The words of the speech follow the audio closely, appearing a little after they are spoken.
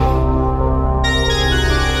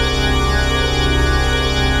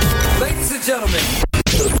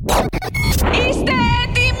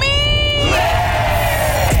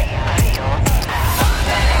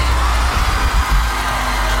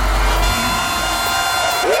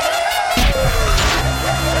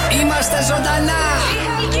Είμαστε ζωντανά. Η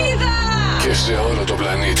Χαλκίδα. Και σε όλο το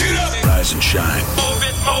πλανήτη. Rise and shine. Move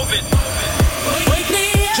it, move it.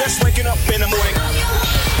 Just waking up in the morning.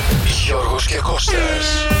 Γιώργος και Κώστας.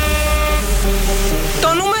 Το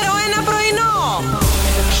νούμερο 1 πρωινό.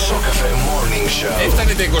 Sok FM Morning Show.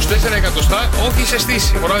 Έφτανε τα 24 εκατοστά, όχι σε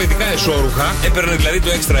στήση. Φοράω ειδικά εσώρουχα. Έπαιρνε δηλαδή το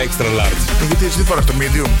extra large. Γιατί εσύ δεν φοράς το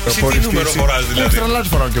medium. Εσύ τι νούμερο φοράς δηλαδή? Extra large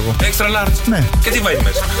φοράω κι εγώ. Extra large. Ναι. Και τι βάζει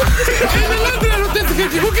μέσα? Ένα λάτρε ερωτεύτηκα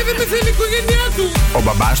κι εγώ και δεν με θέλει η οικογένειά του. Ο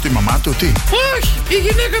μπαμπάς του, η μαμά του, τι? Όχι, η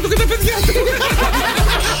γυναίκα του και τα παιδιά του.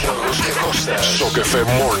 Γιώργος και Κώστας. Sok FM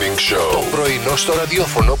Morning Show. Το πρωινό στο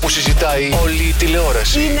ραδιόφωνο που συζητάει όλη η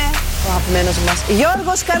τηλεόραση. Είναι ο αγαπημένος μας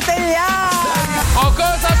Γιώργος Καρτελιάς. Ο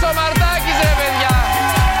Κώστας ο Μαρτάκης, ρε παιδιά.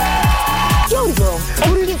 Γιώργο,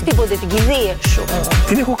 έχεις τίποτε την κηδεία σου?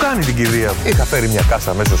 Την έχω κάνει την κηδεία μου. Είχα φέρει μια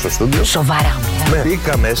κάσα μέσα στο στούντιο. Σοβαρά μου.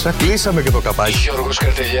 Μπήκα μέσα, κλείσαμε και το καπάκι. Γιώργος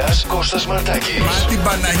Καρτελιάς, Κώστας Μαρτάκης. Μα την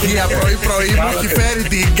Παναγία πρωί μου έχει φέρει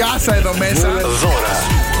την κάσα εδώ μέσα. Δώρα.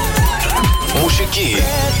 Μουσική.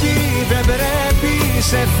 Δεν πρέπει,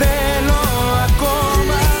 σε θέλω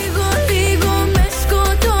ακόμα. Λίγο με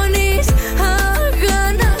σκοτώνεις,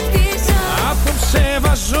 αγανάκτησα. Απόψε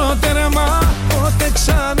βάζω τέρμα, πότε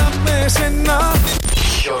ξανά με σένα.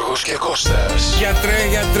 Γιώργος και Κώστας.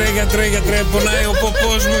 Γιατρέ, πονάει ο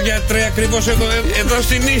ποπός μου, γιατρέ, ακριβώς εδώ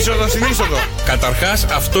στην είσοδο. Καταρχάς,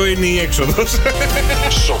 αυτό είναι η έξοδος.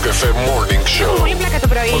 Sok FM Morning Show. Πολύ πλάκα το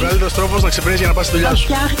πρωί. Ο καλύτερος τρόπος να ξυπνήσεις για να πας στη δουλειά σου.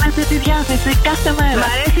 Φτιάχνετε τη διάθεση κάθε μέρα. Μ'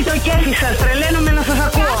 αρέσει το κέφι σας, τρελαίνομαι να σας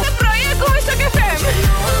ακούω. Κάθε πρωί ακούω στο καφέ.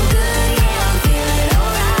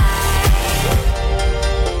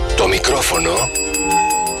 Το μικρόφωνο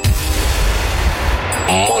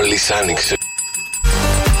μόλις άνοιξε.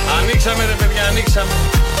 Ανοίξαμε ρε παιδιά,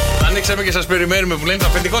 ανοίξαμε και σας περιμένουμε που λένε το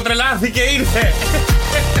αφεντικό τρελάθηκε, ήρθε.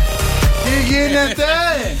 Τι γίνεται?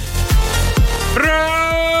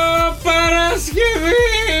 Παρασκευή.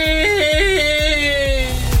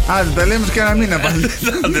 Άντε, τα λέμε και ένα μήνα πάλι.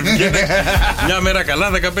 Μια μέρα καλά,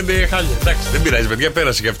 15 χάλια. Εντάξει, δεν πειράζει παιδιά,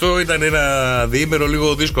 πέρασε και αυτό. Ήταν ένα διήμερο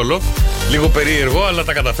λίγο δύσκολο, λίγο περίεργο, αλλά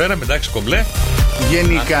τα καταφέραμε, εντάξει, κομπλέ.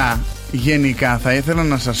 Γενικά θα ήθελα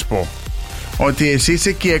να σας πω ότι εσείς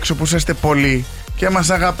εκεί έξω που είσαστε πολλοί και μας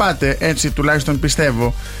αγαπάτε, έτσι τουλάχιστον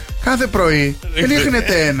πιστεύω, κάθε πρωί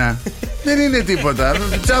ρίχνετε ένα. Δεν είναι τίποτα,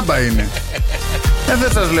 τζάμπα είναι.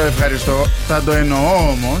 Δεν σας λέω ευχαριστώ, θα το εννοώ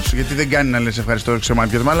όμως, γιατί δεν κάνει να λες ευχαριστώ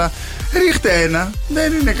ξεμάτιασμα, αλλά ρίχτε ένα,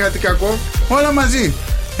 δεν είναι κάτι κακό, όλα μαζί.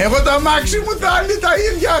 Εγώ το αμάξι μου τα άλλη τα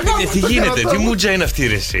ίδια. Τι γίνεται, τι μουτζα είναι αυτή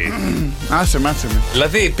ρε εσύ? Άσε με.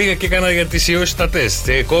 Δηλαδή πήγα και έκανα για τις ιώσεις τα τεστ,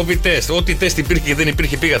 COVID τεστ, ό,τι τεστ υπήρχε και δεν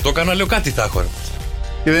υπήρχε πήγα το έκανα, λέω κάτι θα έχω.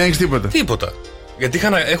 Και δεν έχεις τίποτα. Γιατί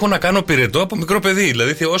έχω να κάνω πυρετό από μικρό παιδί.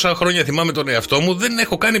 Δηλαδή, όσα χρόνια θυμάμαι τον εαυτό μου, δεν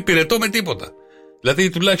έχω κάνει πυρετό με τίποτα. Δηλαδή,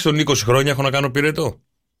 τουλάχιστον 20 χρόνια έχω να κάνω πυρετό.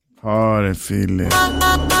 Ωρε φίλε.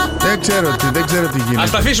 Δεν ξέρω τι γίνεται.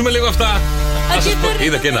 Ας τα αφήσουμε λίγο αυτά.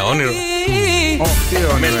 Είδα και ένα όνειρο.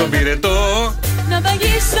 Με τον πυρετό.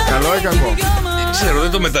 Καλό ή κακό? Δεν ξέρω,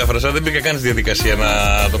 δεν το μετάφρασα. Δεν μπήκα καν στη διαδικασία να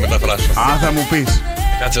το μεταφράσω. Α, θα μου πεις.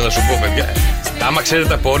 Κάτσε να σου πω, παιδιά. Άμα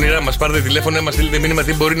ξέρετε από όνειρα, μας πάρετε τηλέφωνο να μας στείλετε μήνυμα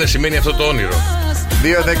τι μπορεί να σημαίνει αυτό το όνειρο.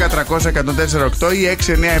 2-10-300-104-8 ή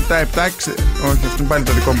 6-9-7-7. Όχι, αυτό είναι πάλι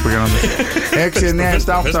το δικό μου που για να δω.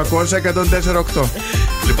 6-9-7-800-104-8.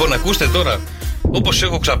 Λοιπόν, ακούστε τώρα. Όπως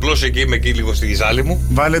έχω ξαπλώσει και είμαι εκεί λίγο στη ζάλη μου.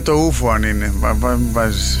 Βάλε το ούφο αν είναι.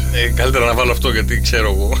 Βάζεις. Καλύτερα να βάλω αυτό γιατί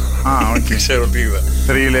ξέρω εγώ. Α, όχι. Ξέρω τι είδα.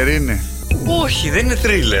 Θρίλερ είναι? Όχι, δεν είναι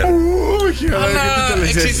θρίλερ. Όχι, αλλά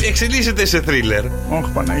εξελίσσεται σε θρίλερ. Όχι,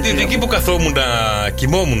 Παναγία. Εκεί που καθόμουν να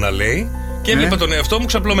κοιμόμουν, λέει, και έβλεπα τον εαυτό μου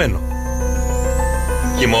ξαπλωμένο.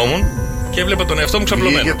 Κοιμόμουν και έβλεπα τον εαυτό μου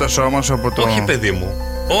ξαπλωμένο. Βγήκε το σώμα σου από το... Όχι, παιδί μου.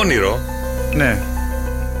 Όνειρο. Ναι.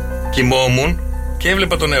 Κοιμόμουν και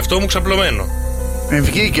έβλεπα τον εαυτό μου ξαπλωμένο.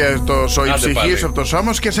 Βγήκε η ψυχή σου από το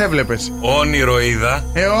σώμα σου και σε έβλεπες. Όνειρο είδα.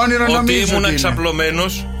 Όνειρο ότι νομίζω ήμουν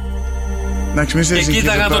ξαπλωμένος. Και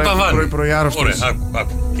κοίταγα το ταβάνι. Ωραία,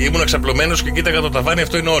 άκου. Και ήμουν ξαπλωμένος και κοίταγα το ταβάνι,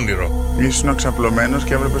 αυτό είναι όνειρο. Ήσουν ξαπλωμένος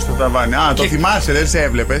και έβλεπες το ταβάνι. Α, το θυμάσαι, δεν σε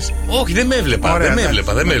έβλεπες? Όχι, δεν με έβλεπα. Ωραία,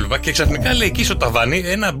 δεν με έβλεπα. Και ξαφνικά λέει εκεί στο ταβάνι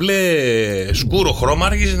ένα μπλε σκούρο χρώμα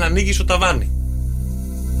άρχιζε να ανοίγει στο ταβάνι.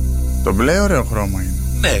 Το μπλε ωραίο χρώμα είναι.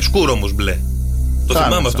 Ναι, σκούρο όμως μπλε. Το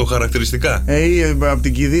θυμάμαι αυτό χαρακτηριστικά. Ή από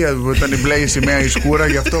την κηδεία που ήταν η μπλε η σημαία η σκούρα,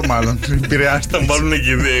 γι' αυτό μάλλον επηρεάστηκε. Θα βάλουν η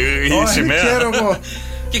σημαία. Ξέρω εγώ.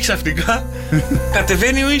 Και ξαφνικά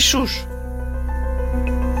κατεβαίνει ο Ιησούς.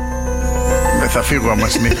 Θα φύγω άμα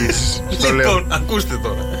συνεχίσεις. Λοιπόν, ακούστε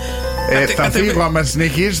τώρα. Θα φύγω άμα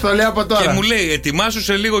συνεχίσεις, το λέω από τώρα. Και μου λέει, ετοιμάσου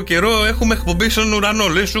σε λίγο καιρό, έχουμε εκπομπή στον ουρανό.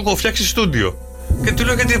 Λέει, σου έχω φτιάξει στούντιο. Και του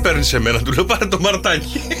λέω, γιατί παίρνεις εμένα? Του λέω, πάρε το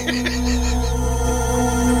Μαρτάκι.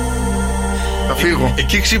 Θα φύγω.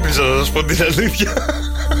 Εκεί ξύπνησα, να σας πω την αλήθεια.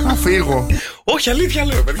 Θα φύγω. Όχι, αλήθεια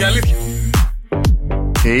λέω, παιδιά, αλήθεια.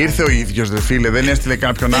 Και ήρθε ο ίδιος, ρε φίλε, δεν έστειλε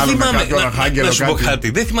κάποιον άλλον με κάποιο αρχάγγελο. Να σου πω κάτι,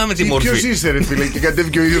 δεν θυμάμαι τη μορφή. Ποιος είσαι, ρε φίλε, και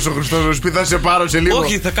κατέβηκε ο ίδιος ο Χριστός να σου πει θα σε πάρω σε λίγο.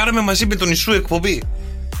 Όχι, θα κάναμε μαζί με τον Ιησού εκπομπή.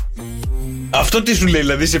 Αυτό τι σου λέει,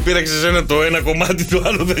 δηλαδή σε πείραξε ένα το ένα κομμάτι, του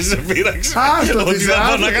άλλο δεν σε πείραξε. Ότι θα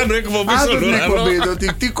πάω να κάνω εκπομπή στον ουρανό.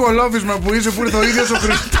 Τι κολόβισμα που είσαι που ήρθε ο ίδιος ο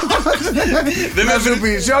Χριστός. Να σου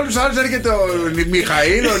πει, σε όλους τους άλλους έρχεται ο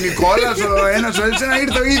Μιχαήλ, ο Νικόλας, ο ένας, ο ένας,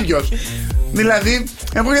 ήρθε ο ίδιος. Δηλαδή,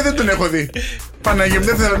 εγώ γιατί δεν τον έχω δει. Παναγία μου,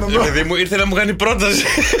 δεν θέλω να τον δω. Παιδί μου, ήρθε να μου κάνει πρόταση.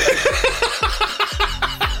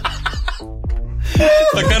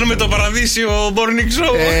 Θα κάνουμε το παραδείσιο Morning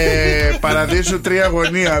Show. Παραδείσιο 3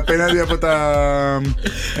 γωνία απέναντι από τα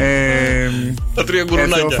τρία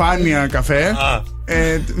γκουρουνάκια. Θεοφάνεια καφέ.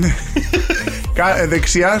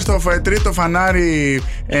 Δεξιά στο τρίτο φανάρι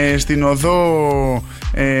στην οδό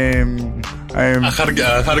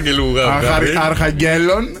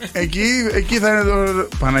Αρχαγγέλων. Εκεί θα είναι το.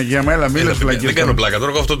 Παναγία μου, έλα, μίλα φυλακή. Δεν κάνω πλάκα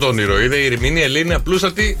τώρα, αυτό το όνειρο. Είδε η Ερμηνεία Ελλήνη,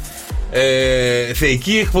 απλούστατη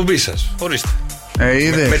θεϊκή εκπομπή σας. Ορίστε.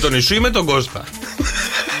 Με τον Ιησού ή με τον Κώστα?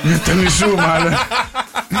 Με τον Ιησού, μάλλον.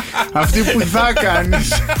 Αυτή που θα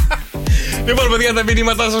κάνεις. Λοιπόν, παιδιά, τα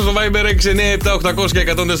μηνύματά σας στο Viber 697-800 και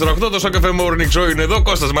 148. Το Sok FM Morning Show είναι εδώ.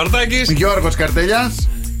 Κώστας Μαρτάκης, Γιώργος Καρτελιάς.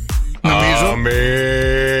 Νομίζω.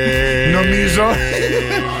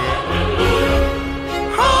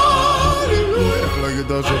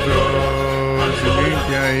 Ευλογητός ο Θεός,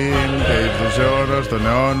 συνήθεια είναι και ύψος αιώνας των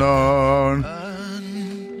αιώνων.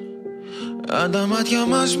 Αν τα μάτια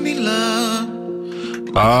μας μιλά.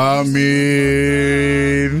 Αμήν.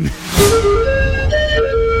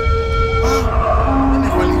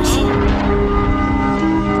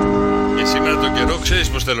 Και σήμερα τον καιρό ξέρεις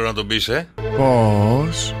πως θέλω να τον πεις,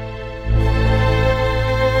 Πώς?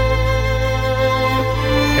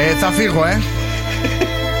 Θα φύγω,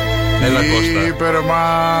 Έλα, Κώστα.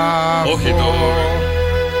 Υπερμάχο. Όχι, το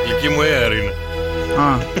γλυκί μου air είναι.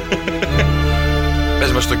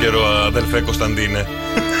 Πες μας τον καιρό, αδελφέ Κωνσταντίνε.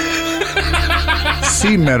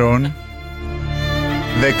 Σήμερον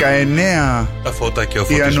 19 τα φώτα και ο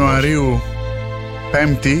φωτισμός. Ιανουαρίου,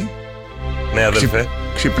 Πέμπτη. Ναι, αδελφέ.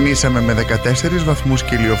 Ξυπνήσαμε με 14 βαθμούς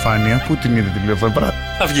και ηλιοφάνεια. Πού την είδε την ηλιοφάνεια?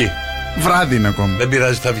 Θα βγει. Βράδυ είναι ακόμα. Δεν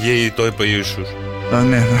πειράζει, θα βγει, το είπε ο Ιησούς.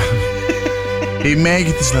 Ναι. Η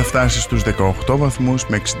μέγιστη θα φτάσει στους 18 βαθμούς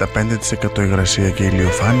με 65% υγρασία και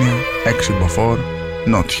ηλιοφάνεια. 6 μποφόρ,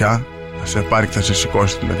 νοτιά. Θα σε πάρει και θα σε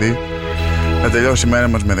σηκώσει δηλαδή. Θα τελειώσει η μέρα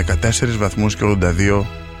μας με 14 βαθμούς και 82%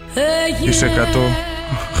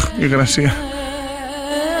 υγρασία.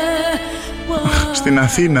 Στην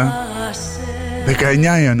Αθήνα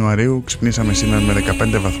 19 Ιανουαρίου ξυπνήσαμε σήμερα με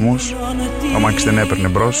 15 βαθμούς. Ο Μάκης δεν έπαιρνε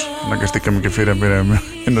μπρος. Αναγκαστήκαμε και πήραμε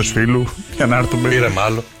ενός φίλου για να έρθουμε. Πήραμε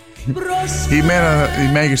άλλο. Η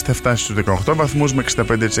μέγιστη θα φτάσει στους 18 βαθμούς με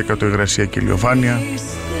 65% υγρασία και ηλιοφάνεια.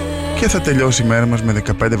 Και θα τελειώσει η μέρα μας με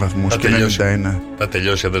 15 βαθμούς και 91. Θα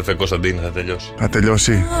τελειώσει, αδελφέ Κωνσταντίνε, θα τελειώσει. Θα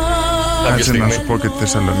τελειώσει. Κάτσε να σου πω και τη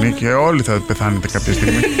Θεσσαλονίκη. Όλοι θα πεθάνετε κάποια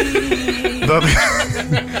στιγμή.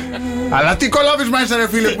 Αλλά τι κολόβισμα είσαι, ρε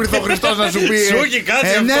φίλε, που ήρθε ο Χριστός να σου πει. Σούκι, κάτσε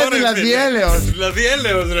αυτό, ναι, ρε, δηλαδή έλεος. Δηλαδή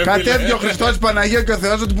έλεος, ρε φίλε. Κατέβηκε ο Χριστός, η Παναγία και ο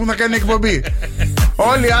Θεός ότι που θα κάνει εκπομπή.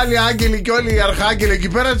 Όλοι οι άλλοι άγγελοι και όλοι οι αρχάγγελοι εκεί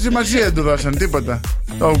πέρα τη σημασία δεν του δώσαν τίποτα.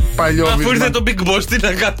 Το παλιό βίντεο. Αφού ήρθε το Big Boss, τι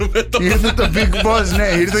να κάνουμε τώρα? Ήρθε το Big Boss, ναι,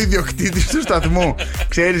 ήρθε ο ιδιοκτήτης του σταθμού.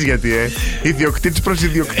 Ξέρεις γιατί, ιδιοκτήτης προς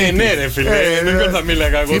ιδιοκτήτη. Ναι, ρε φίλε, δεν θα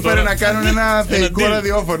μίλαγα εγώ. Είπανε να κάνουν ένα θεϊκό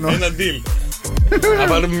ραδιόφωνο. Ένα deal. Να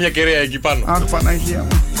βάλουμε μια κεραία εκεί πάνω. Αχ, Παναγία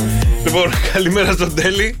μου. Λοιπόν, καλημέρα στον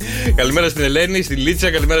Τέλη, καλημέρα στην Ελένη, στην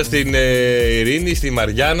Λίτσα, καλημέρα στην Ειρήνη, στη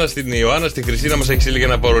Μαριάννα, στην Ιωάννα, στην Κριστίνα. Μας έχει στείλει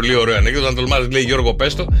ένα πολύ ωραίο ανέκδοτο. Αν τολμάς, λέει Γιώργο,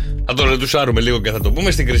 πέστο. Θα το ρετουσάρουμε λίγο και θα το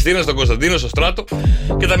πούμε. Στην Κριστίνα, στον Κωνσταντίνο, στο Στράτο.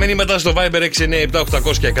 Και τα μηνύματα στο Viber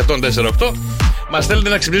 697-800 και 104,8. Μας θέλετε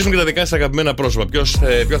να ξυπνήσουμε και τα δικά σας αγαπημένα πρόσωπα.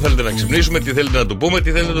 Ποιο θέλετε να ξυπνήσουμε, τι θέλετε να του πούμε,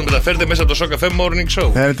 τι θέλετε να του μεταφέρετε μέσα από το Sok FM Morning Show.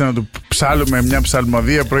 Θέλετε να του ψάλουμε μια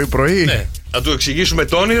ψαλμοδία πρωί-πρωί? Ναι. Να του εξηγήσουμε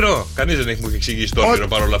το όνειρο. Κανείς δεν έχει μου εξηγήσει το όνειρο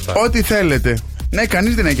παρόλα αυτά. Ό,τι θέλετε. Ναι,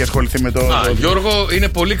 κανείς δεν έχει ασχοληθεί με το. Γιώργο, είναι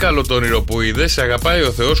πολύ καλό το όνειρο που είδε. Σε αγαπάει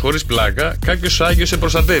ο Θεός χωρίς πλάκα. Κάποιος Άγιος σε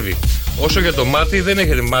προστατεύει. Όσο για το μάτι, δεν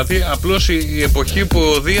έχετε μάτι. Απλώς η εποχή που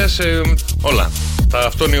ο Δίας. Όλα. Τα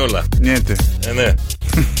αυτόνει όλα. Νιέται. Ναι.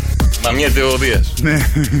 Μα μιέται ο Δίας. Ναι.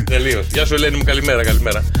 Τελείως. Γεια σου, Ελένη μου,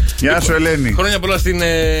 καλημέρα. Γεια σου, Ελένη. Χρόνια πολλά στην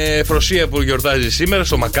Φροσία που γιορτάζει σήμερα,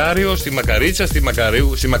 στο Μακάριο, στη Μακαρίτσα,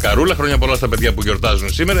 στη Μακαρούλα. Χρόνια πολλά στα παιδιά που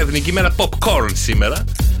γιορτάζουν σήμερα. Εθνική μέρα popcorn σήμερα.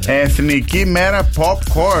 Εθνική μέρα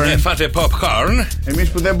popcorn. Φάτε popcorn. Εμείς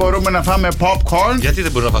που δεν μπορούμε να φάμε popcorn. Γιατί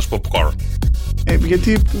δεν μπορούμε να φας popcorn?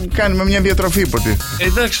 Γιατί κάνουμε μια διατροφή, υποτίθεται.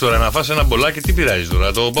 Εντάξει τώρα, να φας ένα μπολάκι, τι πειράζει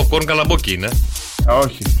τώρα? Το popcorn καλαμπόκι είναι.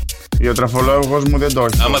 Όχι. Ο τραφολόγος μου δεν το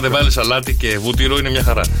έχει. Άμα δεν βάλει σαλάτι και βούτυρο, είναι μια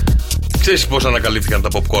χαρά. Ξέρεις πώς ανακαλύφθηκαν τα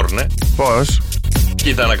popcorn, Πώς?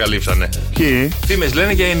 Ποιοι τα ανακαλύψανε? Ποιοι? Φήμες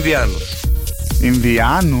λένε για Ινδιάνους.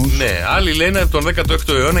 Ινδιάνους? Ναι, άλλοι λένε από τον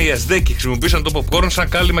 16ο αιώνα οι Αζδέκοι χρησιμοποίησαν το popcorn σαν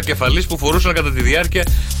κάλυμα κεφαλής που φορούσαν κατά τη διάρκεια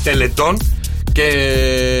τελετών και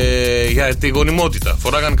για τη γονιμότητα.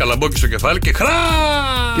 Φοράγαν καλαμπόκι στο κεφάλι και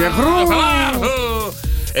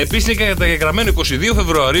Επίσης είναι καταγεγραμμένο 22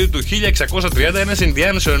 Φεβρουαρίου του 1630 ένας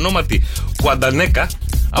Ινδιάνος σε ονόματι Χουαντανέκα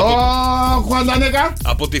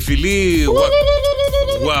από τη φυλή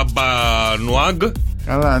Γουαμπανουάγκ.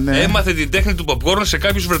 Καλά, ναι. Έμαθε την τέχνη του popcorn σε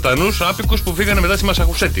κάποιους Βρετανούς άπικους που φύγανε μετά στη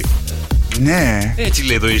Μασαχουσέτη. Ναι. Έτσι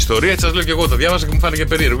λέει εδώ η ιστορία, έτσι σας λέω και εγώ. Το διάβασα και μου φάνηκε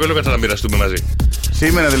περίεργο. Λέω να μοιραστούμε μαζί.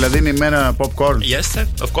 Σήμερα δηλαδή είναι η μέρα popcorn. Yes, sir,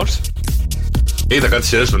 of course. Είδα κάτι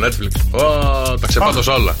σειρές στο Netflix. Τα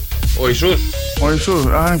ξεπάτωσα όλα. Ο Ιησούς.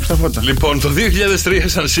 Άνοιξε τα φώτα. Λοιπόν, το 2003,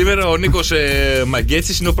 σαν σήμερα, ο Νίκος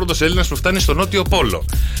Μαγκέτσης είναι ο πρώτος Έλληνας που φτάνει στο Νότιο Πόλο.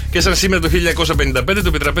 Και σαν σήμερα το 1955, το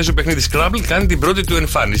επιτραπέζιο παιχνίδι Scrabble κάνει την πρώτη του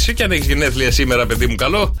εμφάνιση. Και αν έχεις γενέθλια σήμερα, παιδί μου,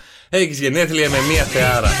 καλό, έχεις γενέθλια με μία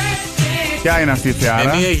θεάρα. Ποια είναι αυτή η θεάρα?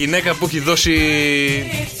 Με μία γυναίκα που έχει δώσει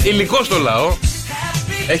υλικό στο λαό.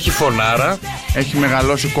 Έχει φωνάρα. Έχει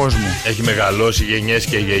μεγαλώσει κόσμο. Έχει μεγαλώσει γενιές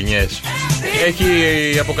και γενιές.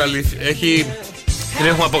 Την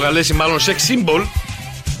έχουμε αποκαλέσει μάλλον sex symbol.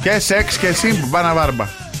 Και σεξ και symbol, μπάνα βάρμπα.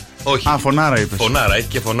 Όχι. Φωνάρα είπες. Φωνάρα, έχει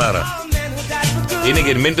και φωνάρα. Είναι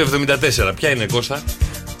γεννημένη το 74. Ποια είναι, Κώστα?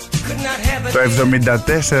 Το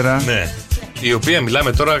 74. Ναι. Η οποία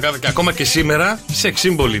μιλάμε τώρα ακόμα και σήμερα sex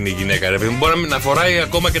symbol είναι η γυναίκα. Μπορεί να φοράει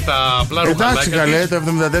ακόμα και τα απλά ρουχαλάκια. Εντάξει καλέ, το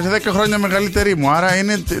 74 10 χρόνια μεγαλύτερη μου. Άρα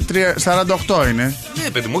είναι 48 είναι. Ναι,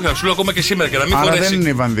 παιδί μου, θα σου λέω ακόμα και σήμερα. Και να μην άρα φορέσει, δεν είναι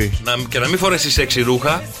η Βανδύ. Και να μην φορέσει σεξι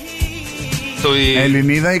ρούχα.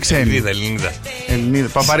 Ελληνίδα ή ξένη? Ελληνίδα.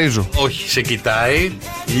 Παπαρίζου. Όχι, σε κοιτάει,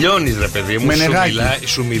 λιώνεις ρε παιδί μου.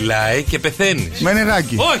 Σου μιλάει και πεθαίνεις.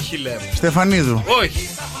 Μενεγάκι. Όχι λέμε. Στεφανίδου. Όχι.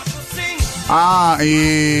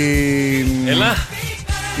 Έλα.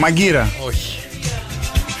 Μαγκύρα. Όχι.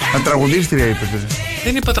 Τραγουδίστρια είπες?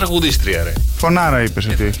 Δεν είπα τραγουδίστρια ρε. Φωνάρα είπες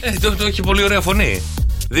ότι. Το έχει πολύ ωραία φωνή.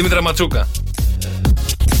 Δήμητρα Ματσούκα.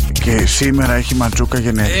 Και σήμερα έχει Ματσούκα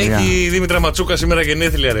γενέθλια. Έχει Δήμητρα Ματσούκα σήμερα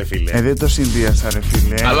γενέθλια ρε φίλε. Δεν το συνδύασα ρε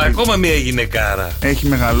φίλε. Αλλά ακόμα μια γυναικάρα. Έχει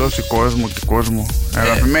μεγαλώσει κόσμο και κόσμο.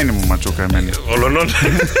 Αγαπημένη μου Ματσούκα εμένα. Ολονών.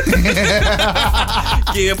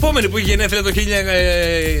 Και η επόμενη που έχει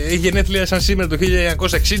γενέθλια σαν σήμερα το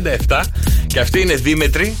 1967. Και αυτή είναι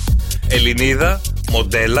Δήμητρη, Ελληνίδα,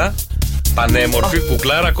 μοντέλα, πανέμορφη,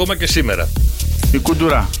 κουκλάρα ακόμα και σήμερα. Η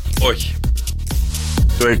Κουντουρά. Όχι.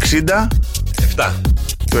 Το 67.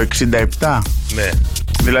 Το 67. Ναι.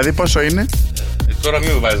 Δηλαδή πόσο είναι? Τώρα μην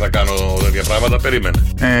με βάζεις να κάνω τέτοια πράγματα. Περίμενε.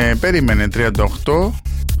 Περίμενε. 38,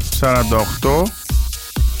 48,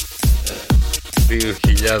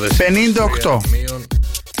 2000. 58.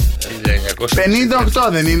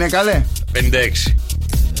 58 δεν είναι καλέ? 56.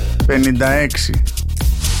 56.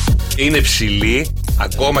 Είναι ψηλή.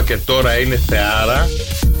 Ακόμα και τώρα είναι θεάρα.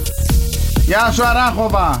 Γεια σου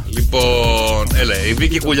Αράχοβα. Λοιπόν, έλα, η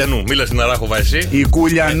Βίκη Κουλιανού. Μίλα στην Αράχοβα εσύ. Η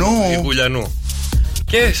Κουλιανού. Η Κουλιανού.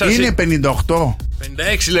 Και σας είναι 58.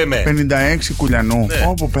 56 λέμε. 56 Κουλιανού. Ναι.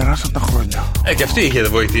 Όπου περάσαν τα χρόνια. Και αυτή είχε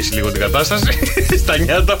βοηθήσει λίγο την κατάσταση. Στα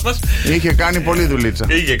νιάτα μας. Είχε κάνει πολλή δουλίτσα.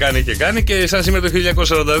 Είχε κάνει. Και σαν σήμερα το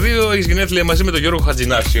 1942 έχεις γενέθλια μαζί με τον Γιώργο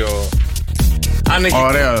Χατζινάσιο.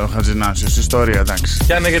 Ωραίο Χατζινάσιος, ιστορία, εντάξει.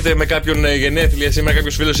 Και αν έχετε με κάποιον γενέθλια σήμερα,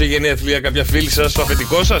 κάποιος φίλος έχει γενέθλια, κάποια φίλη σας, το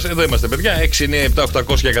αφεντικό σας, εδώ είμαστε παιδιά.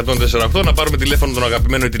 697-800-1048. Να πάρουμε τηλέφωνο τον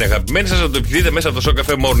αγαπημένο ή την αγαπημένη σας, να το επιθυμείτε μέσα από το Sok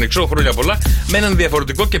FM Morning Show. Χρόνια πολλά, με έναν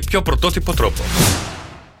διαφορετικό και πιο πρωτότυπο τρόπο.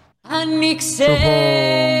 Ανοίξε.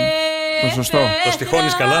 Το σωστό. Το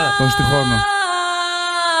στιχώνεις καλά? Το στιχώνω.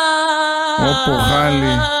 Όπο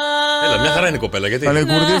Γάλλη. Έλα, μια χαρά είναι η κοπέλα, γιατί? Αλλά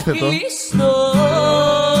κουρδίστε το.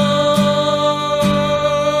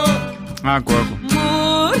 Άκου. Μου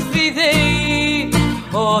ήρθει δεή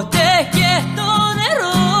ο και το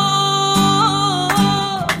νερό.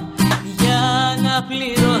 Για να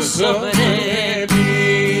πληρώσω πρέπει.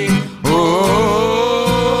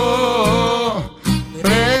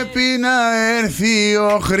 Πρέπει να έρθει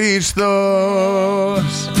ο Χριστός.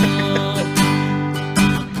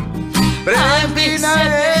 Πρέπει να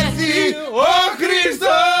έρθει ο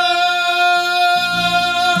Χριστός.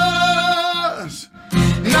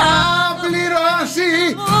 Να πληρώσει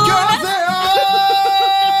κι ο Θεός.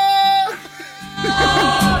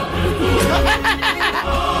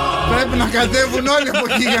 Πρέπει Πρέπει να κατέβουν όλοι από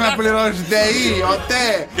εκεί για να πληρώσει ΔΕΗ, ΟΤΕ,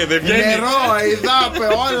 νερό, ΕΙΔΑΠ,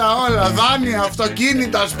 όλα. Δάνεια,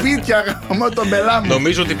 αυτοκίνητα, σπίτια. Τον πελάμου.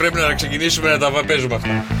 Νομίζω ότι πρέπει να ξεκινήσουμε να τα παίζουμε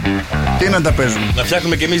αυτά. Τι να τα παίζουμε? Να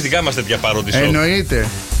φτιάχνουμε κι εμείς δικά μας τέτοια παρότι show. Εννοείται.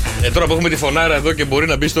 Τώρα που έχουμε τη φωνάρα εδώ και μπορεί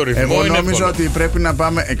να μπει στο ρυθμό. Εγώ νόμιζα ότι πρέπει να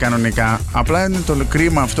πάμε κανονικά. Απλά είναι το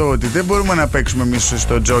κρίμα αυτό ότι δεν μπορούμε να παίξουμε εμείς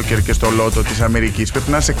στο Τζόκερ και στο Λότο της Αμερικής.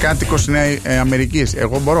 Πρέπει να είσαι κάτοικος της Αμερικής.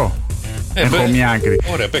 Εγώ μπορώ. Έχω μια άκρη.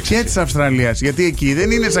 Ωραία, και της Αυστραλίας. Γιατί εκεί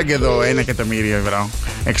δεν είναι σαν και εδώ 1 εκατομμύριο ευρώ,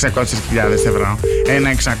 600.000 ευρώ,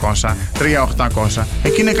 1.600, 3.800.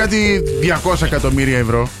 Εκεί είναι κάτι 200 εκατομμύρια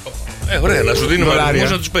ευρώ. Ωραία, να σου δίνουμε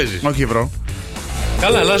αριθμούς να τους παίζεις. Όχι ευρώ.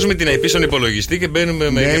 Καλά, αλλάζουμε την IP στον υπολογιστή και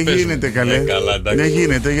μπαίνουμε με. Δεν γίνεται καλέ. Δεν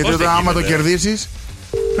γίνεται, γιατί άμα το κερδίσεις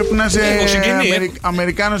πρέπει να είσαι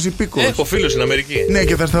Αμερικάνος υπήκοος. Έχω φίλο στην Αμερική. Ναι,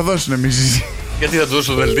 και θα στα δώσουν εμείς. Γιατί θα του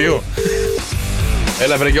δώσω το δελτίο?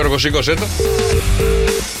 Έλα βρε Γιώργο, σήκωσέ το.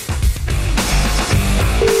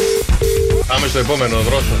 Πάμε στο επόμενο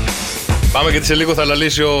δρόσο. Πάμε γιατί σε λίγο θα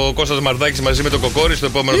λαλήσει ο Κώστας Μαρτάκης μαζί με το Κοκόρι στο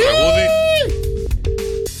επόμενο τραγούδι.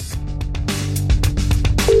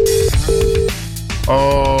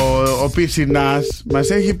 Ο Πισινάς μας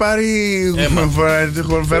έχει πάρει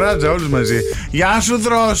χορφεράτζα όλους μαζί. Γεια σου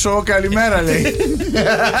δρόσο, καλημέρα λέει.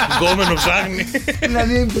 Γκόμενο ψάχνει.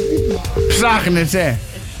 Δηλαδή ψάχνεσαι.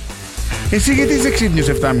 Εσύ γιατί είσαι ξύπνιος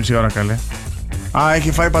 7.30 ώρα καλέ?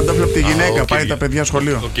 Έχει φάει παντόφλα από τη γυναίκα, πάει τα παιδιά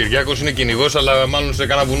σχολείο. Ο Κυριάκος είναι κυνηγός, αλλά μάλλον σε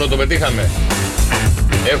κάνα βουνό το πετύχαμε.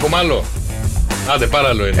 Έχουμε άλλο? Άντε, πάρα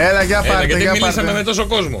άλλο είναι. Έλα, για πάρτε. Γιατί μιλήσαμε με τόσο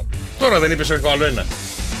κόσμο. Τώρα δεν είπες έχω άλλο ένα.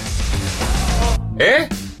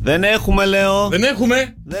 Δεν έχουμε, λέω. Δεν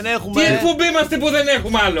έχουμε. Τι εκπομπή είμαστε που δεν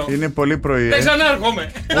έχουμε άλλο? Είναι πολύ πρωί. Δεν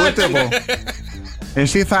ξανάρχομαι. Ούτε εγώ.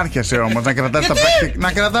 Εσύ θα έρχεσαι όμως να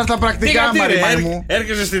κρατάς τα πρακτικά, Μαριμάη μου.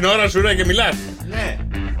 Έρχεσαι στην ώρα σου και μιλάς. Ναι.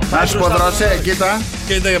 Θα σου ποδρώσαι, κοίτα.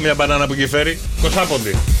 Κοίτα για μια μπανάνα που κυφέρει.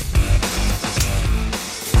 Κοσάποντι.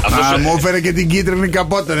 Μου έφερε και την κίτρινη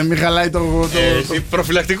καπότα, μην χαλάει το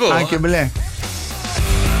προφυλακτικό. Α, και μπλε.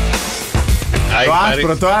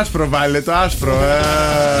 Το άσπρο βάλε, το άσπρο.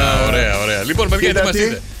 Ωραία. Λοιπόν, παιδιά,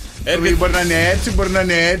 ετοιμαστείτε. Μπορεί να είναι έτσι, μπορεί να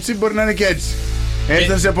είναι έτσι, μπορεί να είναι και έτσι. Έτσι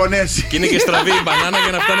θα σε πονέσει. Και είναι και στραβή η μπανάνα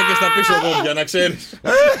για να φτάνει και στα πίσω γόμπια, να ξέρεις.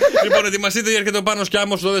 Λοιπόν, ετοιμαστείτε, έρχεται ο Πάνος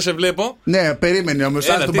Κιάμος, εδώ δεν σε βλέπω. Ναι, περίμενε όμως,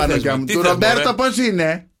 ας τον Πάνο Κιάμο. Του Ρομπέρτο πώς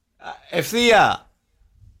είναι? Ευθεία.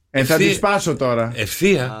 Θα τη σπάσω τώρα.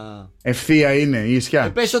 Ευθεία είναι η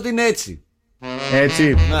ισιά. Πες ότι είναι έτσι. Έτσι.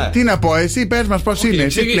 Ναι. Τι να πω, εσύ πες μας πώς είναι.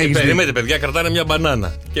 Περιμένετε, παιδιά, κρατάνε μια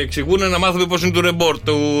μπανάνα και εξηγούν να μάθουμε πώς είναι του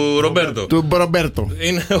Ρομπέρτο. Του Ρομπέρτο.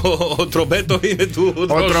 Είναι ο Τρομπέτο, είναι του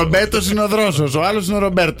Δρόσο. Ο Τρομπέτος είναι ο Δρόσος, ο άλλος είναι ο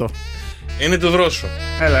Ρομπέρτο. Είναι του Δρόσο.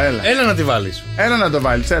 Έλα να τη βάλεις. Έλα να το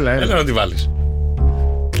βάλεις, έλα να τη βάλεις.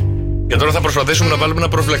 Και τώρα θα προσπαθήσουμε να βάλουμε ένα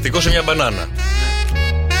προφυλακτικό σε μια μπανάνα.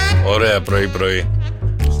 Ωραία, πρωί.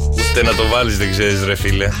 Ούτε να το βάλεις δεν ξέρεις ρε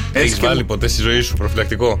φίλε. Έχεις βάλει ποτέ στη ζωή σου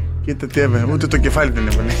προφυλακτικό? Κοίτα τι έβαινε, ούτε το κεφάλι δεν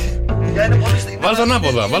έβαινε. Βάλ' το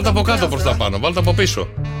ανάποδα, βάλ' το από κάτω προς τα πάνω, βάλ' το από πίσω.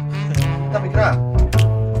 Τα μικρά.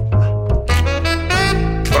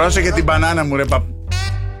 Πρόσεχε την μπανάνα μου ρε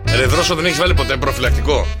Ρε Δρόσο, δεν έχεις βάλει ποτέ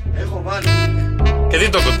προφυλακτικό? Έχω βάλει.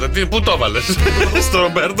 Και πού το έβαλες? Στο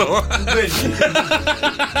Ρομπέρτο.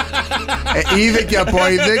 Είδε και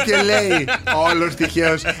απόειδε και λέει όλος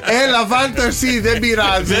τυχαίος, έλα βάλ' το εσύ, δεν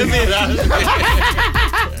πειράζει.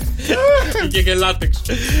 Και λάτεξ.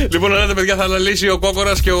 Λοιπόν, ελάτε παιδιά, θα αναλύσει ο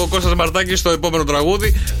Κόκορας και ο Κώστας Μαρτάκης στο επόμενο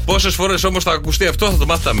τραγούδι. Πόσες φορές όμως θα ακουστεί αυτό, θα το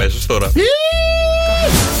μάθετε αμέσως τώρα.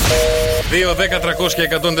 2, 10, 300 και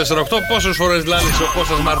 148. Πόσες φορές λάλησε ο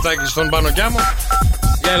Κώστας Μαρτάκης στον Πάνο Κιάμο?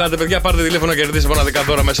 Για ελάτε παιδιά, πάρτε τηλέφωνο και κερδίστε μοναδικά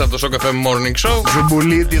δώρα μέσα από το Sok FM Morning Show.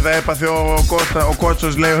 Ζουμπουλίτιδα έπαθε ο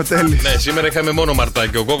Κότσος, λέει ο Τέλης. Ναι, σήμερα είχαμε μόνο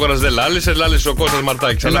Μαρτάκη. Ο Κόκορας δεν λάλησε ο Κώστας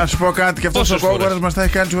Μαρτάκης. Να σου πω κάτι, και αυτός ο Κόκορας μας τα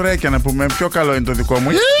έχει κάνει τσουρέκια να πούμε. Πιο καλό είναι το δικό μου.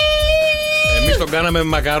 Εμείς τον κάναμε με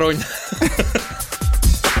μακαρόνια.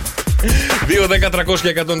 2, 10, 300 και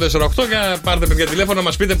 148. Για πάρτε παιδιά τηλέφωνο να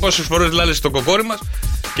μας πείτε πόσες φορές λάλησε το κοκόρι μας.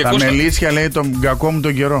 Και τα μελίσια λέει τον κακό μου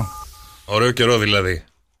τον καιρό. Ωραίο καιρό δηλαδή.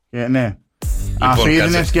 Ναι.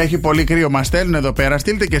 Αφήνες και έχει πολύ κρύο. Μας στέλνουν εδώ πέρα.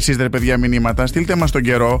 Στείλτε και εσείς ρε παιδιά μηνύματα. Στείλτε μας τον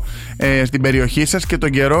καιρό στην περιοχή σας και τον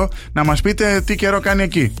καιρό να μας πείτε τι καιρό κάνει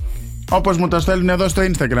εκεί. Όπως μου τα στέλνουν εδώ στο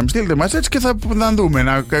Instagram. Στείλτε μας έτσι και θα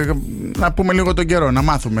δούμε. Να πούμε λίγο τον καιρό. Να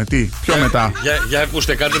μάθουμε τι. Πιο μετά. Για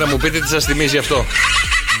ακούστε κάτι να μου πείτε τι σας θυμίζει αυτό.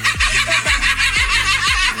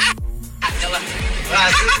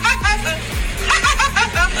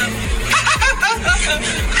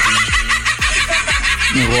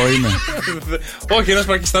 Εγώ είμαι. Όχι, ένας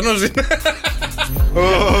Πακιστανός είναι.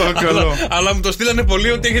 Καλό. Αλλά μου το στείλανε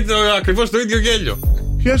πολύ ότι έχετε ακριβώς το ίδιο γέλιο.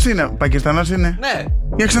 Ποιος είναι, Πακιστανός είναι? Ναι.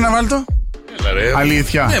 Για ξαναβάλ' το.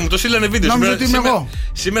 Αλήθεια. Ναι, μου το στείλανε βίντεο. Νόμιζα ότι είμαι εγώ.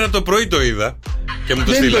 Σήμερα το πρωί το είδα και μου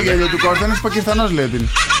το στείλανε. Δεν είναι το γέλιο του Κώστα, ένας Πακιστανός λέει ότι.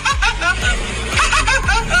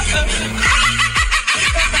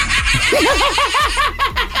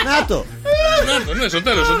 Να το. Ναι, στο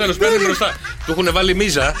τέλος παίρνει μπροστά. Του έχουν βάλει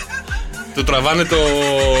μίζα. Του τραβάνε το...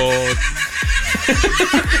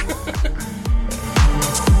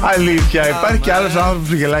 Αλήθεια, υπάρχει κι άλλος άνθρωπος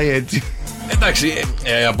που γελάει έτσι. Εντάξει,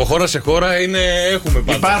 από χώρα σε χώρα έχουμε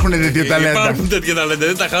πάντα. Υπάρχουν τέτοια ταλέντα. Υπάρχουν τέτοια ταλέντα,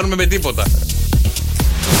 δεν τα χάνουμε με τίποτα.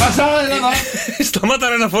 Σταμάτα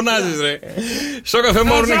ρε να φωνάζεις ρε. Sok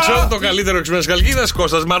FM Morning Show, το καλύτερο εξημέρας Χαλκίδας,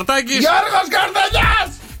 Κώστας Μαρτάκης. Γιώργος Καρταγιάς!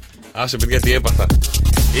 Άσε παιδιά τι έπαθα.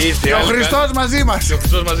 Και ο Χριστός μαζί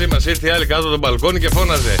μας. Ήρθε η άλλη κάτω από τον μπαλκόνι και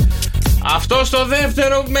φώναζε. Αυτό στο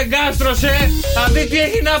δεύτερο που με γκάστρωσε, θα δει τι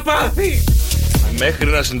έχει να πάθει. Μέχρι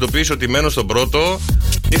να συνειδητοποιήσω ότι μένω στον πρώτο,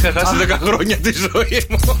 είχα χάσει 10 χρόνια τη ζωή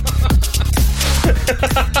μου.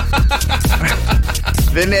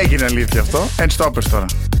 Δεν έγινε αλήθεια αυτό. Έτσι το έπες τώρα.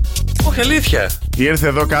 Όχι αλήθεια. Ήρθε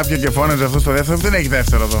εδώ κάποιο και φώναζε αυτό στο δεύτερο. Δεν έχει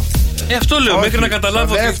δεύτερο εδώ. Αυτό λέω. Όχι, μέχρι να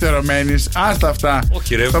καταλάβω. Στο δεύτερο μένεις. Άστα αυτά.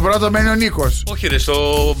 Όχι ρε. Στον πρώτο μένει ο Νίκος. Όχι ρε, στο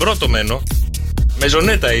πρώτο μένω. Με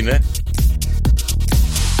ζωνέτα είναι.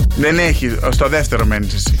 Δεν έχει. Στο δεύτερο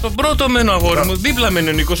μένεις εσύ. Στον πρώτο μένω αγόρι μου. Δίπλα μένει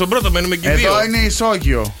ο Νίκος. Στον πρώτο μένουμε και δύο. Εδώ είναι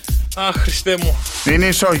ισόγειο. Αχ, Χριστέ μου. Είναι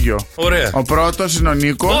ισόγειο. Ωραία. Ο πρώτος είναι ο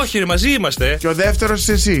Νίκος. Όχι ρε, μαζί είμαστε. Και ο δεύτερος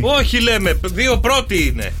είσαι εσύ. Όχι λέμε. Δύο πρώτοι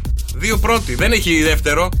είναι. Δύο πρώτοι. Δεν έχει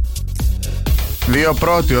δεύτερο. Δύο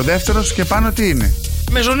πρώτοι. Ο δεύτερος και πάνω τι είναι?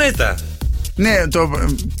 Με ζωνέτα. Ναι,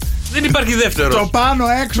 δεν υπάρχει δεύτερο. Το πάνω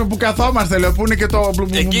έξω που καθόμαστε, λέω, που είναι και το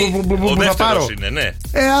ο δεύτερος είναι, ναι.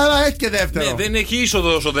 Αλλά έχει και δεύτερο. Ναι, δεν έχει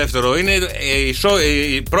είσοδο στο δεύτερο. Είναι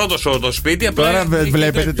πρώτο το σπίτι. Απλά τώρα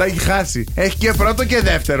βλέπετε, τα έχει χάσει. Έχει και πρώτο και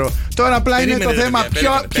δεύτερο. Τώρα απλά είναι το θέμα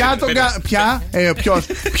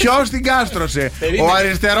ποιος την κάστρωσε. Ο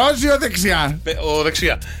αριστερός ή ο δεξιά? Ο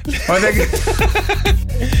δεξιά.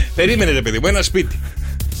 Περίμενε, παιδί μου, ένα σπίτι.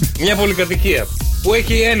 Μια πολυκατοικία που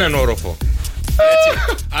έχει έναν όροφο.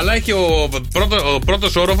 Έτσι. Αλλά έχει ο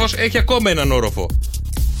πρώτος όροφος έχει ακόμα έναν όροφο.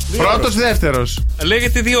 Πρώτος, δεύτερος.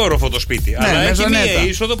 Λέγεται διόροφο το σπίτι. Ναι, αλλά έχει μία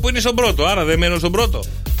είσοδο που είναι στον πρώτο. Άρα δεν μένω στον πρώτο.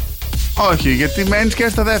 Όχι, γιατί μένεις και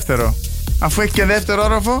στο δεύτερο. Αφού έχει και δεύτερο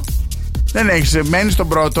όροφο, δεν έχεις. Μένεις στον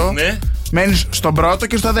πρώτο. Ναι. Μένεις στον πρώτο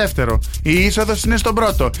και στο δεύτερο. Η είσοδος είναι στον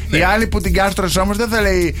πρώτο. Ναι. Η άλλη που την κάστρωσε όμως δεν θα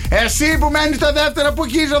λέει εσύ που μένεις στο δεύτερο που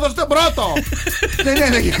έχει είσοδο στον πρώτο. Δεν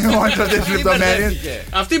είναι μόνο αυτές τις λεπτομέρειες.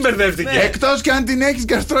 Αυτή μπερδεύτηκε. Εκτός και αν την έχεις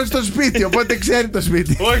καστρώσει στο σπίτι. Οπότε ξέρει το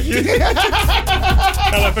σπίτι. Όχι.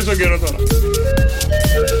 Καλά, πες τον καιρό τώρα.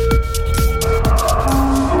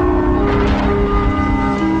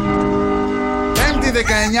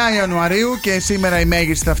 19 Ιανουαρίου και σήμερα η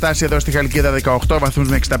μέγιστη θα φτάσει εδώ στη Χαλκίδα 18 βαθμούς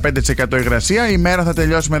με 65% υγρασία. Η μέρα θα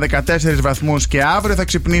τελειώσει με 14 βαθμούς και αύριο θα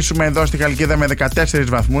ξυπνήσουμε εδώ στη Χαλκίδα με 14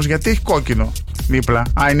 βαθμούς γιατί έχει κόκκινο δίπλα.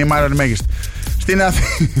 Είναι μάλλον η μέγιστη.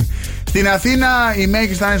 Στην Αθήνα η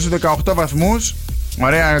μέγιστη θα είναι στους 18 βαθμούς.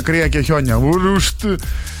 Ωραία κρύα και χιόνια.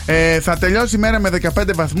 Θα τελειώσει η μέρα με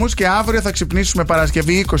 15 βαθμούς και αύριο θα ξυπνήσουμε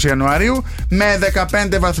Παρασκευή 20 Ιανουαρίου με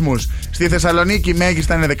 15 βαθμούς. Στη Θεσσαλονίκη η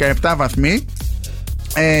μέγιστη θα είναι 17 βαθμοί.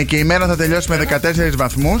 Και η μέρα θα τελειώσει με 14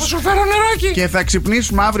 βαθμούς. Σου φέρω νεράκι. Και θα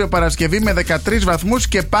ξυπνήσουμε αύριο Παρασκευή με 13 βαθμούς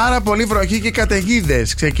και πάρα πολύ βροχή και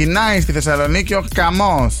καταιγίδες. Ξεκινάει στη Θεσσαλονίκη ο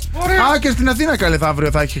χαμός. Α, και στην Αθήνα καλέ θα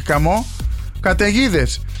αύριο θα έχει χαμό.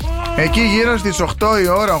 Καταιγίδες. Εκεί γύρω στις 8 η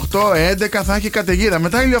ώρα, 8-11 θα έχει καταιγίδα.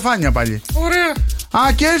 Μετά ηλιοφάνεια πάλι. Ωραία.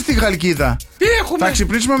 Α, και στη Χαλκίδα. Τι έχουμε? Θα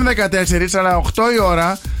ξυπνήσουμε με 14, αλλά 8 η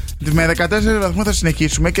ώρα. Με 14 βαθμούς θα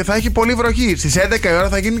συνεχίσουμε και θα έχει πολύ βροχή. Στις 11 η ώρα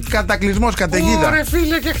θα γίνει κατακλυσμός, καταιγίδα. Ωραία,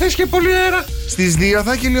 φίλε, και χθες και πολύ αέρα. Στις 2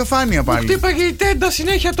 θα έχει ηλιοφάνεια πάλι. Μου χτύπαγε η τέντα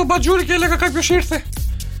συνέχεια τον μπατζούρι και έλεγα κάποιος ήρθε.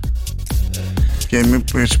 Και μην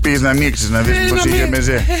πεις να ανοίξεις, να δεις πως είχε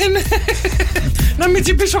μεζέ. Να μην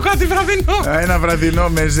τσιπήσω κάτι βραδινό. Ένα βραδινό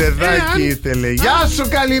μεζεδάκι ήθελε. Γεια σου,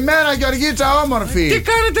 καλημέρα Γεωργίτσα όμορφη. Τι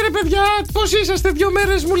κάνετε ρε παιδιά, πώς είσαστε? 2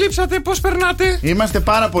 μέρες μου λείψατε, πώς περνάτε? Είμαστε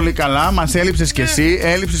πάρα πολύ καλά, μας έλειψες κι εσύ,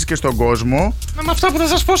 έλειψες και στον κόσμο. Με αυτά που θα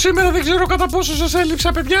σας πω σήμερα δεν ξέρω κατά πόσο σας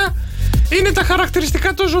έλειψα παιδιά. Είναι τα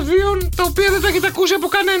χαρακτηριστικά των ζωδίων τα οποία δεν τα έχετε ακούσει από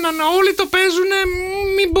κανέναν. Όλοι το παίζουνε,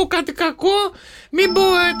 μην πω κάτι κακό, μην πω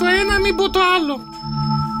το ένα, μην πω το άλλο.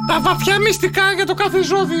 Τα βαθιά μυστικά για το κάθε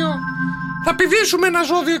ζώδιο. Θα πηδήσουμε ένα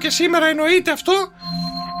ζώδιο και σήμερα εννοείται αυτό.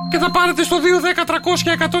 Και θα πάρετε στο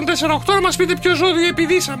 2-10-300-1048 να μας πείτε ποιο ζώδιο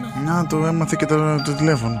επηδήσαμε. Να, το έμαθε και το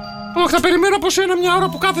τηλέφωνο. Όχι, θα περιμένω από σένα μια ώρα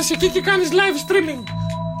που κάθεσαι εκεί και κάνεις live streaming.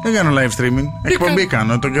 Δεν κάνω live streaming. Εκπομπή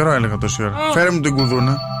κάνω, τον καιρό έλεγα τόση ώρα. Φέρε μου την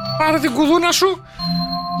κουδούνα. Πάρε την κουδούνα σου.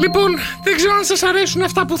 Λοιπόν, δεν ξέρω αν σας αρέσουν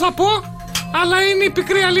αυτά που θα πω, αλλά είναι η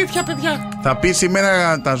πικρή αλήθεια, παιδιά. Θα πει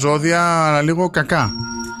σήμερα τα ζώδια, αλλά λίγο κακά.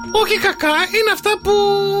 Όχι κακά, είναι αυτά που...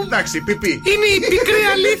 Εντάξει, πιπί. Είναι η πικρή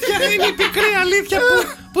αλήθεια, είναι η πικρή αλήθεια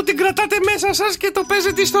που την κρατάτε μέσα σας και το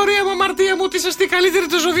παίζετε ιστορία μου, αμαρτία μου, ότι είσαστε οι καλύτεροι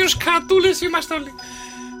των ζωδίων, σκατούλες είμαστε όλοι.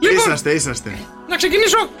 Λοιπόν, είσαστε. Να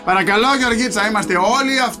ξεκινήσω. Παρακαλώ, Γεωργίτσα, είμαστε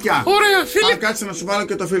όλοι αυτιά. Ωραία, φίλε. Κάτσε να σου βάλω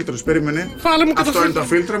και το φίλτρο. Περίμενε. Βάλε μου και αυτό είναι το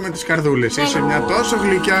φίλτρο με τις καρδούλες. Είσαι μια τόσο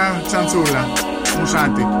γλυκιά ξανθούλα.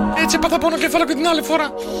 Μουσάτη. Έτσι έπαθα πόνο κεφάλαιο και την άλλη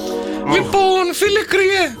φορά. Λοιπόν, φίλε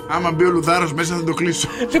κρυέ. Άμα μπει ο λουδάρος μέσα θα το κλείσω.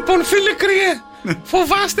 Λοιπόν, φίλε κρυέ,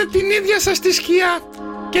 φοβάστε την ίδια σας τη σκιά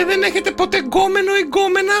και δεν έχετε ποτέ γκόμενο ή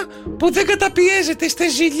γκόμενα που δεν καταπιέζετε. Είστε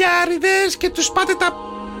ζηλιάριδες και τους πάτε τα...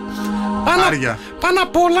 Πάνω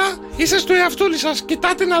απ' όλα είσαστε ο εαυτούλης σας.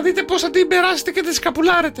 Κοιτάτε να δείτε πώς θα την περάσετε και τις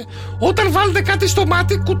σκαπουλάρετε. Όταν βάλετε κάτι στο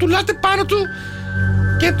μάτι, κουτουλάτε πάνω του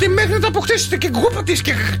και μέχρι να το αποκτήσετε. Και γκούπα της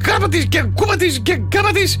και γκάπα της και γκούπα της και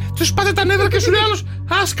γκάπα της. Τους πάτε τα νεύρα και σου λέει άλλος,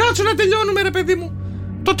 ας κάτσω να τελειώνουμε ρε παιδί μου.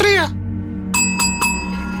 Το 3.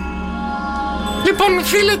 Λοιπόν,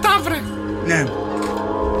 φίλε Ταύρε. Ναι.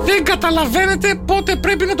 Δεν καταλαβαίνετε πότε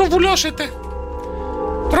πρέπει να το βουλώσετε.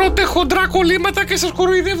 Τρώτε χοντρά κολλήματα και σας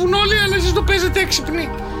κοροϊδεύουν όλοι, αλλά εσείς το παίζετε έξυπνοι.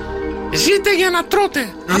 Ζείτε για να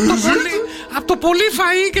τρώτε. Από το πολύ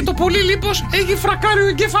φαΐ και το πολύ λίπος έχει φρακάρει ο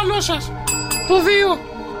εγκέφαλός σας. Το 2.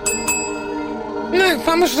 Ναι,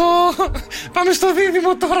 πάμε στο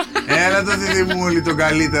δίδυμο τώρα. Έλα το δίδυμούλι, τον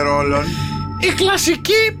καλύτερο όλων. Η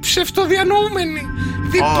κλασική ψευτοδιανοούμενη.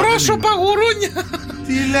 Διπρόσωπα γουρούνια.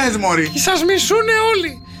 Τι λες μωρή? Σας μισούνε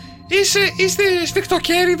όλοι. Είστε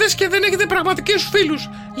σφιχτοκέριδες και δεν έχετε πραγματικούς φίλους.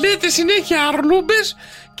 Λέτε συνέχεια αρλούμπες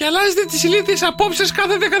και αλλάζετε τις ηλίθιες απόψεις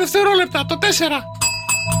κάθε 10 δευτερόλεπτα. Το 4.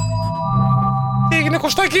 Τι έγινε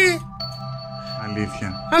Κωστάκη?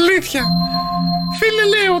 Αλήθεια. Φίλε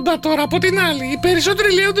Λέοντα τώρα από την άλλη. Οι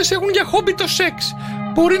περισσότεροι Λέοντες έχουν για χόμπι το σεξ.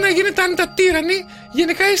 Μπορεί να γίνετε άνετα τύρανοι.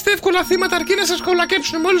 Γενικά είστε εύκολα θύματα αρκεί να σας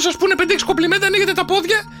κολακέψουν. Μόλις σας πούνε 5-6 κομπλιμέντα ανοίγετε τα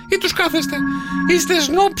πόδια ή τους κάθεστε. Είστε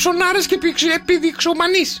σνόπ, ψωνάρες και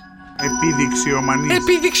επιδειξιομανείς.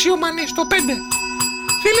 Επιδειξιομανείς. Το 5.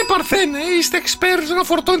 Φίλε Παρθένε, είστε εξπέρους να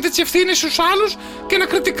φορτώνετε τις ευθύνες στους άλλους και να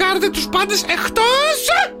κριτικάρετε τους πάντες εκτός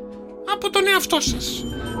από τον εαυτό σας.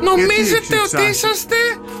 Νομίζετε ότι είσαστε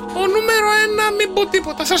ο νούμερο 1, μην πω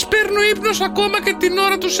τίποτα. Σας παίρνει ο ύπνος ακόμα και την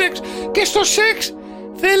ώρα του σεξ. Και στο σεξ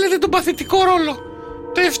θέλετε τον παθητικό ρόλο.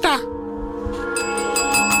 Το 7.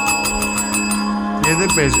 Δεν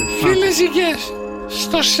παίζει. Φίλε ζυγές,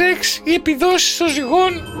 στο σεξ οι επιδόσεις των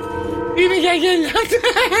ζυγών είναι για γέλια.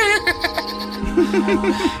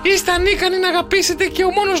 Είστε ανίκανοι να αγαπήσετε και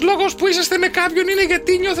ο μόνος λόγος που είσαστε με κάποιον είναι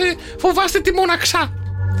γιατί φοβάστε τη μοναξά.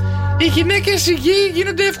 Οι γυναίκες υγιεί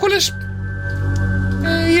γίνονται εύκολες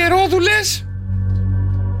ιερόδουλες.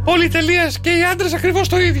 Πολυτελείας. Και οι άντρες ακριβώς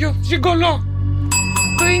το ίδιο. Ζυγκολό.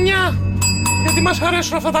 Το 9. Γιατί μας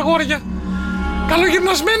αρέσουν αυτά τα γόρια.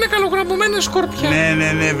 Καλογυμνασμένα, καλογραμμωμένα σκορπιά.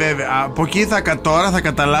 Ναι, βέβαια. Από εκεί τώρα θα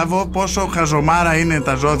καταλάβω πόσο χαζομάρα είναι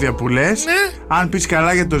τα ζώδια που λες. Ναι. Αν πεις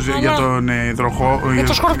καλά για τον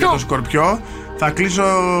σκορπιό, θα κλείσω.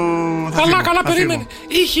 Καλά, περίμενε.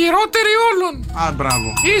 Οι χειρότεροι όλων.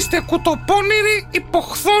 Μπράβο. Είστε κουτοπώνηροι,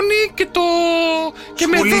 υποχθόνοι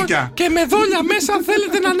και με δόλια μέσα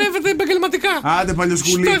θέλετε να ανέβετε επαγγελματικά. Άντε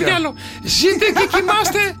παλιοσκουλίκια. Ζείτε και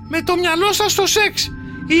κοιμάστε με το μυαλό σας στο σεξ.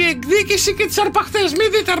 Η εκδίκηση και τις αρπαχτές. Μην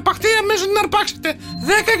δείτε αρπαχτή, αμέσως την αρπάξετε.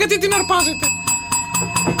 10 γιατί την αρπάζετε.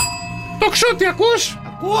 Το ξότι ακούς?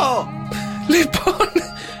 Ακούω. Λοιπόν,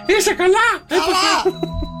 είσαι καλά?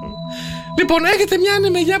 Λοιπόν, έχετε μια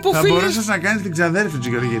ανεμελιά που θα μπορούσες να κάνεις την ξαδέρφη της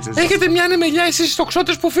Γεωργίτσας. Έχετε μια ανεμελιά εσείς οι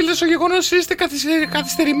τοξότες που οφείλετε στο γεγονός ότι είστε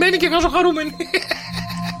καθυστερημένοι και γαζοχαρούμενοι.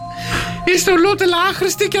 Είστε ολότελα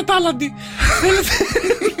άχρηστοι και ατάλλαντοι.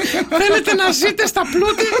 Θέλετε να ζείτε στα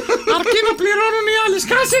πλούτη αρκεί να πληρώνουν οι άλλοι.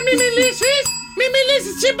 Κάσε μη μιλήσεις. Μη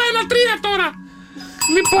μιλήσεις, τσίπα 1-3 τώρα.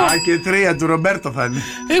 Λοιπόν, και 3 του Ρομπέρτο θα είναι.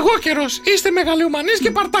 Εγώ καιρός. Είστε μεγαλειομανείς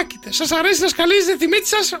και παρτάκητες. Σας αρέσει να σκαλίζετε τη μύτη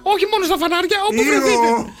σας όχι μόνο στα φανάρια, όπου βρεθείτε.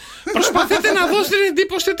 Προσπαθείτε να δώσετε την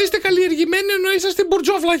εντύπωση ότι είστε καλλιεργημένοι ενώ είσαστε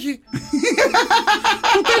μπουρτζόφλαγοι.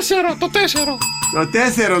 Το 4.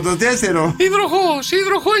 Το 4.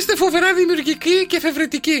 Υδροχό, είστε φοβερά δημιουργικοί και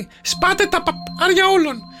εφευρετικοί. Σπάτε τα παπάρια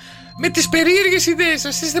όλων. Με τις περίεργες ιδέες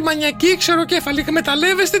σας είστε μανιακοί, ξεροκέφαλοι.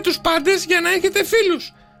 Εκμεταλλεύεστε τους πάντες για να έχετε φίλους.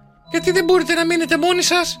 Γιατί δεν μπορείτε να μείνετε μόνοι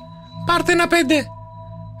σας? Πάρτε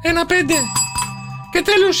 1-5. Και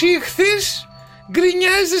τέλος, οι ηχθείς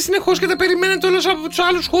γκρινιάζετε συνεχώς και τα περιμένετε όλους από τους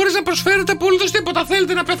άλλους χωρίς να προσφέρετε απολύτως τίποτα.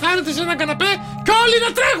 Θέλετε να πεθάνετε σε ένα καναπέ και όλοι να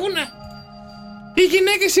τρέχουνε. Οι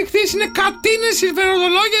γυναίκες ηχθείς είναι κατίνες,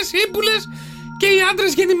 υβεροδολόγες, ύπουλες και οι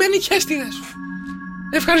άντρες γεννημένοι χέστιδες.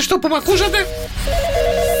 Ευχαριστώ που με ακούσατε.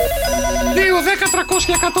 2, 10, 300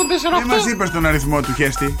 και 104. Δεν μας είπες τον αριθμό του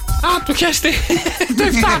χέστη. Του χέστη. Το 7.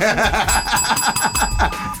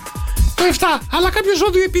 Αυτά. Αλλά κάποιο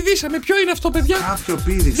ζώδιο επιδίσαμε. Ποιο είναι αυτό, παιδιά? Κάποιο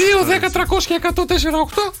πήδησε.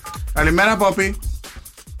 2-10-300-1048. Καλημέρα, Πόπι.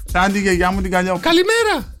 Σαν τη γιαγιά μου την Καλλιόπη.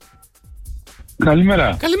 Καλημέρα.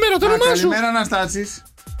 Καλημέρα. Καλημέρα, το όνομά σου? Καλημέρα, Αναστάσης.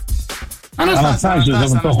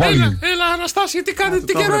 Αναστάσιος, από το Χόνι. Έλα, Αναστάση, τι κάνετε,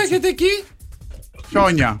 τι καιρό έχετε εκεί?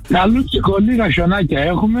 Χιόνια. Καλούτσικο, λίγα χιονάκια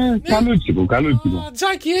έχουμε. Καλούτσικο.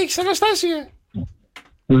 Τζάκι, έχεις, Αναστάση?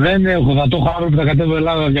 Δεν έχω, θα το χαρώ που θα κατέβω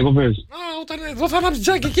Ελλάδα διακοπές. Όταν εδώ θα ανάψει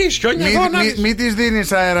τζάκι και έχεις χιόνια. Μη της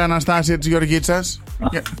δίνεις αέρα, Αναστάσια, της Γεωργίτσας.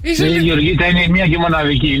 Η Γεωργίτα είναι μία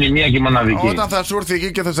και μοναδική. Όταν θα σου έρθει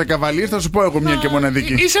εκεί και θα σε καβαλείς, θα σου πω εγώ μία και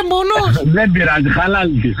μοναδική. Είσαι μόνος? Δεν πειράζει,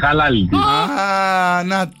 χαλάλι της. Α,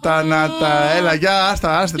 να τα. Έλα, για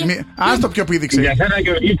άστα. Άστο πιο πήδηξε. Για σένα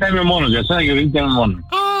Γεωργίτα είμαι μόνος.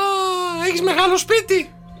 Έχεις μεγάλο σπίτι?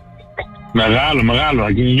 Μεγάλο.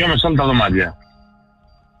 Θα κυνηγιόμαι σε όλα τα δωμάτια.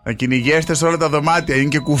 Θα κυνηγέστε σε όλα τα δωμάτια. Είναι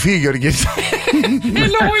και κουφί, Γεωργίτσα.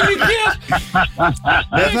 Λόγω ηλικίας.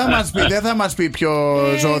 Δεν θα μας πει ποιο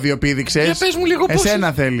ζώδιο πήδηξες. Για πες μου λίγο πώς.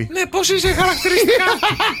 Εσένα θέλει. Ναι, πώς είσαι χαρακτηριστικά.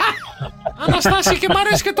 Αναστάση, και μ'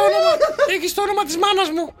 αρέσει και το όνομα. Έχεις το όνομα της μάνας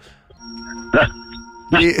μου.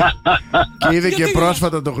 Και είδε και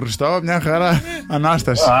πρόσφατα τον Χριστό. Μια χαρά.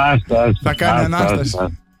 Ανάσταση. Θα κάνει Ανάσταση.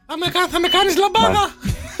 Θα με κάνεις λαμπάδα.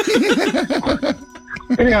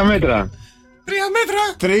 3 μέτρα.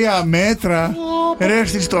 3 μέτρα. Ρε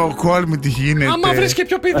στη Στοκχόλμη τι γίνεται. Άμα βρεις και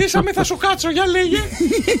πιο πηδήσαμε θα σου κάτσω. Για λέγε.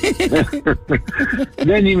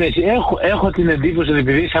 Δεν είμαι εσύ. Έχω την εντύπωση ότι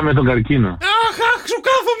πηδήσαμε τον καρκίνο. Αχ, σου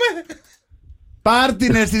κάθομαι.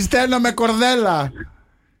 Πάρτινε, τη στέλνω με κορδέλα.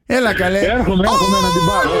 Έλα καλέ. Έρχομαι να την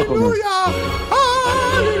πάρω.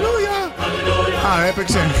 Αλληλούια.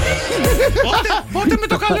 Έπαιξε. Πότε με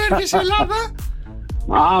το καλό έρχεσαι Ελλάδα?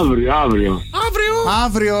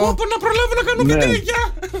 Αύριο. Πού να προλάβω να κάνω πιτρίκια.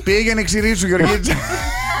 Πήγαινε ξηρίσου, Γεωργίτσα.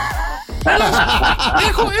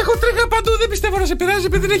 Έχω τρίχα παντού, δεν πιστεύω να σε πειράζει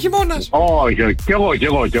επειδή είναι χειμώνας. Όχι, κι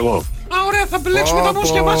εγώ. Ωραία, θα μπλέξουμε τα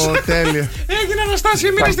μουσια μας. Τέλεια. Έγινε,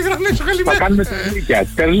 Αναστάση, μείνε στη γραμμή σου, καλημέρα. Θα κάνουμε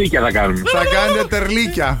τερλίκια θα κάνουμε. Θα κάνετε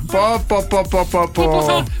τερλίκια.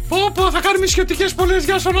 Θα κάνουμε ισιωτικές πολλές.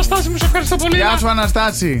 Γεια σου, Αναστάση μου, σε ευχαριστώ πολύ. Γεια σου,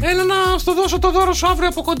 Αναστάση. Έλα να στο δώσω το δώρο σου αύριο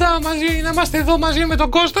από κοντά μαζί, να είμαστε εδώ μαζί με τον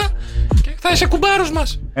Κώστα. Και θα είσαι κουμπάρος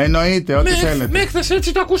μας. Εννοείται, ό,τι θέλετε. Με χθες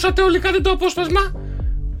έτσι το ακούσατε όλοι, κάντε το απόσπασμα.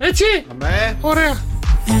 Έτσι. Ωραία.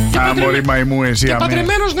 Μωρή μαϊμού εσύ, και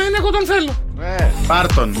παντρεμένος να είναι, εγώ τον θέλω.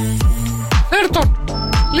 Πάρτον. Φέρτον.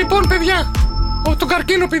 Λοιπόν, παιδιά, τον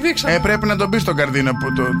καρκίνο πηδήξαμε. Πρέπει να τον πεις τον καρδίνο.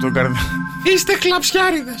 Είστε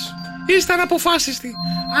κλαψιάριδες. Είστε αναποφάσιστοι.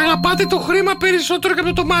 Αγαπάτε το χρήμα περισσότερο και από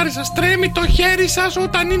το τομάρι σας. Τρέμει το χέρι σας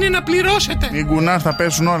όταν είναι να πληρώσετε. Μην κουνάς, θα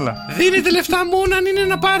πέσουν όλα. Δίνετε λεφτά μόνο αν είναι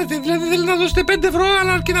να πάρετε. Δηλαδή θέλετε να δώσετε 5 ευρώ,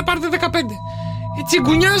 αλλά και να πάρετε 15. Η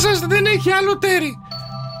τσιγκουνιά σας δεν έχει άλλο τέρι.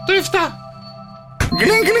 Το 7.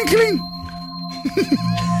 Κλιν.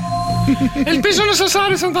 Ελπίζω να σας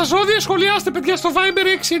άρεσαν τα ζώδια. Σχολιάστε, παιδιά, στο Viber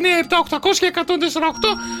 697-800-1048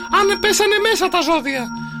 αν πέσανε μέσα τα ζώδια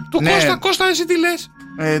του Κώστα. Κώστα, εσύ τι λες?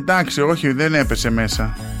 Εντάξει, όχι, δεν έπεσε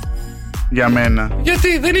μέσα. Για μένα.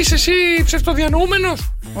 Γιατί, δεν είσαι εσύ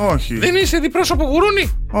ψευτοδιανοούμενος? Όχι. Δεν είσαι διπρόσωπο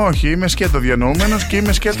γουρούνι? Όχι, είμαι σκέτο διανοούμενος και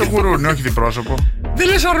είμαι σκέτο γουρούνι, όχι διπρόσωπο. Δεν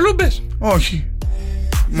λες αρλούμπες? Όχι.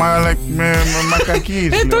 Μακακής.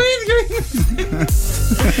 Το ίδιο είναι.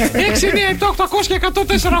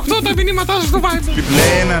 697-800-1048 τα μηνύματά σας στο Viber.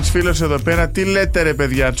 Λέει ένας φίλος εδώ πέρα, τι λέτε ρε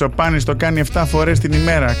παιδιά, Τσοπάνης το κάνει 7 φορές την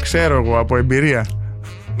ημέρα. Ξέρω εγώ από εμπειρία.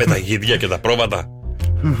 Με τα γίδια και τα πρόβατα.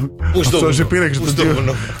 Αυτό σε πήραξε το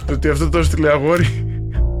ότι αυτό το έστειλε αγόρι.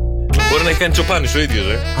 Μπορεί να έχει κάνει Τσοπάνης ο ίδιος,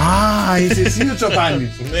 είσαι εσύ ο Τσοπάνης.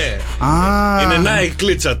 Ναι. Είναι να η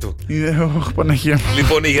κλίτσα του. Παναγία μου.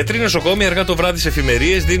 Λοιπόν, οι γιατροί νοσοκόμοι αργά το βράδυ σε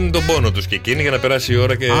εφημερίες δίνουν τον πόνο τους και εκείνοι για να περάσει η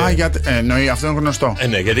ώρα και. Εννοεί, αυτό είναι γνωστό.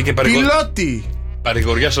 Ναι, γιατί και πιλότη.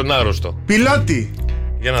 Παρηγοριά στον άρρωστο. Πιλότη.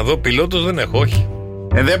 Για να δω, πιλότος δεν έχω, όχι.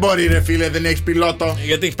 Δεν μπορεί ρε φίλε, δεν έχεις πιλότο.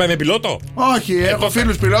 Γιατί έχεις πάει με πιλότο? Όχι, έχω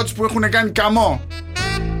φίλους πιλότους που έχουν κάνει καμό.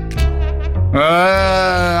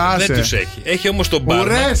 Δεν τους έχει. Έχει όμως τον μπάρμαν.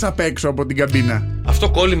 Ουρές απ' έξω από την καμπίνα. Αυτό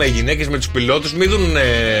κόλλημα οι γυναίκες με τους πιλότους μην δουν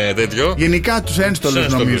τέτοιο. Γενικά τους ένστολους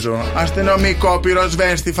νομίζω. Αστυνομικό,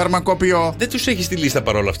 πυροσβέστη, φαρμακοποιό. Δεν τους έχει στη λίστα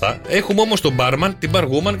παρόλα αυτά. Έχουμε όμως τον μπάρμαν, την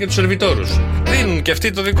μπαργούμαν και τους σερβιτόρους. Δίνουν και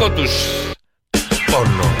αυτοί το δικό τους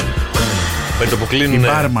πόνο. Με το που κλείνουν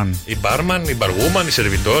οι μπάρμαν, οι μπαργούμαν, οι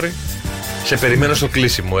σερβιτόροι. Σε περιμένω στο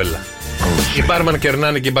κλείσιμο, έλα. Οι μπάρμαν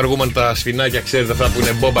κερνάνε και οι μπαργούμαν τα σφινάκια, ξέρετε αυτά που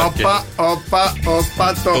είναι μπόμπα. Όπα,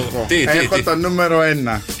 το έχω. Έχω το νούμερο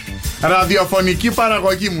 1. Ραδιοφωνική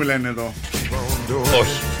παραγωγή μου λένε εδώ.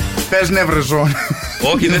 Όχι. Θες νευρεζόν.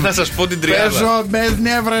 Όχι, δεν θα σας πω την τριάδα. Παίζω με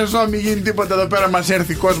νεύρα ζω, μην γίνει τίποτα εδώ πέρα, μας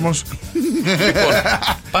έρθει κόσμος. Λοιπόν,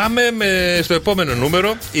 πάμε στο επόμενο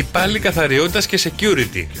νούμερο. Υπάλληλοι καθαριότητας και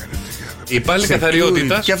security. Υπάλληλοι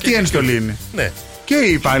καθαριότητας. Και αυτή η ένστολη είναι. Ναι. Και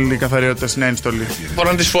οι υπάλληλοι καθαριότητας είναι ένστολη.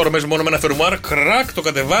 Φοράνε τις φόρμες μόνο με ένα φερμουάρ. Κρακ, το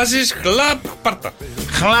κατεβάζεις. Χλαπ, πάρτα.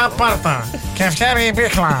 Χλαπ, πάρτα. Και φτιάρει η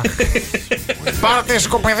πίχλα. Πάρτε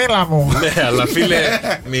σκουπιδίλα μου. Ναι, αλλά φίλε,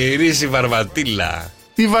 μυρίζει βαρβατήλα.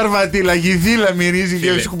 Τι βαρβατήλα, γιδίλα μυρίζει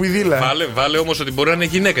και σκουπιδίλα. Βάλε όμως ότι μπορεί να είναι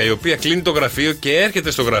γυναίκα η οποία κλείνει το γραφείο και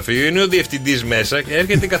έρχεται στο γραφείο. Είναι ο διευθυντής μέσα και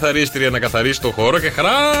έρχεται η καθαρίστρια να καθαρίσει το χώρο και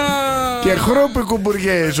Και χρώπε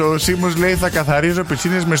κουμπουριές. Ο Σίμος λέει θα καθαρίζω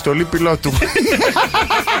πισίνες με στολή πιλότου.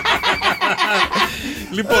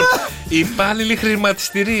 Λοιπόν, οι υπάλληλοι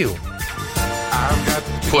χρηματιστηρίου.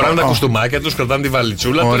 Φοράνε τα κουστούμάκια τους, κρατάνε τη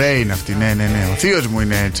βαλιτσούλα τους. Ωραία είναι αυτή, ναι. Ο θείος μου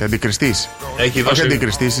είναι έτσι, αντικριστής. Όχι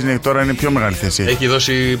αντικριστής, τώρα είναι πιο μεγάλη θέση. Έχει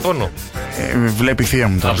δώσει πόνο. Βλέπει η θεία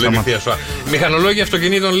μου τώρα. Βλέπει η θεία σου. Μηχανολόγοι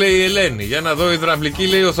αυτοκινήτων λέει η Ελένη. Για να δω υδραυλική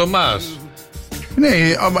λέει ο Θωμάς. Ναι,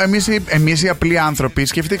 εμείς οι απλοί άνθρωποι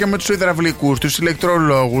σκεφτήκαμε τους υδραυλικούς, τους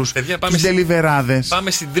ηλεκτρολόγους, τους deliverάδες.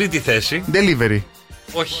 Πάμε στην τρίτη θέση. Delivery.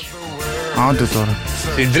 Όχι. Άντε τώρα.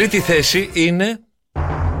 Στην τρίτη θέση είναι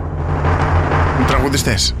οι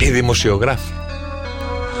τραγουδιστές. Οι δημοσιογράφοι.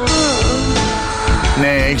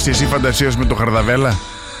 Ναι, έχεις εσύ φαντασίως με το Χαρδαβέλα?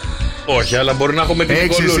 Όχι, αλλά μπορεί να έχω με την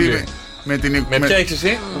Νικολούλη. Με ποια έχεις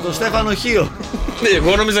εσύ? Με τον Στέφανο Χίο.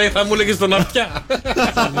 Εγώ νόμιζα θα μου έλεγες τον αυτιά.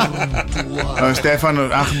 Ο Στέφανο,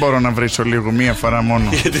 αχ, μπορώ να βρίσω λίγο, μία φορά μόνο.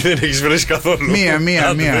 Γιατί δεν έχεις βρίσει καθόλου?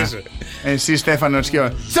 Μία. Εσύ Στέφανο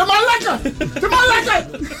Χίο. Σε μαλάκα!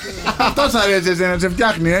 Αυτός αρέσει εσένα, σε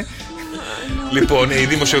φτιάχνει, Λοιπόν, οι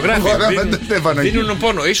δημοσιογράφοι δίνουν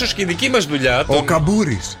πόνο. Ίσως και η δική μας δουλειά. Ο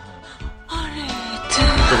Καμπούρης.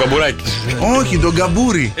 Το Καμπουράκης. Όχι, τον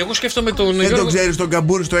Καμπούρη. Εγώ σκέφτομαι τον Γιώργο. Δεν τον ξέρεις τον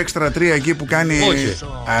Καμπούρη στο Extra 3 εκεί που κάνει? Όχι.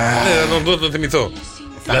 Ναι, τον θυμηθώ.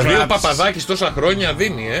 Δηλαδή ο Παπαδάκης τόσα χρόνια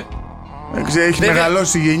δίνει, Έχει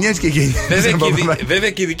μεγαλώσει γενιές και γενιές.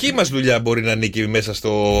 Βέβαια και η δική μας δουλειά μπορεί να ανήκει μέσα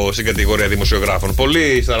στην κατηγορία δημοσιογράφων.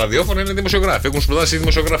 Πολλοί στα ραδιόφωνα είναι δημοσιογράφοι. Έχουν σπουδάσει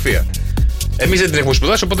δημοσιογραφία. Εμείς δεν την έχουμε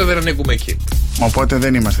σπουδάσει, οπότε δεν ανήκουμε εκεί. Οπότε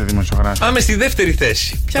δεν είμαστε δημοσιογράφοι. Πάμε στη δεύτερη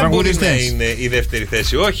θέση. Ποια μπορεί να είναι η δεύτερη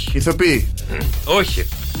θέση? Όχι. Ηθοποιοί. Όχι.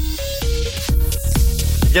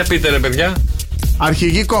 Για πείτε ρε παιδιά.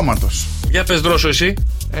 Αρχηγοί κόμματος. Για πες Δρόσο εσύ.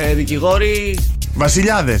 Δικηγόροι.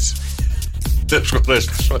 Βασιλιάδες.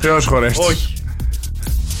 Θεός χωρέστης. Όχι.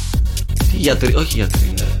 Γιατροί. Όχι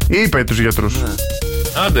γιατροί. Είπε τους γιατρούς.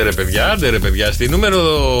 Άντε ρε παιδιά. Στη νούμερο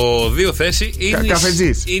 2 θέση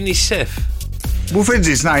είναι η σεφ.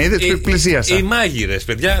 Μπουφετζής, να είδες, πλησίασα. Οι μάγειρες,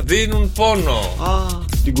 παιδιά, δίνουν πόνο.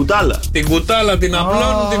 Την κουτάλα. Την κουτάλα την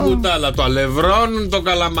απλώνουν, την κουτάλα. Το αλευρώνουν το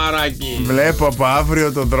καλαμαράκι. Βλέπω από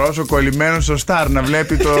αύριο τον Δρόσο κολλημένο στο Star να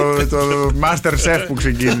βλέπει το Master Chef που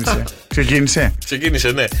ξεκίνησε.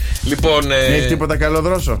 Ξεκίνησε, ναι. Λοιπόν. Έχει τίποτα καλό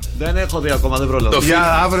Δρόσο? Δεν έχω δει ακόμα, δεν πρόλαβα.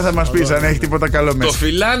 Για αύριο θα μας πεις αν έχει τίποτα καλό μέσα. Το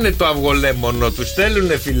φυλάνε το αυγολέμονο, του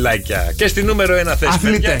στέλνουνε φυλάκια. Και στη νούμερο 1 θέση.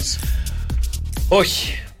 Αθλητές.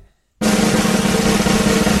 Όχι.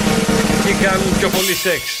 Ποιοι κάνουν πιο πολύ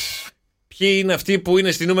σεξ? Ποιοι είναι αυτοί που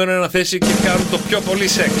είναι στη νούμερο 1 θέση και κάνουν το πιο πολύ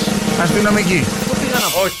σεξ? Αστυνομικοί.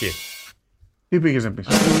 Όχι. Τι πήγες να πεις?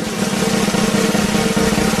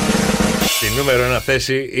 Στη νούμερο 1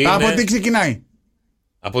 θέση είναι. Από τι ξεκινάει?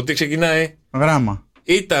 Από τι ξεκινάει? Γράμμα.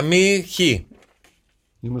 Ήτα μη χ.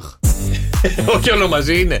 Όχι όλο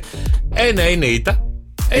μαζί είναι. Ένα είναι ήτα.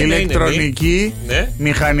 Ηλεκτρονική,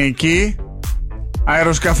 μηχανική,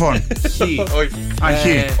 αεροσκαφών.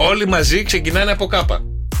 Όχι. Όλοι μαζί ξεκινάνε από κάπα.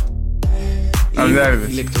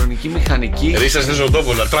 Ηλεκτρονική, μηχανική. Ρίσας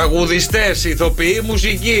Ζωτόπουλα. Τραγουδιστές, ηθοποιοί,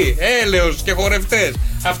 μουσικοί, έλεος και χορευτές.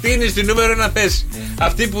 Αυτοί είναι στη νούμερο 1 θέση.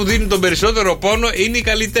 Αυτοί που δίνουν τον περισσότερο πόνο είναι οι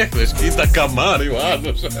καλλιτέχνες. Κοίτα καμάρι ο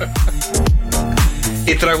άλλος.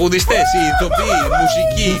 Οι τραγουδιστές, οι ηθοποιοί, οι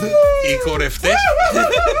μουσικοί, οι χορευτές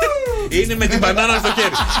είναι με την μπανάνα στο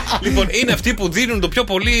χέρι. Λοιπόν, είναι αυτοί που δίνουν το πιο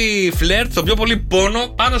πολύ φλερτ, το πιο πολύ πόνο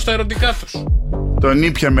πάνω στα ερωτικά τους. Τον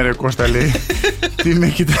ήπια με ρε Κώστα λέει. Τι με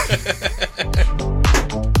κοιτά.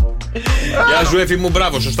 Γεια σου Εφη μου,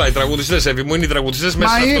 μπράβο, σωστά. Οι τραγουδιστές Εφη μου είναι οι τραγουδιστές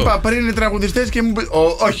μέσα σε αυτό. Μα είπα πριν οι τραγουδιστές και μου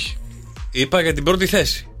όχι. Είπα για την πρώτη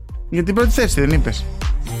θέση. Για την πρώτη θέση δεν είπες?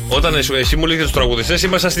 Όταν εσύ μου λέγες τους τραγουδιστές,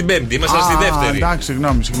 ήμασταν στην πέμπτη, ήμασταν στη δεύτερη. Εντάξει,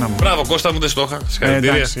 συγγνώμη. Μπράβο, Κώστα μου, δεν στο είχα.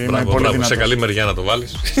 Συγχαρητήρια. Μπράβο, σε καλή μεριά να το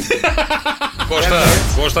βάλεις.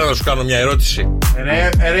 Κώστα, να σου κάνω μια ερώτηση.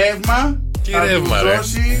 Ρεύμα. Τι ρεύμα, ρε?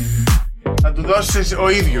 Θα του δώσεις ο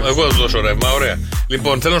ίδιος. Εγώ θα του δώσω ρεύμα, ωραία.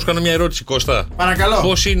 Λοιπόν, θέλω να σου κάνω μια ερώτηση, Κώστα.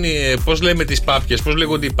 Παρακαλώ. Πώς λέμε τις πάπιες, πώς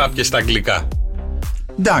λέγονται οι πάπιες στα αγγλικά?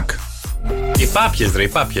 Duck. Οι πάπιες, ρε, οι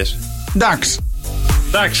πάπιες. Ducks.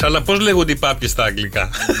 Εντάξει, αλλά πώς λέγονται οι πάπιες στα αγγλικά?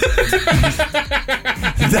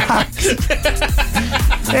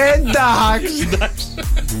 Εντάξει.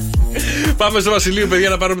 Πάμε στο Βασιλείο, παιδιά,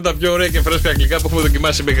 να πάρουμε τα πιο ωραία και φρέσκα αγγλικά που έχουμε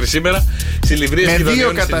δοκιμάσει μέχρι σήμερα. Συλληβρίες και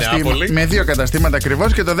δονιώνεις στην Νεάπολη. Με 2 καταστήματα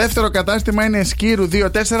ακριβώς. Και το δεύτερο κατάστημα είναι Σκύρου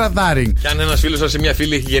 2-4 Δάρινγκ. Και αν ένας φίλος σας ή μια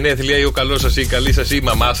φίλη έχει γενέθλια ή ο καλός σας ή η καλή σας ή η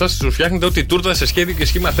μαμά σας, τους φτιάχνετε ό,τι τούρτα σε σχέδιο και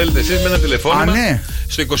σχήμα θέλετε εσείς με ένα τηλεφώνημα. Ναι.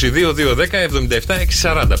 Στο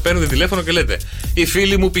 22-210-77-640. Παίρνετε τηλέφωνο και λέτε: η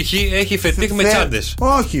φίλη μου π.χ. έχει φετίχ με τσάντες.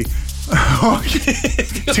 Όχι. Όχι.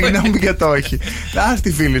 Συγγνώμη για το όχι. Ας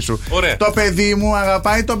τη φίλη σου. Ωραία. Το παιδί μου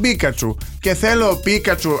αγαπάει τον Πίκατσου και θέλω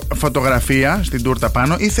Πίκατσου φωτογραφία στην τούρτα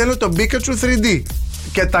πάνω ή θέλω τον Πίκατσου 3D.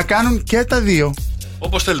 Και τα κάνουν και τα δύο.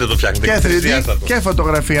 Όπως θέλετε το φτιάχνετε. Και 3D και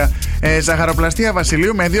φωτογραφία. Ζαχαροπλαστεία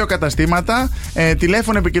Βασιλείου με 2 καταστήματα.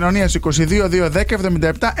 Τηλέφωνο επικοινωνίας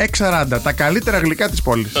 22-210-77-640. Τα καλύτερα γλυκά της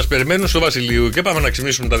πόλης. Σας περιμένουν στο Βασιλείο και πάμε να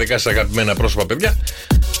ξυπνήσουμε τα δικά σας αγαπημένα πρόσωπα, παιδιά.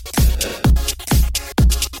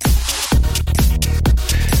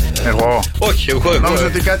 Εγώ. Όχι, εγώ. Νόμιζα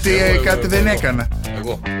ότι κάτι δεν έκανα.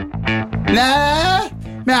 Εγώ. Ναι,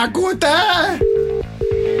 με ακούτε?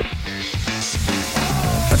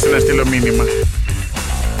 Θα να στείλω μήνυμα.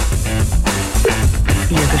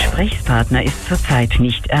 Ihr Gesprächspartner ist zurzeit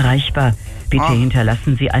nicht erreichbar. Bitte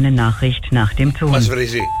hinterlassen Sie eine Nachricht nach dem Ton. Μας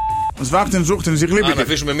βρίζει. Σβάχτεν, ζούχτεν, ζυγλίπηκε. Να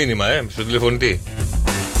αφήσουμε μήνυμα, στο τηλεφωνητή.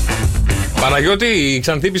 Παναγιώτη, η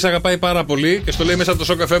Ξανθήπη σ' αγαπάει πάρα πολύ και στο λέει μέσα από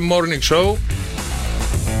το Sok FM Morning Show.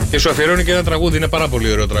 Και σου αφιερώνει και ένα τραγούδι, είναι πάρα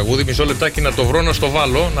πολύ ωραίο τραγούδι. Μισό λεπτάκι να το βρω, να στο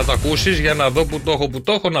βάλω, να το ακούσεις για να δω που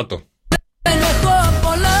το έχω, να το. Δεν έχω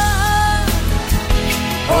πολλά,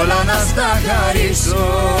 όλα να στα χαρίσω.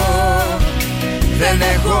 Δεν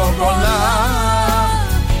έχω πολλά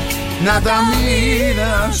να τα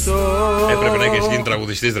μοιραστώ. Έπρεπε να έχεις γίνει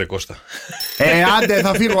τραγουδιστής, ρε Κώστα. Άντε,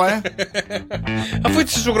 θα φύγω, Αφού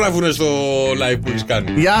έτσι σου γράφουνε στο live που έχεις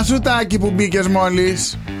κάνει. Γεια σου Τάκη που μπήκες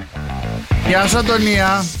μόλις. Γεια σου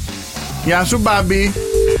Αντωνία. Γεια σου Μπάμπη.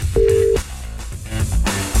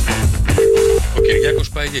 Ο Κυριάκος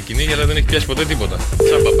πάει για κυνήγια, αλλά δεν έχει πιάσει ποτέ τίποτα.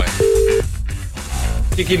 Σαν παπάει.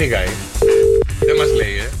 Και κυνηγάει. Δεν μας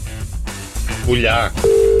λέει, πουλιά.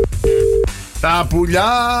 Τα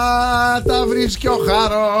πουλιά τα βρίσκει ο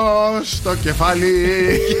χάρος στο κεφάλι.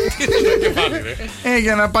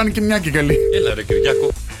 Για να πάνε και μια και καλή. Έλα ρε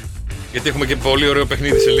Κυριάκο. Γιατί έχουμε και πολύ ωραίο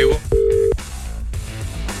παιχνίδι σε λίγο.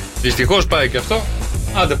 Δυστυχώς πάει και αυτό.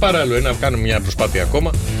 Άντε πάρε άλλο ένα, κάνουμε μια προσπάθεια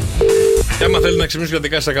ακόμα. Και άμα θέλετε να ξυπνήσουν για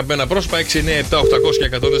δικά σας αγαπημένα πρόσωπα, 697-800 και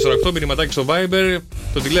 148, μηνυματάκι στο Viber,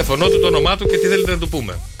 το τηλέφωνό του, το όνομά του και τι θέλετε να του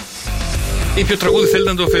πούμε. Ή ποιο τραγούδι θέλετε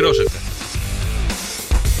να το αφιερώσετε.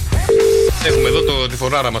 Έχουμε εδώ τη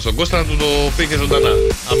φωνάρα μας τον Κώστα να του το πει και ζωντανά.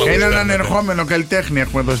 Έναν ανερχόμενο καλλιτέχνη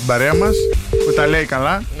έχουμε εδώ στην παρέα μας που τα λέει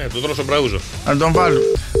καλά. Ναι, τον τρώσω Μπραούζο. Να τον βάλω.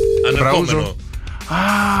 Ανερχόμενο. Α,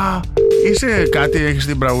 είσαι κάτι, έχεις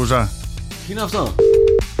την Μπραούζα. Τι είναι αυτό?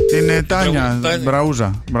 Την Τάνια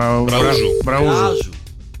Μπραούζα.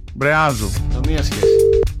 Μπρεάζου. Καμία σχέση.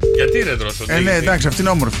 Γιατί ρε τρώσω? Ναι, εντάξει, αυτή είναι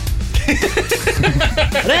όμορφη.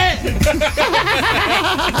 Ρε!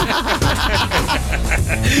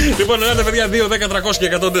 Λοιπόν, ελάτε παιδιά, 2, 10, 300 και 148.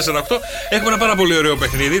 Έχουμε ένα πάρα πολύ ωραίο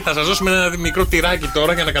παιχνίδι. Θα σας δώσουμε ένα μικρό τυράκι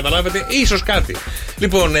τώρα για να καταλάβετε ίσως κάτι.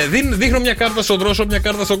 Λοιπόν, δείχνω μια κάρτα στον Δρόσο, μια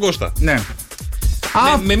κάρτα στον Κώστα. Ναι.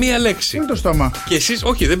 Με μία λέξη. Είναι το στόμα. Και εσείς,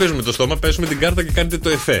 όχι, δεν παίζουμε το στόμα, παίζουμε την κάρτα και κάνετε το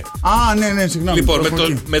εφέ. Ναι, συγγνώμη. Λοιπόν,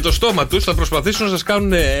 με το στόμα τους θα προσπαθήσουν να σας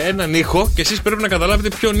κάνουν έναν ήχο και εσείς πρέπει να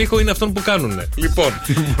καταλάβετε ποιον ήχο είναι αυτόν που κάνουν. Λοιπόν,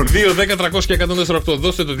 2, 10, 300 και 148,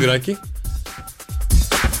 δώστε το τυράκι.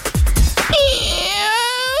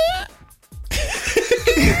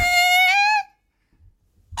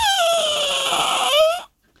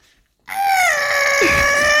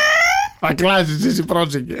 Θα κλάσεις εσύ,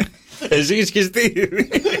 πρόσεχε. Εσύ έχεις σκιστεί.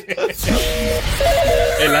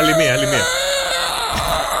 Έλα, άλλη μία.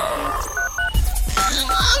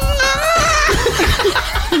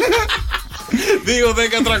 2,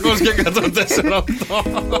 10, 300 και 148.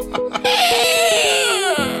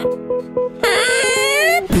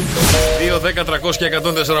 2, 10, 300 και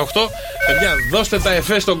 148. Παιδιά, δώστε τα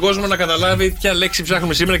εφέ στον κόσμο να καταλάβει ποια λέξη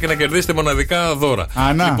ψάχνουμε σήμερα και να κερδίσετε μοναδικά δώρα.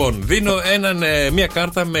 Λοιπόν, δίνω μια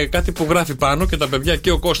κάρτα με κάτι που γράφει πάνω και τα παιδιά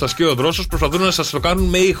και ο Κώστας και ο Δρόσος προσπαθούν να σας το κάνουν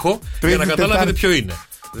με ήχο για να καταλάβετε ποιο είναι.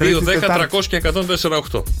 2, 10, 300 και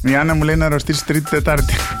 148. Η Άννα μου λέει να αρρωστήσει Τρίτη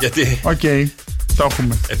Τετάρτη. Γιατί? Οκ, το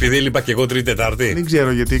έχουμε. Επειδή έλειπα και εγώ Τρίτη Τετάρτη. Δεν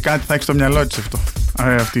ξέρω γιατί κάτι θα έχει στο μυαλό της αυτό.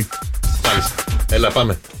 Αυτή. Μάλιστα. Έλα,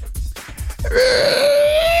 πάμε.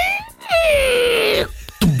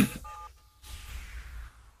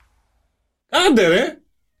 Άντε ρε.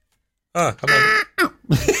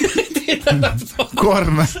 Τι ήταν αυτό?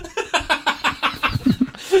 Κόρνα.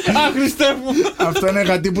 Αχ, Χριστέ μου. Αυτό είναι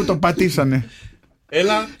γατί που το πατήσανε.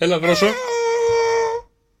 Έλα δρόσο.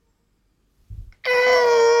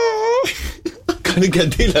 Κάνει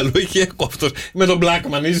καντήλαλο, είχε έκο αυτός. Με τον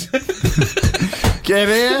Blackman είσαι.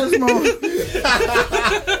 Κερέας μου.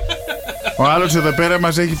 Ο άλλος εδώ πέρα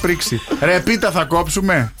μας έχει πρίξει. Ρε πίτα θα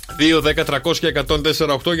κόψουμε. 2, 10, 300 και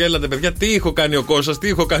 104,8. Για έλατε παιδιά, τι έχω κάνει ο Κώστας, τι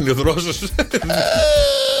έχω κάνει ο Δρόσος.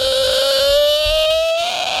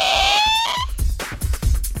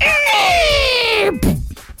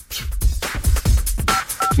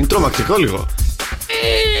 Είναι τρομακτικό λίγο.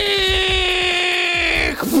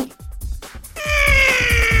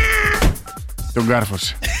 Τον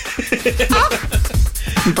κάρφωσε.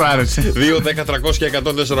 Του άρεσε. 2, 10, 300 και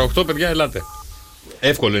 104,8. Παιδιά, ελάτε.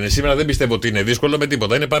 Εύκολο είναι. Σήμερα δεν πιστεύω ότι είναι δύσκολο με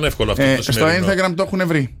τίποτα. Είναι πανεύκολο αυτό το σημερινό. Στο Instagram το έχουν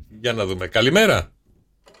βρει. Για να δούμε. Καλημέρα.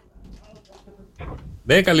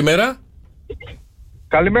 Ναι, καλημέρα.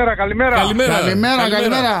 Καλημέρα.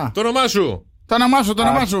 Το όνομά σου. Το όνομά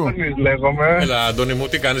σου. Αντώνης λέγομαι. Έλα, Αντώνη μου,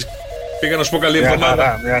 τι κάνεις? Πήγα να σου πω καλή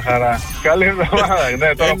εβδομάδα. Μια χαρά. Καλή εβδομάδα.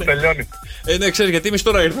 Ναι, τώρα που τελειώνει. Ναι, ξέρεις γιατί εμείς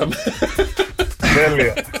τώρα ήρθαμε.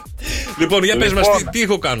 Τέλεια. Λοιπόν, για πες μας, τι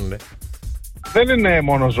ήχο κάνουνε? Δεν είναι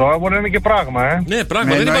μόνο ζώα, μπορεί να είναι και πράγμα, Ναι,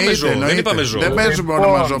 πράγμα, δεν είπαμε ζώο. Δεν παίζουμε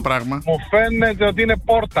όνομα ζώο πράγμα. Μου φαίνεται ότι είναι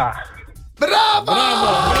πόρτα. Μπράβο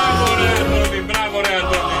ρε Αντώνη.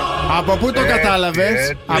 Από πού το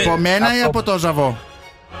κατάλαβες? Από μένα ή από το Ζαβό?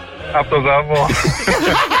 Από το Ζαβό.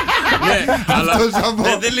 Ναι, αλλά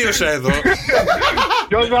δεν τελείωσα εδώ.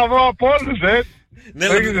 Ποιο Ζαβό από όλους, Ναι,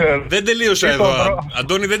 δεν τελείωσα εδώ.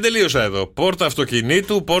 Αντώνη, δεν τελείωσα εδώ. Πόρτα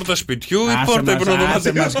αυτοκινήτου, πόρτα σπιτιού ή πόρτα υπνοδωματίου?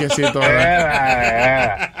 Άσε μας και εσύ τώρα.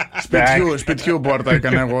 Σπιτιού πόρτα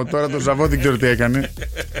έκανα εγώ. Τώρα το Ζαβό δεν ξέρω τι έκανε.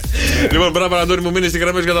 Λοιπόν, μπράβο Αντώνη μου, μείνει στη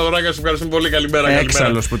γραμμή για τα δωράκια σου. Ευχαριστούμε πολύ. Καλημέρα.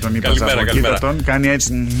 Έξαλλος που τον είπα Ζαβό. Κοίτα τον, κάνει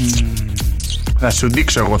έτσι. Θα σου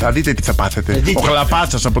δείξω εγώ, θα δείτε τι θα πάθετε. Ο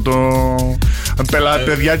Χλαπάτσας από το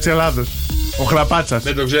παιδιά της Ελλάδος. Ο Χλαπάτσας.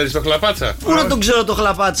 Δεν το ξέρεις το Χλαπάτσα? Πού να τον ξέρω το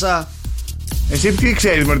Χλαπάτσα? Εσύ τι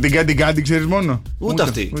ξέρεις, μωρέ, την Κάτι ξέρεις μόνο? Ούτε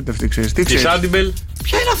αυτή. Ούτε αυτή ξέρεις. Τι Τη ξέρεις? Σάντιμπελ.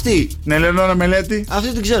 Ποια είναι αυτή? Ναι, Ελεονόρα Μελέτη.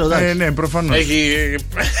 Αυτή την ξέρω, εντάξει. Ναι, προφανώς. Έχει.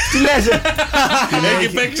 Τι λες? Έχει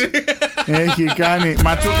παίξει. Έχει κάνει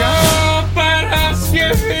ματσούκα.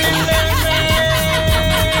 Παρασκευή.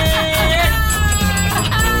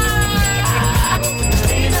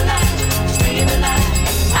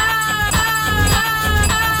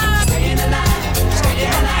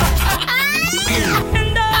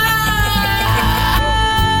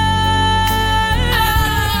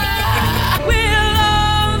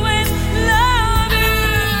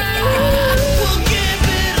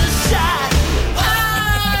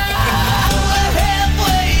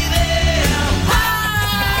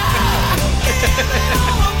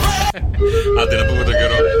 Άντε να πούμε τον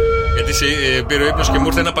καιρό. Γιατί πήρε ο ύπνος και μου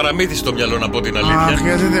ήρθε ένα παραμύθι στο μυαλό, να πω την αλήθεια. Αχ,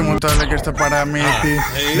 γιατί δεν μου το έλεγες το παραμύθι.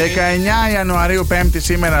 19 Ιανουαρίου, 5η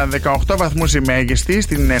σήμερα, 18 βαθμούς η μέγιστη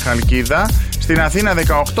στην Χαλκίδα. Στην Αθήνα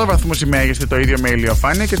 18 βαθμούς η μέγιστη, το ίδιο με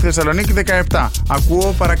ηλιοφάνεια. Και στη Θεσσαλονίκη 17.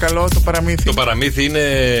 Ακούω παρακαλώ το παραμύθι. Το παραμύθι είναι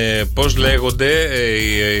πώς λέγονται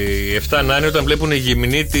οι 7 νάνοι όταν βλέπουν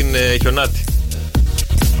γυμνή την Χιονάτη.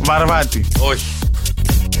 Βαρβάτη. Όχι.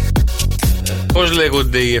 Πώς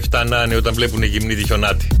λέγονται οι 7 νάνοι όταν βλέπουν γυμνή τη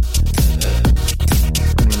Χιονάτη?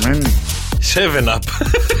 7 up.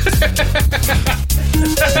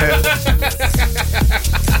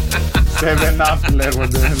 Seven up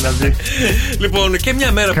λέγονται δηλαδή. Λοιπόν, και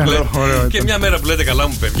μια μέρα που λέτε καλά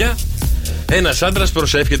μου παιδιά, ένας άντρας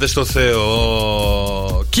προσεύχεται στο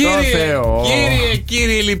Θεό.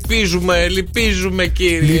 Κύριε, λυπίζουμε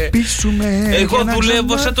κύριε. Εγώ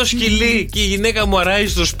δουλεύω σαν το σκυλί και η γυναίκα μου αράζει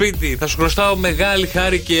στο σπίτι. Θα σου χρωστάω μεγάλη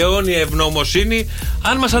χάρη και αιώνια ευγνωμοσύνη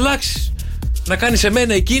αν μας αλλάξεις. Να κάνεις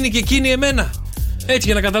εμένα εκείνη και εκείνη εμένα. Έτσι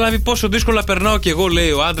για να καταλάβει πόσο δύσκολα περνάω κι εγώ,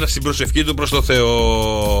 λέει ο άντρας στην προσευχή του προς το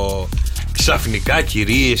Θεό. Ξαφνικά,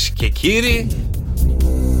 κυρίες και κύριοι,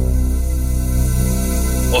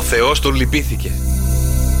 ο Θεός τον λυπήθηκε.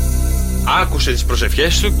 Άκουσε τις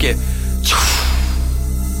προσευχές του και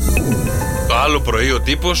το άλλο πρωί ο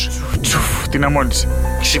τύπος την αμόλυσε.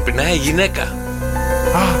 Ξυπνάει η γυναίκα.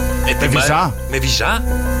 Με βυζά,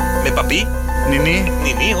 με παπί, νινί,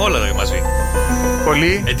 όλα μαζί.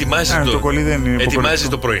 Πολύ. Ετοιμάζει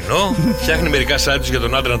το πρωινό, φτιάχνει μερικά σάντουιτς για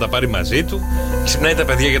τον άντρα να τα πάρει μαζί του, ξυπνάει τα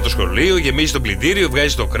παιδιά για το σχολείο, γεμίζει το πλυντήριο,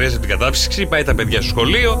 βγάζει το κρέας από την κατάψυξη, πάει τα παιδιά στο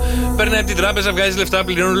σχολείο, παίρνει από την τράπεζα, βγάζει λεφτά,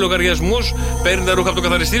 πληρώνει λογαριασμούς, παίρνει τα ρούχα από το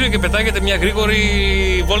καθαριστήριο και πετάγεται μια γρήγορη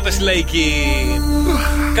βόλτα στη Λαϊκή.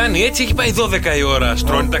 Κάνει έτσι, έχει πάει 12 η ώρα.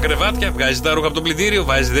 Στρώνει τα κρεβάτια, βγάζει τα ρούχα από το πλυντήριο,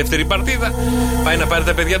 βάζει δεύτερη παρτίδα. Πάει να πάρει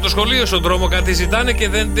τα παιδιά από το σχολείο. Στον δρόμο κάτι ζητάνε και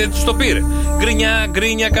δεν τους το πήρε.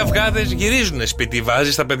 Γκρίνια, καυγάδες, γυρίζουνε σπίτι.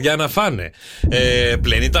 Βάζει τα παιδιά να φάνε.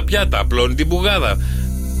 Πλένει τα πιάτα, απλώνει την μπουγάδα.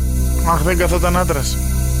 Αχ, δεν καθόταν άντρας.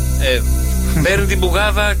 Παίρνει την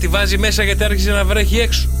μπουγάδα, τη βάζει μέσα γιατί άρχισε να βρέχει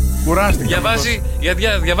έξω. Κουράστηκε.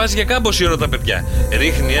 Διαβάζει για κάμποση ώρα τα παιδιά.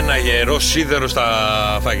 Ρίχνει ένα γερό σίδερο στα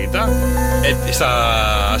φαγητά, στα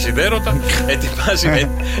σιδέρωτα.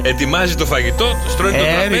 Ετοιμάζει το φαγητό, στρώνει το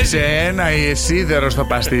τραπέζι. Έριξε ένα σίδερο στο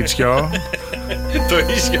παστίτσιο. Το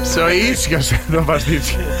ίσιοσε το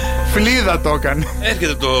παστίτσιο. Φλίδα το έκανε.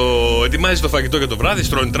 Ετοιμάζει το φαγητό για το βράδυ,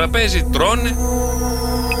 στρώνει τραπέζι, τρώνε.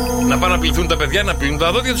 Να πάνε να πληθούν τα παιδιά, να πλύνουν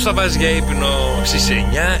τα δόντια τους, θα βάζει για ύπνο. Στις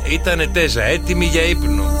 9 ήτανε τέζα, έτοιμη για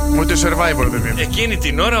ύπνο. Ούτε survivor δεν είναι. Εκείνη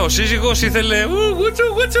την ώρα ο σύζυγος ήθελε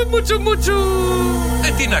μουτσου.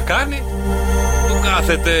 Τι να κάνει. Του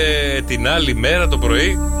κάθεται την άλλη μέρα το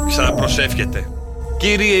πρωί, ξαναπροσεύχεται.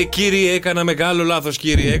 Κύριε, έκανα μεγάλο λάθος,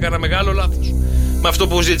 έκανα μεγάλο λάθος. Με αυτό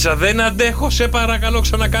που ζήτησα δεν αντέχω, σε παρακαλώ,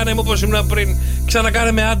 ξανακάνε μου όπως ήμουν πριν.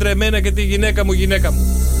 Ξανακάνε με άντρα εμένα και τη γυναίκα μου.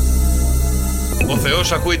 Ο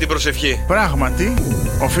Θεός ακούει την προσευχή. Πράγματι,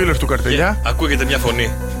 ο φίλος του Καρτελιά. Ακούγεται μια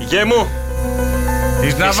φωνή. Γε μου!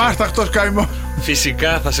 Εις να βάσταχτος καημός.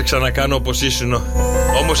 Φυσικά θα σε ξανακάνω όπως ήσουν.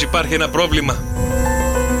 Όμως υπάρχει ένα πρόβλημα.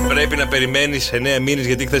 Πρέπει να περιμένεις 9 μήνες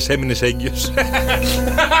γιατί χθες έμεινες έγκυος.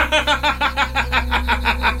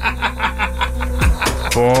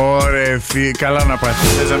 Ωρε καλά να πας.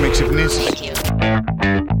 Θες να με ξυπνήσεις?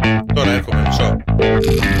 Τώρα έρχομαι, μισό.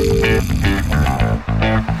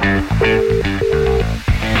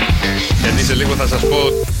 Γιατί σε λίγο θα σας πω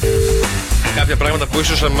κάποια πράγματα που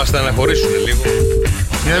ίσως μας στεναχωρήσουν λίγο.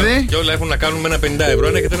 Γιατί? Και όλα έχουν να κάνουν με ένα 50 ευρώ.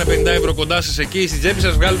 Αν έχετε ένα 50 ευρώ κοντά σας εκεί στην τσέπη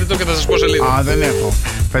σας, βγάλετε το και θα σας πω σε λίγο. Α, δεν έχω.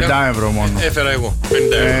 5 ευρώ μόνο. Έφερα εγώ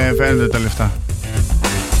 50 ευρώ. Φαίνονται τα λεφτά.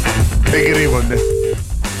 Δεν κρύβονται.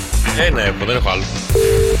 Ένα έχω, δεν έχω άλλο.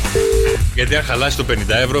 Γιατί αν χαλάσει το 50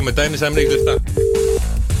 ευρώ, μετά είναι σαν να μην έχει λεφτά.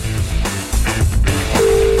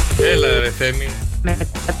 Έλα ρε Θέμη.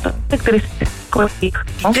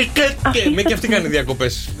 Με και αυτή κάνει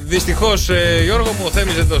διακοπές. Δυστυχώς Γιώργο μου, ο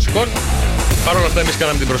Θέμης δεν το σηκώνει. Παρ' όλα αυτά εμείς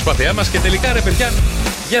κάναμε την προσπάθειά μας. Και τελικά ρε παιδιά,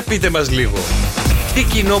 για πείτε μας λίγο, τι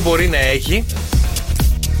κοινό μπορεί να έχει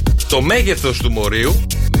το μέγεθος του μορίου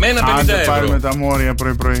με ένα 50 ευρώ? Αν δεν πάρουμε τα μόρια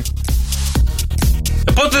πρωί-πρωί.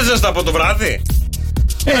 Πότε δεν σας τα πω το βράδυ?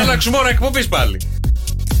 Να αλλάξουμε ώρα εκπομπής πάλι.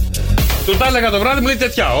 Του τα έλεγα το βράδυ, μου λέει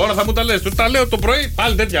τέτοια ώρα θα μου τα λες. Του τα λέω το πρωί,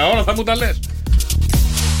 πάλι τέτοια ώρα θα μου τα λες.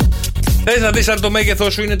 Θες να δεις αν το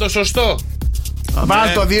μέγεθός σου είναι το σωστό?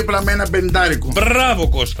 Βάλ το δίπλα με ένα 50. Μπράβο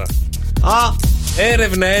Κώστα.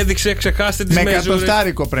 Έρευνα έδειξε, ξεχάστε τις μεζούρες. Με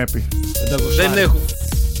 100 πρέπει. Δεν έχω.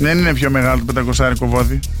 Δεν είναι πιο μεγάλο το 500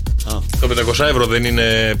 βόδι. Το 500 ευρώ δεν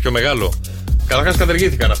είναι πιο μεγάλο? Καταρχάς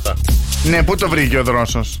καταργήθηκαν αυτά. Ναι, πού το βρήκε ο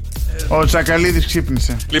δρόσος? Ο Τσακαλίδης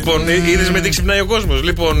ξύπνησε. Λοιπόν, είδες με τι ξυπνάει ο κόσμος.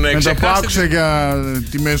 Λοιπόν, με το που άκουσε για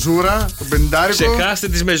τη μεζούρα, το 50. Ξεχάστε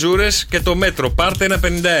τις μεζούρες και το μέτρο. Πάρτε ένα 50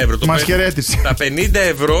 ευρώ. Μας χαιρέτησε. Τα 50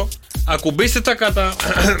 ευρώ ακουμπήστε τα κατά.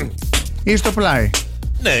 Ή στο πλάι.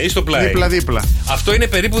 Ναι, ή στο πλάι. Δίπλα-δίπλα. Αυτό είναι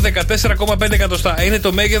περίπου 14,5 εκατοστά. Είναι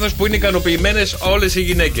το μέγεθος που είναι ικανοποιημένες όλες οι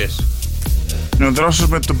γυναίκες. Ο δρόσος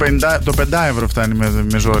με το 5 ευρώ φτάνει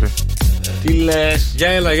με ζόρι. Τι λες? Για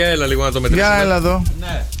έλα λίγο να το μετρήσουμε. Για έλα εδώ.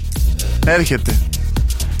 Ναι. Έρχεται.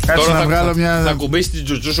 Κάτσε τώρα να βγάλω μια. Θα ακουμπήσει την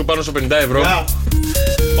τζουτζού σου πάνω στο 50 ευρώ.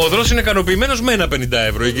 Ο δρόσος είναι ικανοποιημένος με ένα 50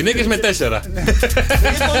 ευρώ. Οι γυναίκες με 4. Είναι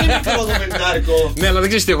πολύ μικρό το 50. Ναι, αλλά δεν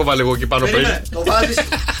ξέρεις τι έχω βάλει εγώ εκεί πάνω πριν. Το βάζεις.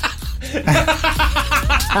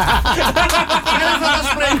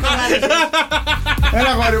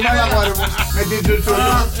 Έλα γόρι μου, με την τζουτσού.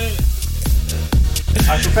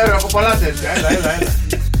 Ας σου φέρω, έχω πολλά τέτοια. Έλα.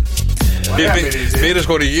 Πήρες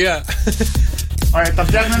χορηγία? Τα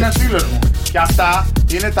φτιάχνει ένας φίλος μου. Και αυτά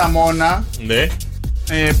είναι τα μόνα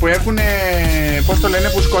που έχουν, πώς το λένε,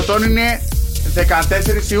 που σκοτώνουν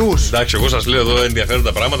 14 ιούς. Εντάξει, εγώ σας λέω εδώ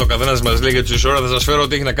ενδιαφέροντα πράγματα. Ο καθένας μας λέει για τις ώρα. Θα σας φέρω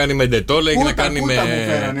ό,τι έχει να κάνει με ντετόλ, έχει να κάνει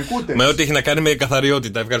με ό,τι έχει να κάνει με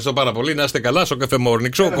καθαριότητα. Ευχαριστώ πάρα πολύ. Να είστε καλά. Sok FM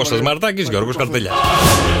Morning Show. Κώστας Μαρτάκης, Γιώργος Καρτελιά.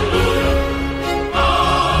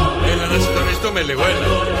 Έλα να συντονιστούμε λίγο, έλα.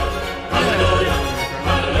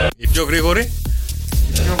 Η πιο γρήγορη.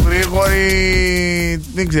 Πιο γρήγορη.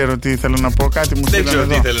 Δεν ξέρω τι θέλω να πω. Κάτι μου Δεν ξέρω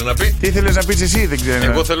εδώ. τι ήθελε να πει. Τι ήθελες να πεις εσύ, δεν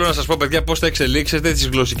ξέρω. Εγώ θέλω να σας πω, παιδιά, πώς θα εξελίξετε τις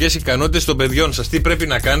γλωσσικές ικανότητες των παιδιών σας. Τι πρέπει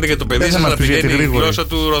να κάνετε για το παιδί σας να πηγαίνει η γλώσσα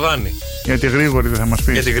του Ροδάνη. Για τη γρήγορη δεν θα μας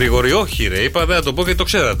πεις. Για τη γρήγορη, όχι, ρε. Είπα δεν θα το πω γιατί το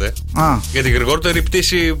ξέρατε. Για τη γρηγορότερη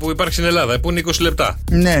πτήση που υπάρχει στην Ελλάδα, που είναι 20 λεπτά.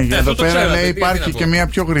 Ναι, για εδώ πέρα λέει υπάρχει και μια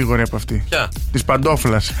πιο γρήγορη από αυτή. Ποια? Της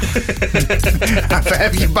παντόφλας.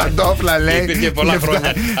 Φεύγει η παντόφλα, λέει. Υπήρχε πολλά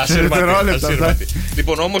χρόνια. Ασύρματη.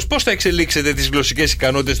 Λοιπόν, όμως, πώς θα εξελίξετε τις γλωσσικές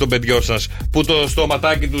ικανότητες των παιδιών σας που το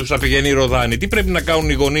στοματάκι τους θα πηγαίνει η Ροδάνη? Τι πρέπει να κάνουν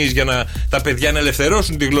οι γονείς για να τα παιδιά να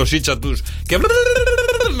ελευθερώσουν τη γλωσσίτσα τους και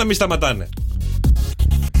να μην σταματάνε?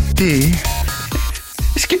 Τι?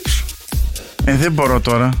 Σκέψου. Δεν μπορώ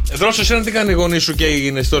τώρα. Δρόσο, εσένα τι κάνει οι γονείς σου και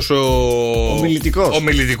έγινες τόσο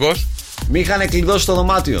ομιλητικός? Μη είχαν κλειδώσει το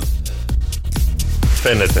δωμάτιο.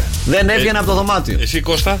 Φαίνεται. Δεν έβγαινε από το δωμάτιο. Εσύ,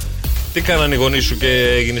 Κώστα, τι κάνανε οι γονείς σου και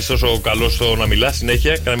έγινες τόσο καλός στο να μιλάς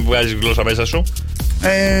συνέχεια και να μην βγάζεις γλώσσα μέσα σου?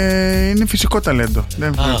 Είναι φυσικό ταλέντο.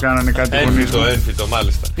 Δεν κάνανε κάτι γονείς. Έμφυτο,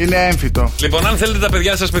 μάλιστα. Είναι έμφυτο. Λοιπόν, αν θέλετε τα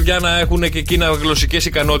παιδιά σας, παιδιά, να έχουν και εκείνα γλωσσικές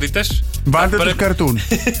ικανότητες, βάλτε τους καρτούν.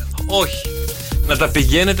 Όχι. Να τα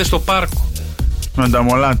πηγαίνετε στο πάρκο. Να τα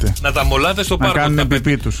μολάτε. Να τα μολάτε στο πάρκο. Να κάνουν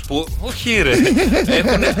πιπί τους. Όχι, ρε.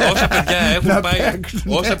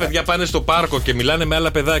 Όσα παιδιά πάνε στο πάρκο και μιλάνε με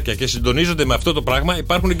άλλα παιδάκια και συντονίζονται με αυτό το πράγμα,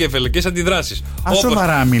 υπάρχουν και ευελικές αντιδράσεις.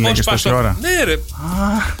 Σοβαρά μιλάγες τόση ώρα? Ναι, ρε.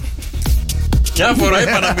 Μια φορά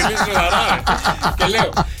είπα να μιλήσω σοβαρά. Και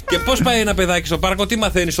λέω, και πώς πάει ένα παιδάκι στο πάρκο? Τι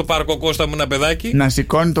μαθαίνει στο πάρκο, Κώστα μου, ένα παιδάκι? Να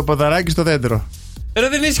σηκώνει το ποδαράκι στο δέντρο. Ρε,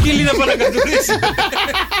 δεν έχει σκυλί να παρακατουρίσει.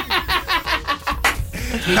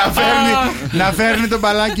 Να φέρνει το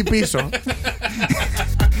μπαλάκι πίσω.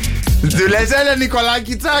 Του λες, έλα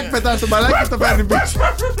Νικολάκη, τσακ, πετάς το μπαλάκι και το φέρνει πίσω.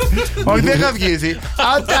 Όχι, δεν γαυγίζει.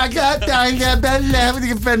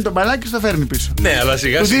 Φέρνει το μπαλάκι και το φέρνει πίσω. Ναι, αλλά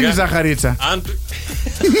σιγά του σιγά. δίνει ζαχαρίτσα.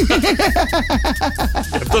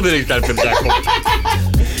 Αυτό δεν έχει κάνει παιδιά ακόμα.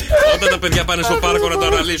 Όταν τα παιδιά πάνε στο πάρκο, να το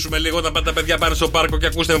αναλύσουμε λίγο. Όταν τα παιδιά πάνε στο πάρκο και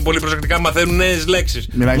ακούστε με πολύ προσεκτικά, μαθαίνουν νέες λέξεις.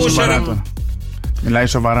 Μιλάει σοβαρά τώρα. Μιλάει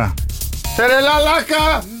σοβαρά.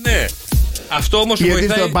 Τερελαλάκα! Ναι. Αυτό όμως γιατί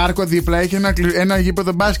βοηθάει. Στο πάρκο δίπλα έχει ένα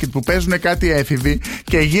γήπεδο μπάσκετ που παίζουν κάτι έφηβοι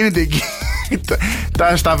και γίνεται εκεί.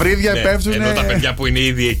 Τα σταυρίδια πέφτουν. Ενώ τα παιδιά που είναι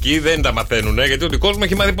ήδη εκεί δεν τα μαθαίνουν, γιατί ο δικός μου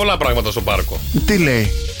έχει μάθει πολλά πράγματα στο πάρκο. Τι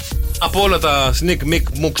λέει? Από όλα τα sneak, mic,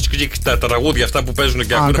 mux, τα τραγούδια αυτά που παίζουν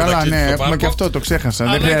και ακούνε. Καλά, ναι, έχουμε και αυτό, το ξέχασα.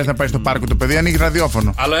 Δεν χρειάζεται να πάει στο πάρκο το παιδί, ανοίγει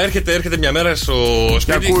ραδιόφωνο. Αλλά έρχεται μια μέρα στο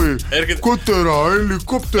σπίτι. Και ακούει. Κότερα,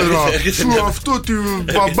 ελικόπτερα. Σου αυτό τη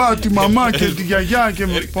μπαμπά, τη μαμά και τη γιαγιά.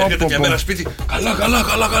 Έρχεται μια μέρα σπίτι.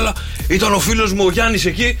 Καλά. Ήταν ο φίλος μου ο Γιάννης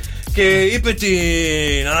εκεί και είπε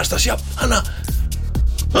την Αναστασία.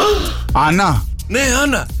 Άννα. Ναι,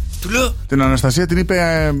 Άννα. Του λέω. Την Αναστασία την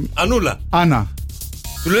είπε. Ανούλα. Άννα.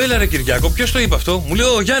 Του λέω, έλα ρε Κυριάκο, ποιος το είπε αυτό? Μου λέει,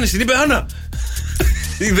 ο Γιάννης την είπε Άννα.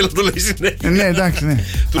 Ήθελα να το λέει συνέχεια. Ναι, εντάξει, ναι.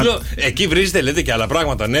 Του λέω, εκεί βρίζετε, λέτε και άλλα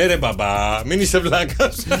πράγματα. Ναι, ρε μπαμπά, μην είστε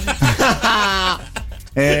βλάκας.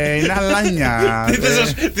 Είναι αλάνια.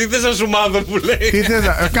 Τι θες να σου μάθω που λέει?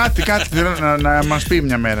 Κάτι θέλω να μας πει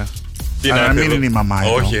μια μέρα. Αλλά να μην είναι η μαμά.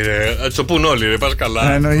 Όχι, ρε. Θα το πούνε όλοι, ρε. Πας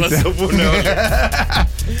καλά. Θα το πούνε όλοι.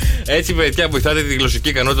 Έτσι, παιδιά, βοηθάτε τη γλωσσική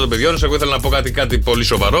ικανότητα των παιδιών σας. Εγώ ήθελα να πω κάτι πολύ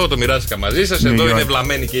σοβαρό. Το μοιράστηκα μαζί σας. Εδώ είναι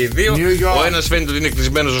βλαμμένοι και οι δύο. Ο ένας φαίνεται ότι είναι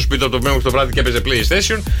κλεισμένος στο σπίτι από το μέχρι το βράδυ και έπαιζε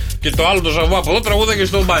PlayStation. Και το άλλο το Σαββά από εδώ τραγούδαγε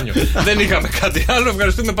στο μπάνιο. Δεν είχαμε κάτι άλλο.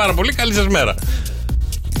 Ευχαριστούμε πάρα πολύ. Καλή σας μέρα.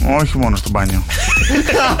 Όχι μόνο στο μπάνιο.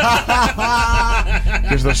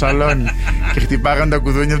 Και στο σαλόνι. Και χτυπάγαν τα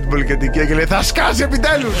κουδούνια από την πολυκατοικία και λέει θα σκάσει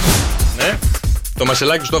επιτέλους. Ναι. Το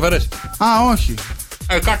μασελάκι σου το έφερες? Όχι.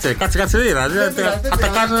 Κάτσε, θα τα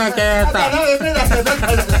κάνουμε και τα.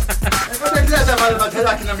 Εγώ δεν ξέρω να βάλω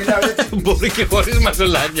ματσελάκι να μιλάω έτσι. Μπορεί και χωρίς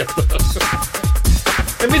μασελάκι αυτό.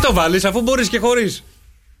 Μην το βάλεις αφού μπορείς και χωρίς.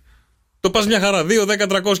 Το πας μια χαρά. 2, 10,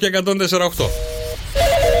 300 και 104,8.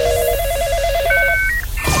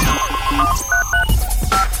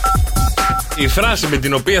 Η φράση με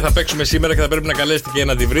την οποία θα παίξουμε σήμερα και θα πρέπει να καλέσετε και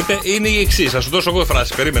να τη βρείτε είναι η εξής. Θα σου δώσω εγώ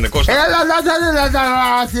φράση. Περίμενε, Κώστα.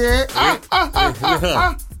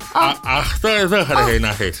 Αυτό εδώ χρειάζεται να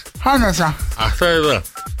έχεις. Χάνασα. Αυτό εδώ.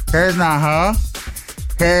 Θες να έχω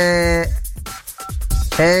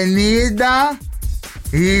 50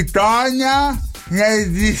 γειτόνια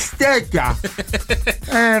νεζιστέκια.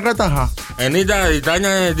 Εγώ τα έχω. 50 γειτόνια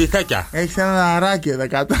νεζιστέκια. Έχεις ένα αράκι εδώ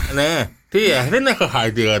κάτω. Ναι. Τι, δεν έχω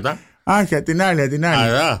χάει τίποτα. Όχι, την άλλη. Εδώ.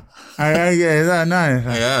 Εδώ, ναι.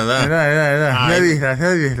 Εδώ.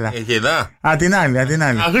 Δεν δείχλα. Εκεί εδώ. Την άλλη.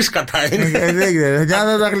 Αγούς κατά είναι. Δεν ξέρω. Για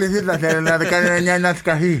να τα γλυθεί τα θέλω να κάνει μια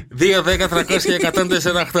σκαφή. 2, 10, 300 και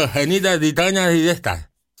 104,8. 50 γειτόνια νεζιστέκια.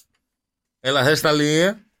 Έλα, θες τα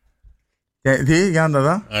λίγα. Τι, για να το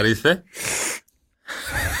δω. Αρίστε.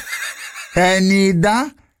 50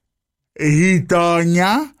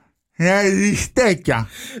 γειτόνια στέκια.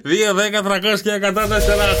 2, 10, 300 και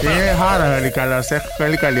 104. Είναι πάρα πολύ καλό. Έχω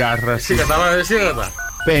πολύ καλή άρθρωση. Εσύ κατάλαβες, εσύ κατά.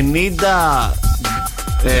 50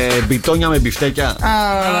 μπιτόνια με μπιφτέκια.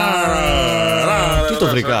 Τι το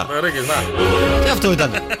βρήκα. Τι αυτό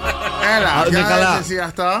ήταν. Έλα, για να εσύ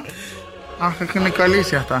αυτό. Αχ, έχουν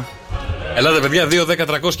κολλήσει αυτά. Ελάτε, παιδιά, 2, 10,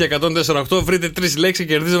 300 και 104,8. Βρείτε 3 λέξεις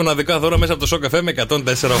και κερδίζετε μοναδικά δώρα μέσα από το Sok FM με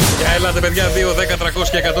 104,8. Ελάτε, παιδιά, 2, 10, 300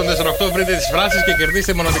 και 104,8. Βρείτε τις φράσεις και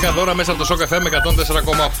κερδίστε μοναδικά δώρα μέσα από το Sok FM με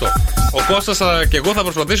 104,8. Ο Κώστας και εγώ θα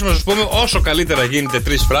προσπαθήσουμε να σας πούμε όσο καλύτερα γίνεται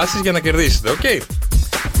 3 φράσεις για να κερδίσετε, οκ.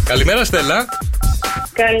 Καλημέρα, Στέλλα.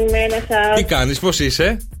 Καλημέρα σας. Τι κάνεις, πώς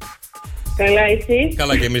είσαι? Καλά, εσύ?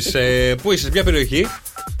 Καλά και εμείς. Πού είσαι, σε ποια περιοχή?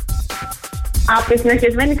 Από τη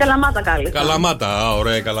συνεχισμένη Καλαμάτα κάλεσα. Καλαμάτα,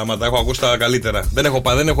 ωραία Καλαμάτα. Έχω ακούσει τα καλύτερα. Δεν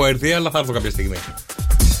έχω έρθει, αλλά θα έρθω κάποια στιγμή.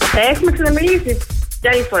 Έχουμε ξαναμιλήσει κι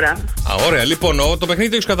άλλη φορά. Ωραία, λοιπόν, το παιχνίδι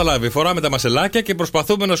το έχεις καταλάβει. Φοράμε τα μασελάκια και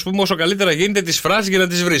προσπαθούμε να σου πούμε όσο καλύτερα γίνεται τις φράσεις για να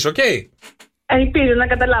τις βρεις, οκ? Ελπίζω να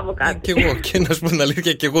καταλάβω κάτι. Και εγώ, και να σου πω την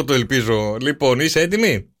αλήθεια, και εγώ το ελπίζω. Λοιπόν, είσαι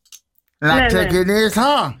έτοιμη? Να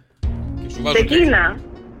ξεκινήσω. Ξεκίνα.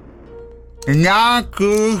 Μια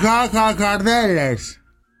κούχα χαχαρδέλες.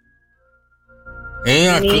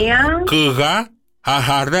 Μία κούχα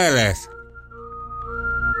χαχαρδέλες.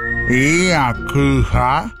 Μια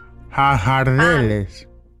κούχα χαχαρδέλες.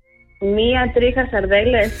 Μία τρίχα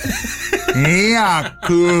σαρδέλες. Μια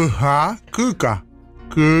κούχα κούκα.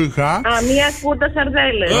 Κούχα. Μία κούτα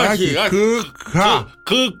σαρδέλες. Όχι, κούχα.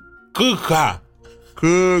 Κούχα.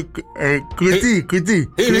 Κουτί.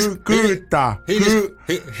 Κούτα.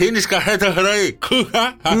 Χύνεις καθέτα χροή.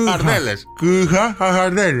 Κούχα χαχαρδέλες. Κούχα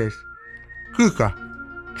χαχαρδέλες. Κούχα.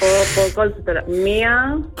 Κόλλησε τώρα.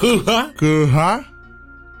 Μία κούχα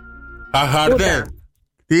χαχαρδέλες.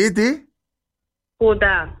 Τι?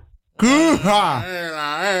 Κούτα. Κούχα.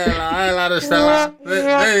 Έλα ρε Στέλλα. Δεν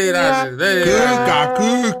πειράζει.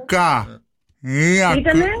 Κούκα.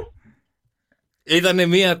 Ήτανε? Ήτανε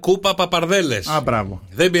μία κούπα παπαρδέλες. Α, μπράβο.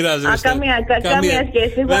 Δεν πειράζει. Καμία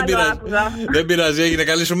σχέση. Δεν πειράζει, έγινε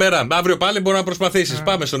καλή σου μέρα. Αύριο πάλι μπορεί να προσπαθήσεις.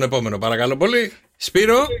 Πάμε στον επόμενο, παρακαλώ πολύ.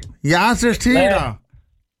 Σπύρο. Γεια σας, Σπύρο.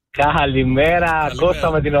 Καλημέρα,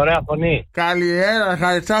 Κώστα με την ωραία φωνή. Καλημέρα,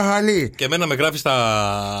 χαριστά χαλή. Και εμένα με γράφει τα.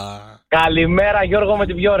 Καλημέρα, Γιώργο με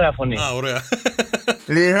την πιο ωραία φωνή. Α, ωραία.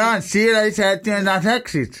 Λοιπόν, Σύρα, είσαι έτοιμος να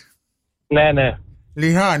θέξεις? Ναι.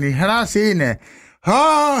 Λοιπόν, η φράση είναι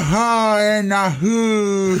χα, ένα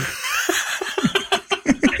χου.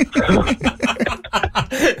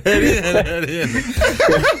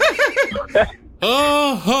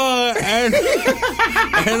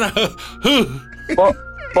 Ένα χου.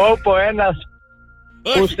 Πόπο ένας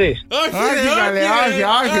πουστής. Όχι καλέ, όχι.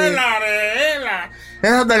 Έλα.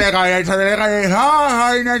 Δεν θα τα λέγανε έτσι, θα τα λέγανε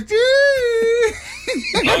χα, είναι έτσι.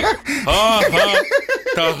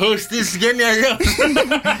 Το χου της βγαίνει αλλιώς.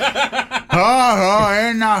 Χα,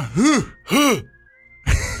 ένα χου.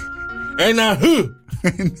 Ένα χου.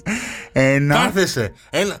 Ένα. Κάθεσαι.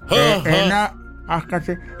 Ένα. Αχ,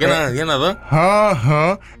 κάτσε. Για να δω. Χα,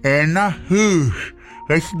 ένα χου.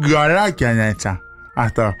 Έχει γκαλάκια μέσα.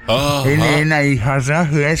 Αυτό. Είναι ένα ηχαζά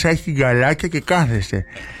που μέσα έχει γκαλάκια και κάθεσαι.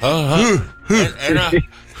 Ένα.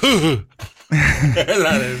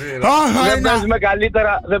 Έλα ρε.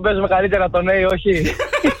 Δεν παίζουμε καλύτερα το ναι ή όχι.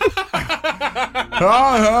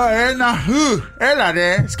 Ένα χου. Έλα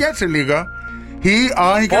ρε, σκέψε λίγο.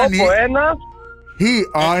 Πόπο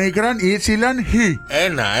Όμικρον ύψιλον χ.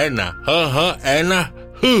 Ένα. Ένα.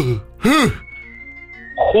 Χου.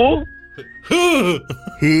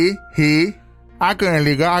 Χ. Άκουνε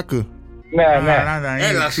λίγο, άκου. Ναι.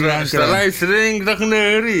 Έλα, στα live streaming τα έχουν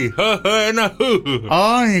ρί. Ένα χου.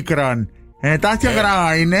 Όμικρον. Τέτοια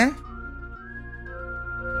γράμμα είναι.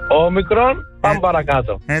 Όμικρον, πάμε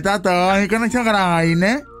παρακάτω. Μετά το όμικρον, ποια γράμμα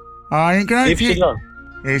είναι. Όμικρον. Υψηλό.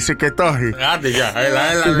 Είσαι και το χ. Άντε για, έλα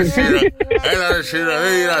ρε Σύρα.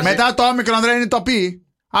 Μετά το όμικρον δεν είναι το π.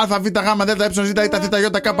 Α, β, γ, δ, ε, ζ, η, τα, θ, ι,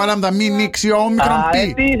 κ, λ, μ, νίξι, όμικρον, π.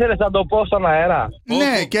 Τι ήθελες να το πω στον αέρα?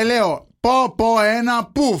 Ναι, και λέω πω ένα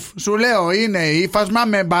πουφ. Σου λέω είναι ύφασμα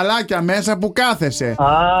με μπαλάκια μέσα που κάθεσαι.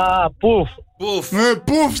 Πουφ.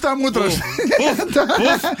 Πουφ στα μούτρα σου.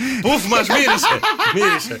 Πουφ μας μύρισε.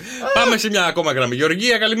 Πάμε σε μια ακόμα γραμμή.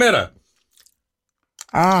 Γεωργία, καλημέρα.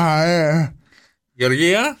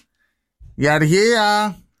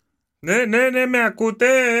 Γεωργία. Ναι, με ακούτε.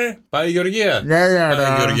 Πάει η Γεωργία. Ναι.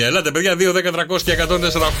 Γεωργία, ελάτε παιδιά, 2, 10, 300 και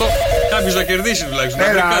 104,8. Κάποιος να κερδίσει τουλάχιστον.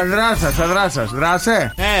 Έλα,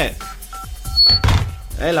 δράσε.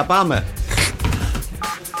 Έλα, πάμε.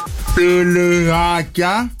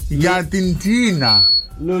 Λουλουδάκια για την Τίνα.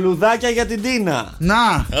 Λουλουδάκια για την Τίνα.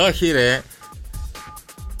 Να. Όχι ρε.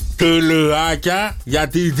 Κουλουράκια για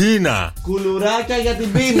την Τίνα. Κουλουράκια για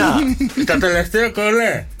την πείνα. Το τελευταίο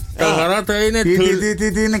κολέ. Το γρότο είναι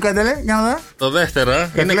Τι είναι κατελέ, για να δω. Το δεύτερο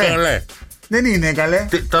είναι κολέ. Δεν είναι καλέ.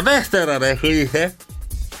 Το δεύτερο ρε χλήθε.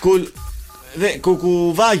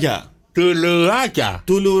 Κουκουβάγια. Τουλουράκια.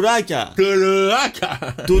 Τουλουράκια.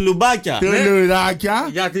 Τουλουράκια. Τουλουμπάκια. Τουλουράκια.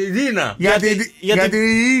 Για την Τίνα. Για την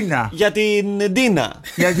Τίνα. Για την Τίνα.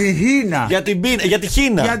 Για την Χίνα. Για την Πίνα. Για τη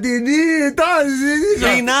Χίνα. Για την Τίνα.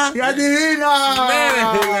 Για την Χίνα.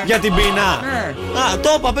 Για την Πίνα. Α, το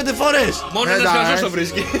είπα 5 φορές. Μόνο ένας χαζός το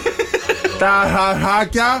βρίσκει. Τα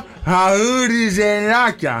χαχάκια χαούρι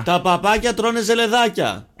ζελάκια. Τα παπάκια τρώνε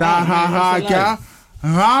ζελεδάκια. Τα χαχάκια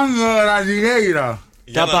γάγκο ραζιλέιρα.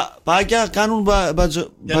 Τα παπάκια κάνουν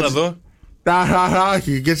Για να δω. Τα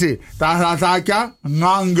χαχάκι και εσύ. Τα χαχάκια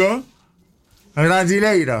γάγκο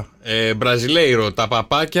ραζιλέιρα. Μπραζιλέιρο. Τα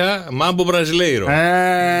παπάκια μάμπο μπραζιλέιρο.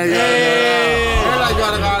 Έλα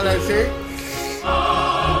Γιώργο εσύ.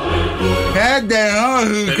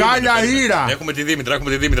 Κάλια ήρα. Έχουμε τη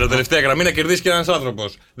Δήμητρα. Τελευταία γραμμή να κερδίσει και ένας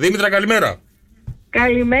άνθρωπος. Δήμητρα, καλημέρα.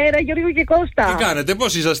 Καλημέρα Γιώργου και Κώστα. Τι κάνετε,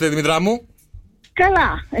 πώς είσαστε, Δημητρά μου? Καλά.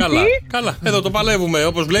 Εσύ? Καλά. Εδώ το παλεύουμε,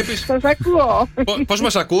 όπως βλέπεις. Σας ακούω. Πώς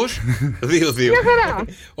μας ακούς? 2-2. Μια χαρά.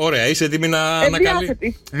 Ωραία, είσαι έτοιμη να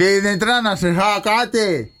ανακαλύψεις? Δημητρά, να σε χάω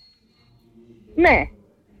κάτι. Ναι.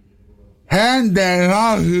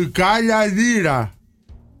 Κάλια ήρα.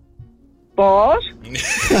 Πώς?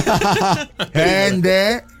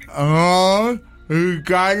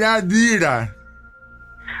 Κάλια ήρα.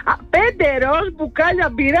 5 ροζ μπουκάλια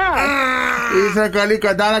μπυρά. Είσαι καλή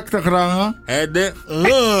κατάρακτα χρόνο.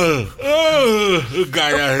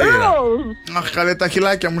 Κάλια ήρα. Αχ, καλέ, τα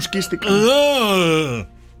χιλάκια μου σκίστηκαν.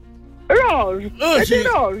 Ροζ.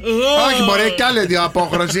 Όχι, μπορεί κι άλλη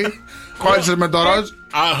διαπόχρωση. Κόλλησες με το ροζ.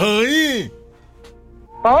 Αχωρί.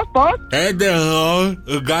 Πώς? 5 ροζ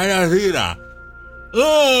κάλια ήρα.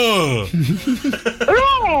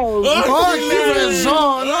 Όχι βρε ζω,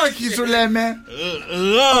 όχι σου λέμε.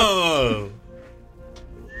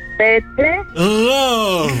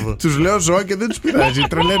 5. Τους λέω ζω και δεν τους πειράζει,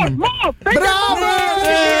 τρελαίνουν. Μπράβο!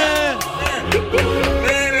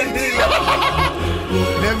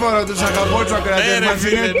 Δεν μπορώ, τους αγαπώ τους ακροατές μας,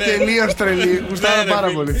 είναι τελείως τρελοί. Γουστάρω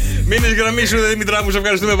πάρα πολύ. Μείνεις γραμμή σου, Δημητρά μου, σε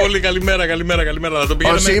ευχαριστούμε πολύ. Καλημέρα.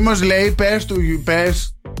 Ο Σίμος λέει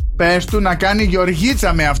πες του να κάνει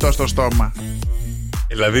Γεωργίτσα με αυτό στο στόμα.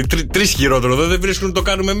 Δηλαδή 3 χειρότερο, δεν βρίσκουν, το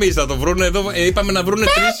κάνουμε εμείς. Θα το βρούνε εδώ, είπαμε να βρούνε 3.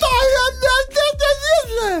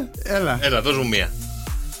 Έλα, δώσ' μου μία.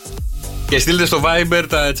 Και στείλτε στο Viber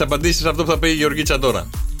τις απαντήσεις αυτό που θα πει η Γεωργίτσα τώρα.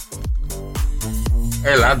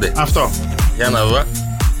 Έλα, άντε. Αυτό. Για να δω. 1-2,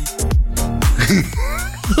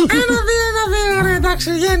 ωραία,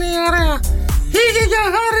 εντάξει, βγαίνει ωραία. Είχε για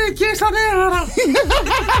χάρη και στα νέα.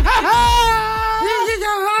 Είχε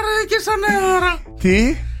για χάρη και στα νέα. Τι?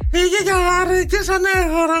 Είχε για χάρη και στα νέα.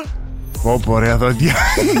 Πω ωραία δόντια.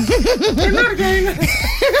 Ενάρια είναι.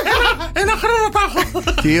 Ένα χρόνο τα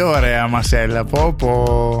έχω. Τι ωραία μασέλα,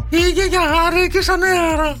 πω. Είχε για χάρη και στα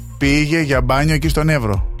νέα. Πήγε για μπάνιο εκεί στον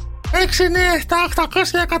Εύρο. 6, 9, 7,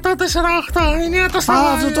 800, 104, 8. Είναι τα στάδια.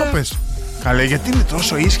 Α, αυτό το πες. Καλέ, γιατί είναι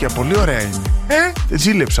τόσο ίσια, πολύ ωραία είναι. Δεν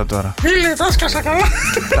ζήλεψα τώρα. Φίλε, τα σκάσα καλά.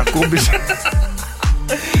 Τα κούμπησα.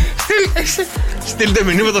 Στείλτε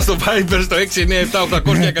μηνύματα στο Viber στο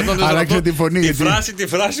 697-800-1048. Άλλαξε τη φωνή. Τη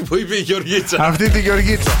φράση που είπε η Γεωργίτσα. Αυτή τη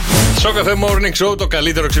Γεωργίτσα. Sok FM Morning Show, το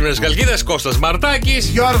καλύτερο ξύπνιο της Καλκίδας. Κώστας Μαρτάκης.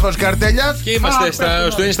 Γιώργος Καρτέλιας. Και είμαστε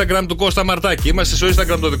στο Instagram του Κώστα Μαρτάκη. Είμαστε στο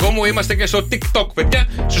Instagram το δικό μου. Είμαστε και στο TikTok, παιδιά.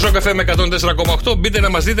 Στο Sok FM 104,8. Μπείτε να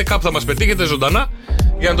μας δείτε, κάπου θα μας πετύχετε ζωντανά.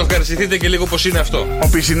 Για να το ευχαριστηθείτε και λίγο πως είναι αυτό. Ο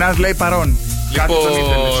Πισινάς λέει παρόν. Λοιπόν,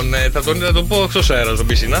 θα τον πω εκτός αέρα στον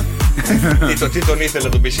Πισινά. Τι τον ήθελε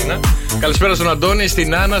τον Πισινά. Καλησπέρα στον Αντώνη,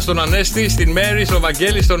 στην Άννα, στον Ανέστη, στην Μέρη, στον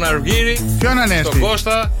Βαγγέλη, στον Αργύρη. Ποιον Ανέστη? Στον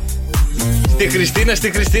Κώστα.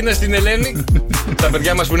 Στη Χριστίνα, στην Ελένη. Τα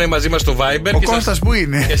παιδιά μας που είναι μαζί μας στο Viber. Ο Κώστας που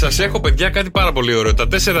είναι? Και σας έχω, παιδιά, κάτι πάρα πολύ ωραίο. Τα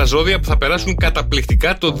 4 ζώδια που θα περάσουν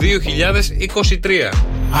καταπληκτικά το 2023.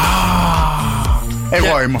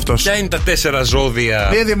 Εγώ είμαι αυτός. Ποια είναι τα 4 ζώδια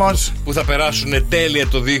Δίδυμος που θα περάσουν τέλεια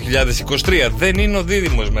το 2023? Δεν είναι ο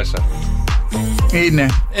Δίδυμος μέσα. Είναι.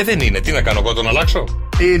 Δεν είναι. Τι να κάνω εγώ, τον αλλάξω?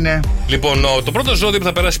 Είναι. Λοιπόν, το πρώτο ζώδιο που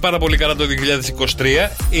θα περάσει πάρα πολύ καλά το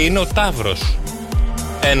 2023 είναι ο Ταύρος.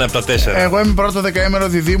 Ένα από τα 4. Εγώ είμαι πρώτο δεκαήμερο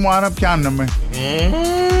Διδήμου, άρα πιάνομαι.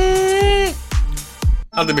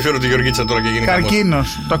 Αν δεν με φέρω τη Γεωργίτσα τώρα και γίνει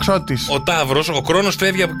Καρκίνος, τοξότης. Ο Ταύρος, ο χρόνος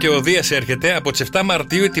φεύγει και ο Δίας έρχεται. Από τις 7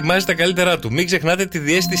 Μαρτίου ετοιμάζει τα καλύτερά του. Μην ξεχνάτε τη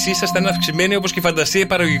διαίσθησή σας θα είναι αυξημένη, όπως και η φαντασία, η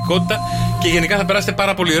παραγωγικότητα, και γενικά θα περάσετε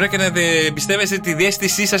πάρα πολύ ωραία και να εμπιστεύεστε τη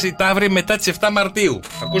διαίσθησή σας οι Ταύροι μετά τις 7 Μαρτίου.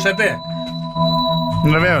 Ακούσατε?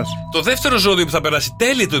 Βεβαίως. Το δεύτερο ζώδιο που θα περάσει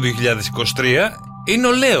τέλη του 2023 είναι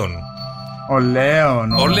ο Λέων.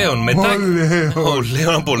 Ο Λέων μετά. Ο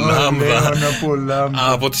Λέων από Λάμδα.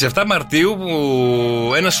 Από τις 7 Μαρτίου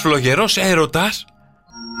που ένας φλογερός έρωτας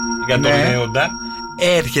για τον Λέοντα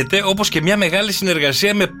έρχεται, όπως και μια μεγάλη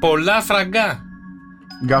συνεργασία με πολλά φραγκά.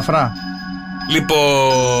 Γκαφρά.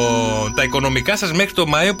 Λοιπόν, τα οικονομικά σας μέχρι το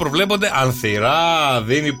Μάιο προβλέπονται ανθυρά.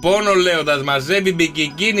 Δίνει πόνο Λέοντας, μαζεύει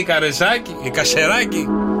μπικικίνι, κασεράκι.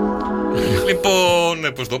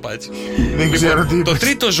 Λοιπόν, πώς το είπα έτσι. Δεν ξέρω τι είπες. Το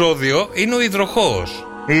τρίτο ζώδιο είναι ο υδροχόος.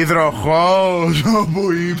 Υδροχόος,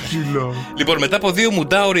 από ύψιλο. Λοιπόν, μετά από 2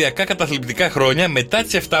 μουντά οριακά καταθλιπτικά χρόνια, μετά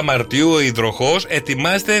τις 7 Μαρτίου ο υδροχόος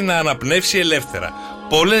ετοιμάζεται να αναπνεύσει ελεύθερα.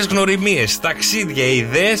 Πολλές γνωριμίες, ταξίδια,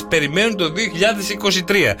 ιδέες περιμένουν το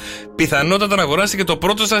 2023. Πιθανότατα να αγοράσετε και το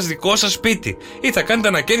πρώτο σας δικό σας σπίτι. Ή θα κάνετε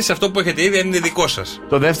ανακαίνιση σε αυτό που έχετε ήδη, αν είναι δικό σας.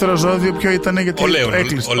 Το δεύτερο ζώδιο ποιο ήταν, γιατί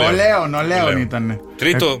έκλεισε? Ο Λέων ήταν.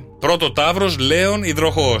 Πρώτο Ταύρος, Λέων,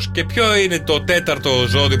 υδροχόος. Και ποιο είναι το τέταρτο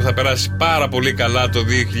ζώδιο που θα περάσει πάρα πολύ καλά το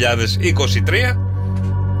 2023?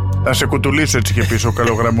 Θα σε κουτουλήσω, έτσι και πίσω ο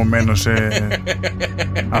καλογραμμωμένος.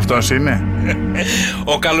 Αυτός είναι.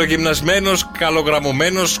 Ο καλογυμνασμένος,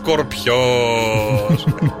 καλογραμμωμένος Σκορπιός.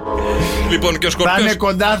 Λοιπόν, και ο Σκορπιός θα είναι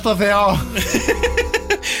κοντά στο Θεό.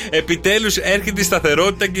 Επιτέλους έρχεται η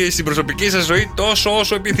σταθερότητα και στην προσωπική σας ζωή τόσο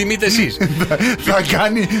όσο επιθυμείτε εσείς. Θα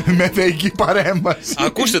κάνει με θεϊκή παρέμβαση.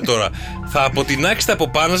 Ακούστε τώρα. Θα αποτινάξετε από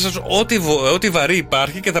πάνω σας ό,τι βαρύ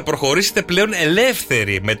υπάρχει και θα προχωρήσετε πλέον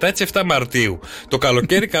ελεύθεροι μετά τις 7 Μαρτίου. Το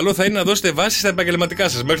καλοκαίρι καλό θα είναι να δώσετε βάση στα επαγγελματικά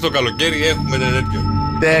σας. Μέχρι το καλοκαίρι έχουμε τέτοιο.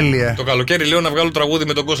 Τέλεια. Το καλοκαίρι λέω να βγάλω τραγούδι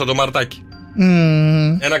με τον Κώστα το Μαρτάκι.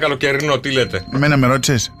 Ένα καλοκαιρινό, τι λέτε? Εμένα με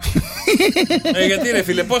ρώτησες? Γιατί ρε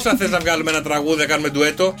φίλε, πώς θα θες να βγάλουμε ένα τραγούδι, να κάνουμε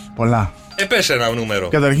ντουέτο? Πολλά. Πες ένα νούμερο.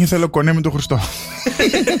 Καταρχήν θέλω κονέ με τον Χριστό.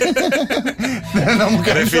 Να μου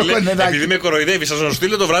κάνεις το κονεδάκι. Επειδή με κοροϊδεύεις, θα σου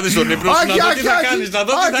στείλω το βράδυ στον ύπνο σου να δω τι θα κάνεις. Να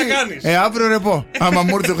δω τι θα κάνεις. Αύριο ρεπό. Άμα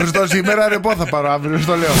μου έρθει ο Χριστός σήμερα, ρεπό θα πάρω αύριο,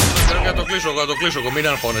 στο λέω. Θέλω να το κλείσω εγώ, μην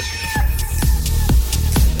αγχώνεσαι.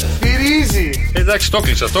 Πυρίζει. Εντάξει,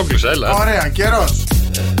 το κλείσα, έλα. Ωραία, καιρός.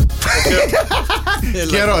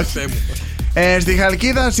 Στη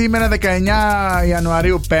Χαλκίδα σήμερα 19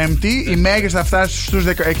 Ιανουαρίου Πέμπτη, η μέγιστη θα φτάσει στους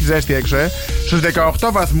έχει ζέστη έξω, στους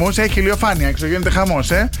 18 βαθμούς, έχει ηλιοφάνεια έξω, γίνεται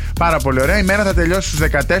χαμός, πάρα πολύ ωραία. Η μέρα θα τελειώσει στους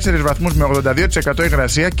 14 βαθμούς με 82%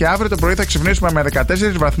 υγρασία και αύριο το πρωί θα ξυπνήσουμε με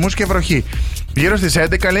 14 βαθμούς και βροχή. Γύρω στις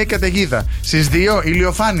 11 λέει καταιγίδα, στις 2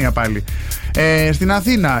 ηλιοφάνεια πάλι. Στην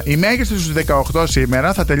Αθήνα η μέγιστη στους 18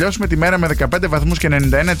 σήμερα, θα τελειώσουμε τη μέρα με 15 βαθμούς και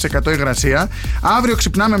 91% υγρασία. Αύριο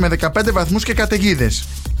ξυπνάμε με 15 βαθμούς και καταιγίδες.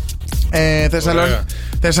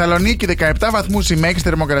 Θεσσαλονίκη 17 βαθμούς η μέγιστη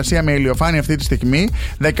θερμοκρασία με ηλιοφάνεια αυτή τη στιγμή.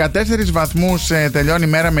 14 βαθμούς τελειώνει η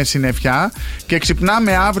μέρα με συννεφιά. Και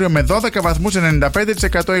ξυπνάμε αύριο με 12 βαθμούς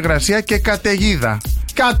 95% υγρασία και καταιγίδα.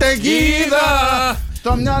 Καταιγίδα!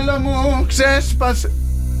 Το μυαλό μου ξέσπασε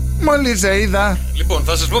μόλις σε είδα. Λοιπόν,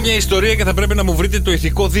 θα σας πω μια ιστορία και θα πρέπει να μου βρείτε το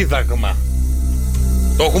ηθικό δίδαγμα.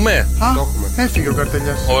 Το έχουμε? Το έχουμε. Έφυγε ο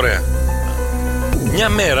καρτελιάς. Ωραία. Μια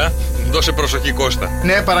μέρα, δώσε προσοχή Κώστα.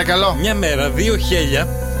 Ναι, παρακαλώ. Μια μέρα, 2 χέλια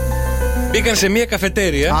μπήκαν σε μια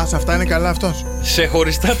καφετέρια. Σε αυτά είναι καλά αυτός. Σε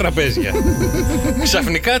χωριστά τραπέζια.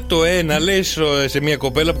 Ξαφνικά το ένα λέει σε μια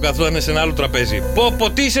κοπέλα που καθόταν σε ένα άλλο τραπέζι: Πω,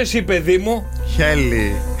 τι είσαι εσύ, παιδί μου?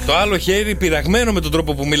 Χέλι. Το άλλο χέρι, πειραγμένο με τον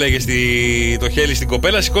τρόπο που μίλαγε το χέλι στην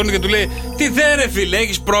κοπέλα, σηκώνει και του λέει: Τι δε ρε φίλε,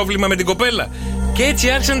 έχεις πρόβλημα με την κοπέλα? Και έτσι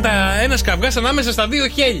άρχισαν ένας καυγάς ανάμεσα στα 2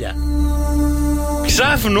 χέλια.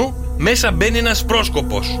 Ξάφνου μέσα μπαίνει ένας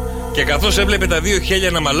πρόσκοπος και καθώς έβλεπε τα 2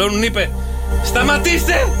 χέλια να μαλώνουν είπε: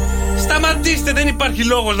 Σταματήστε, δεν υπάρχει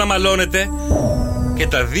λόγος να μαλώνετε. Και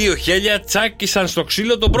τα 2 χέλια τσάκισαν στο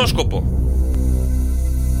ξύλο τον πρόσκοπο.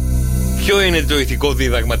 Ποιο είναι το ηθικό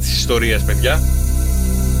δίδαγμα της ιστορίας, παιδιά?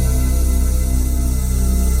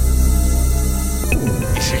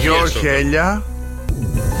 2 χέλια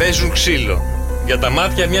παίζουν ξύλο για τα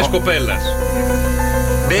μάτια μιας κοπέλας.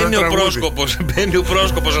 Μπαίνει ο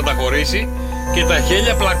πρόσκοπος να τα χωρίσει και τα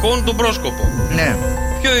χέλια πλακώνουν τον πρόσκοπο. Ναι.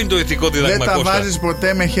 Ποιο είναι το ηθικό δίδαγμα, δεν Κώστα? τα βάζεις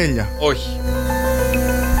ποτέ με χέλια. Όχι.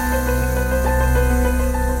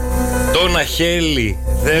 Το ένα χέλι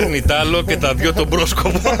δέρνει τ' άλλο και τα 2 τον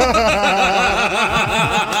πρόσκοπο.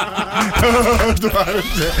 Του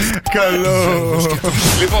άρεσε. Καλό.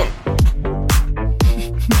 Λοιπόν,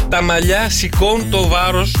 τα μαλλιά σηκώνουν το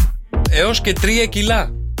βάρος έως και 3 κιλά.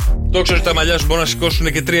 Το ξέρεις ότι τα μαλλιά σου μπορούν να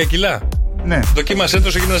σηκώσουν και 3 κιλά? Ναι. Δοκίμασέ το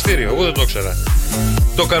στο γυμναστήριο. Εγώ δεν το ήξερα.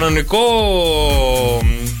 Το κανονικό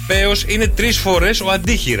πέος είναι 3 φορές ο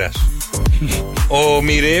αντίχειρας. Ο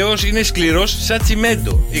μοιραίος είναι σκληρός σαν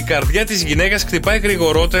τσιμέντο. Η καρδιά της γυναίκας χτυπάει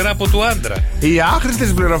γρηγορότερα από του άντρα. Οι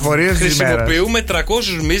άχρηστες πληροφορίες της ημέρας. Χρησιμοποιούμε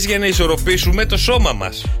 300 μυς για να ισορροπήσουμε το σώμα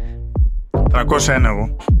μας. 301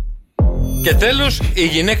 εγώ. Και τέλος, η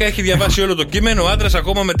γυναίκα έχει διαβάσει όλο το κείμενο, ο άντρας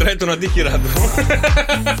ακόμα μετράει τον αντίχειρά του.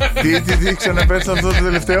 Τι ξαναπες αυτό το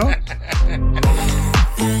τελευταίο?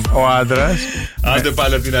 Ο άντρας. Άντε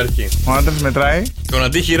πάλι από την αρχή. Ο άντρας μετράει τον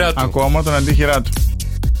αντίχειρά του. Ακόμα τον αντίχειρά του.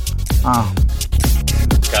 Α.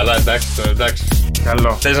 Καλά, εντάξει.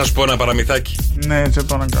 Καλό. Θες να σου πω ένα παραμυθάκι? Ναι, έτσι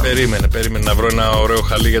το να κάνω. Περίμενε να βρω ένα ωραίο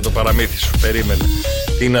χαλί για το παραμύθι σου. Περίμενε.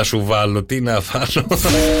 Τι να σου βάλω, τι να βάλω.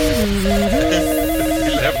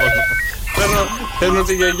 Τηλέφωνο. Παίρνω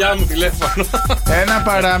τη γιαγιά μου τηλέφωνο. Ένα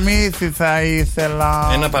παραμύθι θα ήθελα.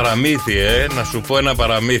 Ένα παραμύθι, να σου πω ένα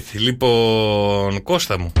παραμύθι. Λοιπόν,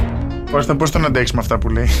 Κώστα μου. Κώστα, πώς τον αντέξεις με αυτά που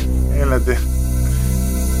λέει? Έλατε.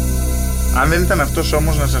 Αν δεν ήταν αυτός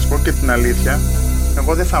όμως, να σας πω και την αλήθεια,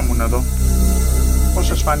 εγώ δεν θα ήμουν εδώ. Πώς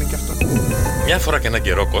σας φάνηκε αυτό? Μια φορά και ένα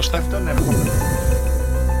καιρό, Κώστα. Αυτόν έρχομαι.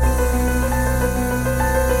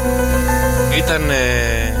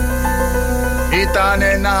 Ήταν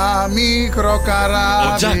ένα μικρό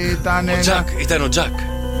καράβι. Ήταν ο Τζακ.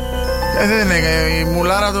 Η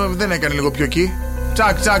μουλάρα δεν έκανε λίγο πιο εκεί?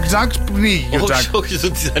 Τζακ, πνίγει ο Τζακ. Όχι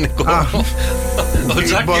στο Τιτανικό. Ο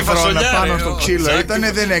Τζακ και η φασολιά. Πάνω στο ξύλο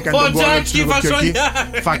ήτανε, δεν έκανε τον κόλλο της λίγο πιο εκεί.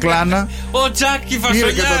 Φακλάνα. Ο Τζακ και η φασολιά.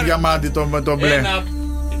 Πήρε και το διαμάντι το μπλε.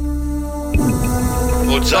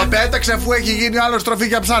 Το πέταξε αφού έχει γίνει άλλο στροφή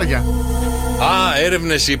για ψάρια.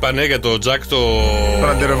 Έρευνες είπανε για το Τζακ τον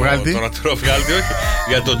αντεροβγάλτη. Όχι.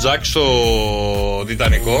 Για το Τζακ στο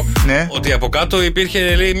Τιτανικό. Ναι. Ότι από κάτω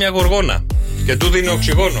υπήρχε, λέει, μια γοργόνα. Και του δίνει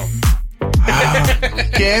οξυγόνο.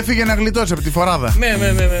 Και έφυγε να γλιτώσει από τη φοράδα. Ναι.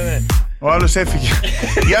 Ο άλλος έφυγε.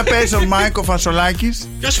 Για πες ο Μάικο Φασολάκης.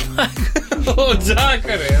 Ποιος Μάικο? Ο Τζακ,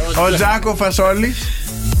 ρε. Ο Τζακ ο Φασόλης.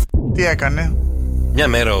 Τι έκανε? Μια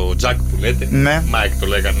μέρα ο Τζακ που λέτε. Ναι. Μάικ το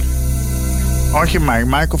λέγανε. Όχι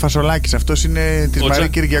Μάικο Φασολάκης. Αυτός είναι της Μαρία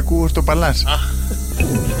Κυριακού στο Παλάσι.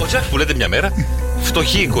 Ο Τζακ που λέτε μια μέρα,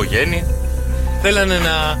 φτωχή οικογένεια, θέλανε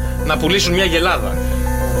να πουλήσουν μια γελάδα.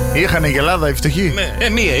 Είχανε γελάδα οι φτωχοί? Ναι,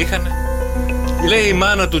 μία είχανε. Λέει η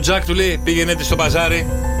μάνα του Τζακ, του λέει, πήγαινε τη στο παζάρι,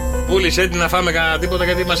 πούλησε την να φάμε κανένα τίποτα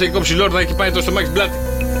γιατί μας έχει κόψει λόρδα, έχει πάει το στομάχι στην πλάτη.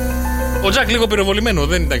 Ο Τζακ λίγο πυροβολημένο,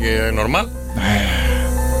 δεν ήταν και νορμάλ.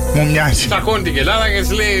 Μου μοιάζει. Στακώνει την γελάδα και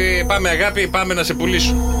της λέει, πάμε αγάπη, πάμε να σε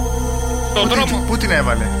πουλήσω. Τον δρόμο. Πού την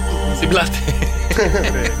έβαλε? Στην πλάτη.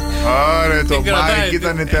 Ωραία, το Μάικ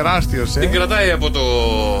ήταν τεράστιος. Την κρατάει από το...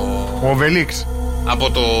 Ο Βελίξ.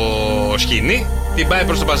 Από το σκηνή. Την πάει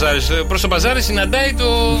προς το παζάρι. Προς το παζάρι συναντάει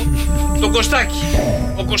το Κωστάκι.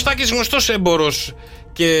 Ο Κωστάκης γνωστός έμπορος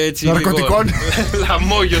και έτσι ναρκωτικών.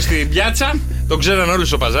 Λαμόγιο στην πιάτσα. Τον ξέραν όλοι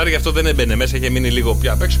στο παζάρι, γι' αυτό δεν έμπαινε μέσα. Είχε μείνει λίγο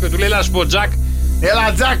πια απ' έξω και του λέει, έλα σου πω Τζακ.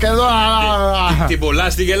 Έλα Τζακ εδώ. Την πουλά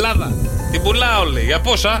στη γελάδα? Την πουλάω, λέει. Για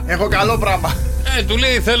πόσα? Έχω καλό πράγμα. Του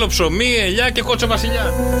λέει, θέλω ψωμί, ελιά και κότσο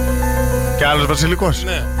βασιλιά. Και άλλος βασιλικός.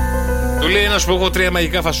 Ναι. Του λέει, να σου πω εγώ 3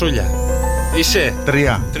 μαγικά φασόλια. Είσαι?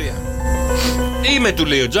 3. Είμαι, του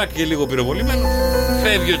λέει ο Τζακ και λίγο πυροβολημένο.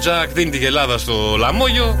 Φεύγει ο Τζακ, δίνει τη γελάδα στο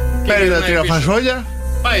λαμόγιο. Παίρνει τα 3 φασόλια.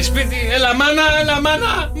 Πάει σπίτι, έλα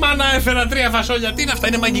μάνα. Μάνα, έφερα 3 φασόλια. Τι είναι αυτά,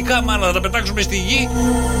 είναι μαγικά, μάνα. Θα τα πετάξουμε στη γη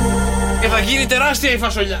και θα γίνει τεράστια η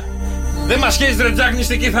φασολιά. Δεν μας σχέζει, ρε Τζακ,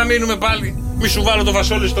 νηστική θα μείνουμε πάλι. Μη σου βάλω το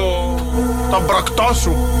φασόλι στο... Τον προκτό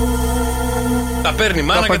σου. Τα παίρνει η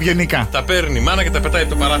μάνα. Τα παίρνει η μάνα και τα πετάει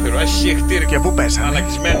από το παράθυρο. Έχει εχτήρι. Και πού πέσανε?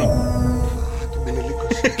 Αλακισμένο.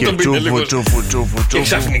 Και τσούφου. Και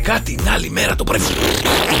ξαφνικά την άλλη μέρα το πρωί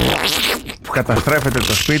που καταστρέφεται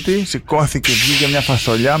το σπίτι, σηκώθηκε, βγήκε μια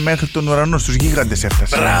φασολιά μέχρι τον ουρανό, στους γίγαντες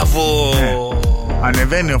έφτασε. Μπράβο!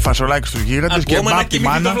 Ανεβαίνει ο Φασολάκης στους γίγαντες και μπαπ τη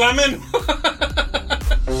μάνα.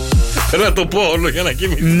 Θέλω να το πω όλο για να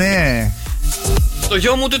κοιμηθεί. Ναι. Το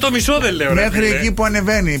γιο μου ούτε το μισό δεν λέω. Μέχρι εκεί που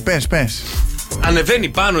ανεβαίνει, πες. Ανεβαίνει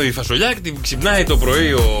πάνω η φασολιά και την ξυπνάει το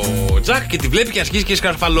πρωί ο Τζακ και τη βλέπει και αρχίζει και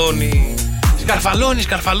σκαρφαλώνει.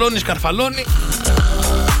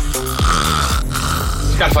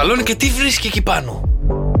 Σκαρφαλώνει και τι βρίσκει εκεί πάνω?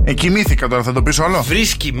 Κοιμήθηκα τώρα, θα το πεις όλο.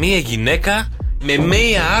 Βρίσκει μία γυναίκα με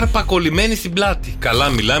μία άρπα κολλημένη στην πλάτη. Καλά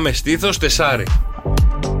μιλάμε, στήθος 4.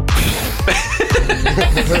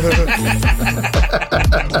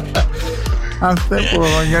 Αν θέλω,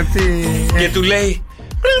 γιατί... Και του λέει,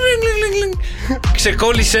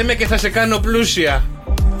 ξεκόλλησέ με και θα σε κάνω πλούσια.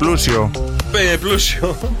 Πλούσιο.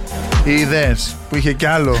 Πλούσιο. Οι ιδέες που είχε κι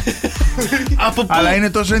άλλο. Αλλά είναι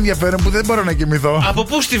τόσο ενδιαφέρον που δεν μπορώ να κοιμηθώ. Από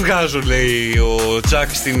πού στη βγάζω, λέει ο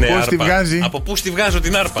Τσακ στην άρπα. Πού στη βγάζει? Από πού στη βγάζω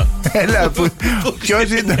την άρπα. Έλα, ποιος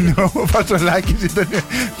ήταν ο Φασολάκης, ήταν.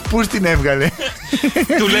 Πού στην έβγαλε.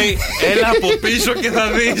 Του λέει, έλα από πίσω και θα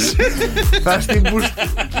δεις. Θα στην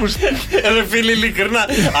Ρε φίλοι, ειλικρινά,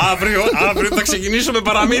 αύριο θα ξεκινήσω με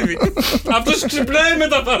παραμύθι. Αυτός ξυπνάει με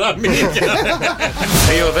τα παραμύθια.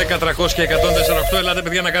 2, 10, 300 και 104,8. Ελάτε,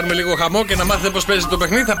 παιδιά, να κάνουμε λίγο χαμό και να μάθετε πώς παίζει το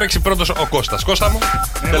παιχνίδι. Θα παίξει πρώτος ο Κώστας. Κώστα μου.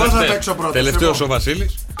 Εγώ θα παίξω πρώτος. Τελευταίος ο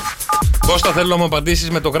Βασίλης. Κώστα, θέλω να μου απαντήσεις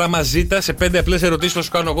με το γράμμα Ζ σε 5 απλές ερωτήσεις που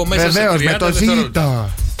σου κάνω εγώ μέσα σε 30 δευτερόλεπτα.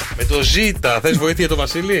 Με το Ζ. Θες βοήθεια το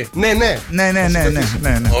Βασίλη? Ναι.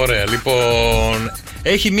 Ωραία, λοιπόν.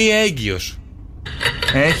 Έχει μία έγκυος.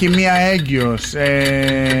 Έχει μία έγκυος.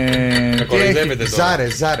 Με κοροϊδεύετε τώρα.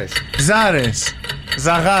 Ζάρες.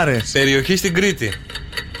 Ζαγάρες. Περιοχή στην Κρήτη.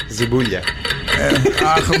 Ζιμπούλια.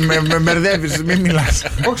 Αχ, με μπερδεύεις, μην μιλάς.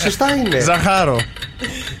 Όχι, σωστά είναι. Ζαχάρο.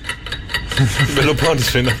 Την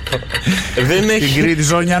Πελοπόννησο είναι αυτό. Την Κρήτη,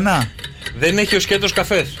 Ζωνιανά. Δεν έχει ο σκέτος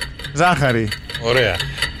καφές. Ζάχαρη. Ωραία.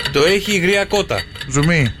 Το έχει υγρία κότα.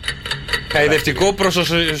 Ζουμί. Χαϊδευτικό προς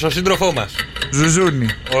το σύντροφό μας. Ζουζούνι.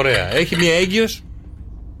 Ωραία. Έχει μία έγκυος.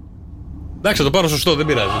 Εντάξει, θα το πάρω σωστό, δεν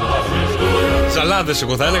πειράζει. Σαλάδες,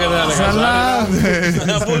 εγώ θα έλεγα.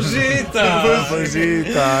 Σαλάδες.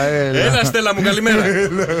 Αποζήτα, έλα Στέλλα μου, καλημέρα.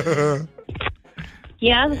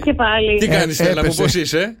 Γεια σας και πάλι. Τι κάνεις Στέλλα μου, πώς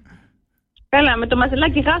είσαι? Καλά, με το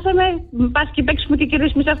μαζελάκι χάσαμε. Πας και παίξουμε και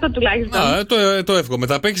κερδίσουμε σε αυτό τουλάχιστον. Το εύχομαι.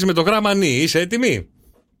 Θα παίξεις με το γράμμα νι. Είσαι έτοιμη?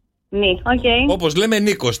 Ναι, οκ. Όπως λέμε,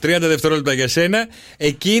 Νίκος, 30 δευτερόλεπτα για σένα.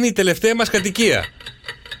 Εκείνη η τελευταία μας κατοικία.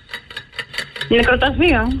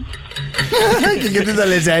 Νεκροταφείο. Και γιατί τα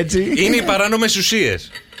λες έτσι? Είναι οι παράνομες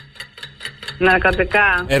ουσίες.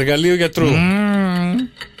 Ναρκωτικά. Εργαλείο γιατρού.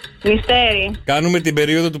 Μυστέρι. Κάνουμε την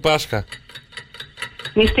περίοδο του Πάσχα.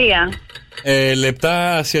 Νηστεία.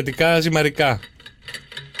 Λεπτά ασιατικά ζυμαρικά.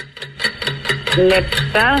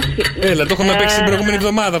 Λεπτά. Έλα, το έχουμε παίξει την προηγούμενη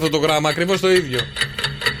εβδομάδα αυτό το γράμμα, ακριβώς το ίδιο.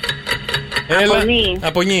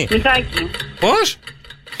 Απονί. Μιχάκι. Πώς?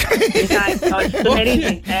 Μιχάκι, όχι, το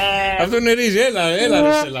νερίζει. Αυτό νερίζει, έλα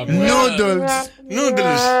ρε Στέλλα μου.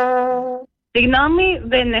 Νούντλς. Συγγνώμη,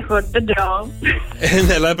 δεν τρώω.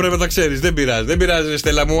 Ναι, αλλά πρέπει να τα ξέρεις, δεν πειράζει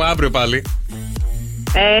Στέλλα μου, αύριο πάλι.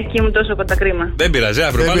 Και μου τόσο κοντά κρίμα. Δεν πειράζει,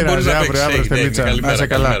 αύριο πάλι μπορείς να παίξεις.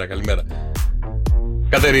 Καλημέρα.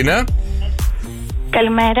 Κατερίνα.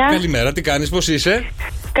 Καλημέρα, τι κάνεις, πώς είσαι?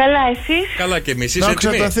 Καλά, εσείς? Καλά και εμείς, είσαι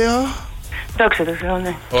έτοιμη? Δόξα τω Θεώ. Δόξα τω Θεώ,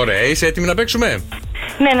 ναι. Ωραία, είσαι έτοιμη να παίξουμε?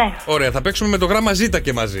 Ναι. Ωραία, θα παίξουμε με το γράμμα Ζ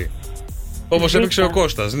και μαζί. Όπως έπαιξε ο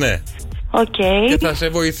Κώστας, ναι. Okay. Και θα σε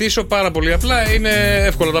βοηθήσω πάρα πολύ απλά, είναι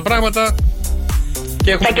εύκολα τα πράγματα.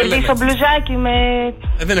 Και θα κερδίσω μπλουζάκι με...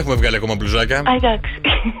 Δεν έχουμε βγάλει ακόμα μπλουζάκια. Εντάξει.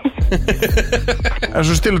 Θα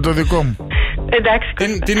σου στείλω το δικό μου.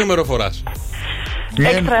 Εντάξει. Τι νούμερο φοράς?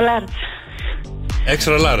 Extra large.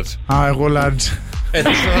 Extra large. Εγώ large.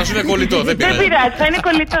 Θα σου είναι κολλητό, δεν πειράζει. Δεν πειράζει, θα είναι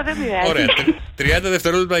κολλητό, δεν πειράζει. Ωραία. 30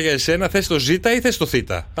 δευτερόλεπτα για εσένα. Θες το Ζ ή θες το Θ?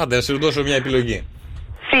 Άντε, να σου δώσω μια επιλογή.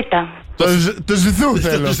 Θ. Το Ζηθού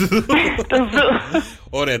θέλω. Το Ζου.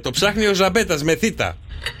 Ωραία, το ψάχνει ο Ζαμπέτας με Θ.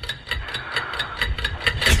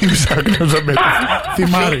 Τι ψάχνει ο Ζαμπέτας?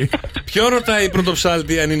 Θυμάρι. Ποιο ρωτάει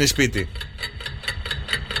πρωτοψάλτη αν είναι σπίτι?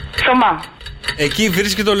 Σωμά. Εκεί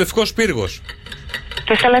βρίσκεται ο Λευκός Πύργος.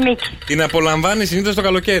 Θεσσαλονίκη. Την απολαμβάνει συνήθως το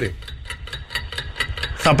καλοκαίρι.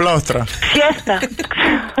 Θα πλώστρα. Φιέστα.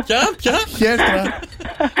 Ποια? Φιέστα.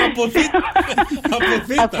 Από Θ.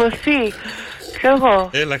 Ξέρω εγώ.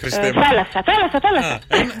 Έλα Χριστέ μου. Θάλασσα.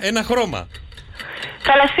 Ένα χρώμα.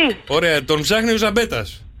 Θαλασσί. Ωραία, τον ψάχνει ο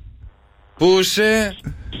Ζαμπέτας. Πού σε...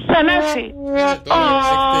 Θανάση. Έχει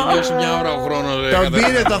τελειώσει μια ώρα ο χρόνος. Τον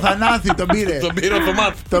πήρε το Θανάση, τον πήρε. Τον πήρε ο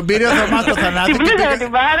Θωμάς. Τον πήρε ο Θωμάς το Θανάση. Τι πήγα να την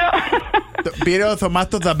πάρω? Πήρε ο Θωμάς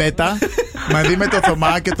τον Ζαμπέτα μαζί με το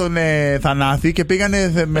Θωμά και τον Θανάση και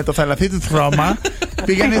πήγανε με το θαλασσί του χρώμα.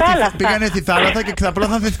 Πήγανε στη θάλασσα και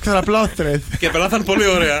ξαπλώσαν στις ξαπλώστρες. Και περάσαν πολύ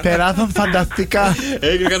ωραία. Περάσαν φανταστικά.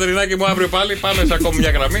 Έγινε Κατερινάκη μου, αύριο πάλι πάμε σε ακόμη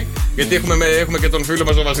μια γραμμή. Γιατί έχουμε και τον φίλο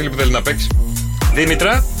μας τον Βασίλη που θέλει να παίξει.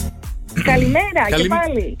 Δήμητρα. Καλημέρα και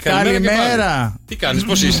πάλι. Καλημέρα. Τι κάνεις,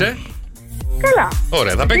 πώς είσαι? Καλά.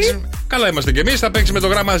 Ωραία, θα παίξεις. Καλά είμαστε κι εμείς. Θα παίξεις με το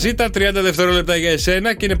γράμμα Ζ, 30 δευτερόλεπτα για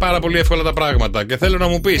εσένα και είναι πάρα πολύ εύκολα τα πράγματα. Και θέλω να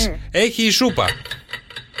μου πεις, έχει η σούπα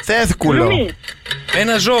Θέθκουλο.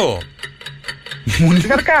 ένα ζώο.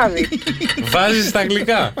 Καρκάδι. Βάζεις στα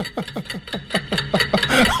αγγλικά.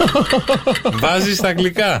 Βάζεις στα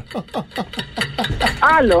αγγλικά.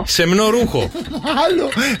 Άλλο. Σεμνό ρούχο.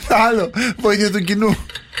 Άλλο. Βοήθεια του κοινού.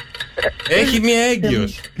 Έχει μία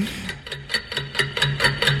έγκυος.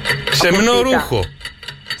 Σεμνό ρούχο.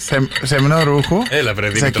 Σεμνό ρούχο. Έλα βρε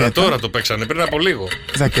Δήμητρα, τώρα το παίξανε πριν από λίγο.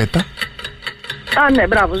 Ζακέτα. Α, ναι,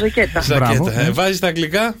 μπράβο, ζακέτα. Ζακέτα. Βάζει τα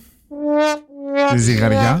αγγλικά.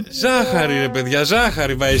 Ζυγαριά. Ζάχαρη ρε παιδιά,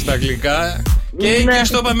 ζάχαρη βάζει στα αγγλικά. Και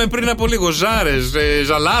εκεί το είπαμε πριν από λίγο. Ζάρες,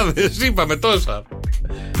 ζαλάδες, είπαμε τόσα.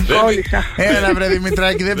 Έλα βρε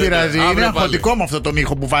Δημητράκη, δεν πειράζει. Είναι αγχωτικό με αυτό τον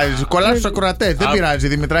ήχο που βάζεις. Κολλάς στους ακροατές, δεν πειράζει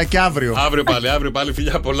Δημητράκη, αύριο. Αύριο πάλι,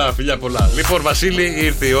 φιλιά πολλά. Λοιπόν Βασίλη,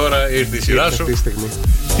 ήρθε η ώρα, ήρθε η σειρά σου.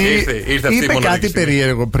 Ήρθε αυτή η είπε κάτι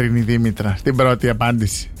περίεργο πριν η Δήμητρα στην πρώτη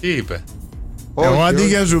απάντηση. Τι είπε? Εγώ αντί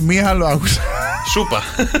για ζουμί άλλο άκουσα. Σούπα.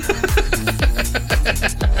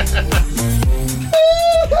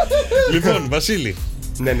 Λοιπόν, Βασίλη.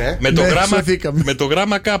 Ναι. Με το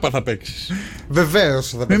γράμμα κάπα θα παίξεις. Βεβαίως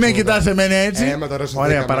θα παίξεις. Μην με κοιτάς εμένα έτσι.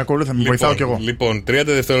 Ωραία, παρακολούθα, με βοηθάω κι εγώ. Λοιπόν, 30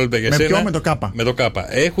 δευτερόλεπτα για σένα. Με ποιο? Με το κάπα. Με το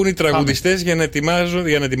κάπα. Έχουν οι τραγουδιστές για να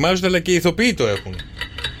ετοιμάζονται, αλλά και οι ηθοποιοί το έχουν.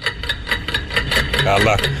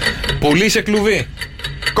 Καλά. Πουλί σε κλουβί.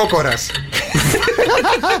 Κόκορας.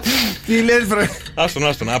 Τι λες βρε?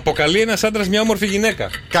 Άστον. Αποκαλεί ένας άντρας μια όμορφη γυναίκα.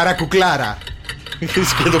 Καρακουκλάρα.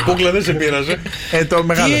 Και το κούκλα δεν σε πείραζε.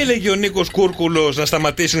 Τι έλεγε ο Νίκος Κούρκουλος να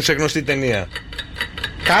σταματήσουν σε γνωστή ταινία?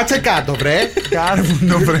 Κάτσε κάτω βρε.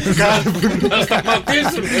 Κάρβουνο βρε. Να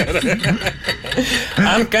σταματήσουν ρε.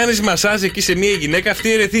 Αν κάνεις μασάζ εκεί σε μια γυναίκα,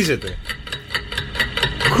 αυτή ερεθίζεται.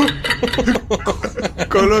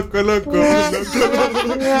 Κολό.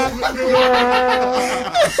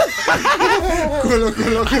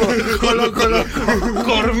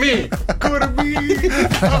 Κορμί.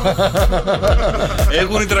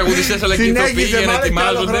 Έχουν οι τραγουδιστές αλλά και οι ηθοποιοί για να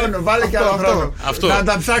ετοιμάζονται. Βάλε και άλλο χρόνο. Να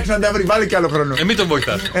τα ψάξει να τα βρει, βάλε και άλλο χρόνο. Μην τον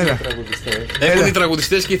βοηθάς. Έχουν οι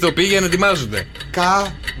τραγουδιστές και οι ηθοποιοί για να ετοιμάζονται.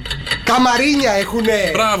 Καμαρίνια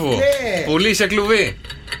έχουνε. Μπράβο. Πουλί σε κλουβί.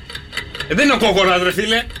 Δεν είναι ο κόκορας ρε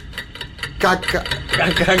φίλε.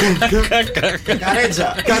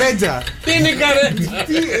 Καρέτζα. Τι είναι η καρέτζα?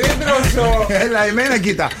 Δεν τρώσω. Έλα εμένα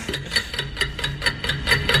κοίτα.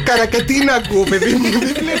 Καρακατίνα ακούω παιδί μου.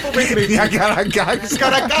 Δεν βλέπω μέχρι. Μια καρακάξα.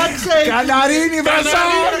 Καρακάξα. Καναρίνη βασά.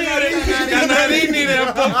 Καναρίνη ρε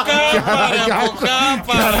από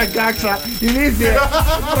κάπα. Καρακάξα. Ηλίθιε.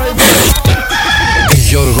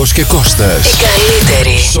 Γιώργος και Κώστας. Η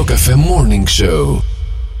καλύτερη. Sok FM Morning Show.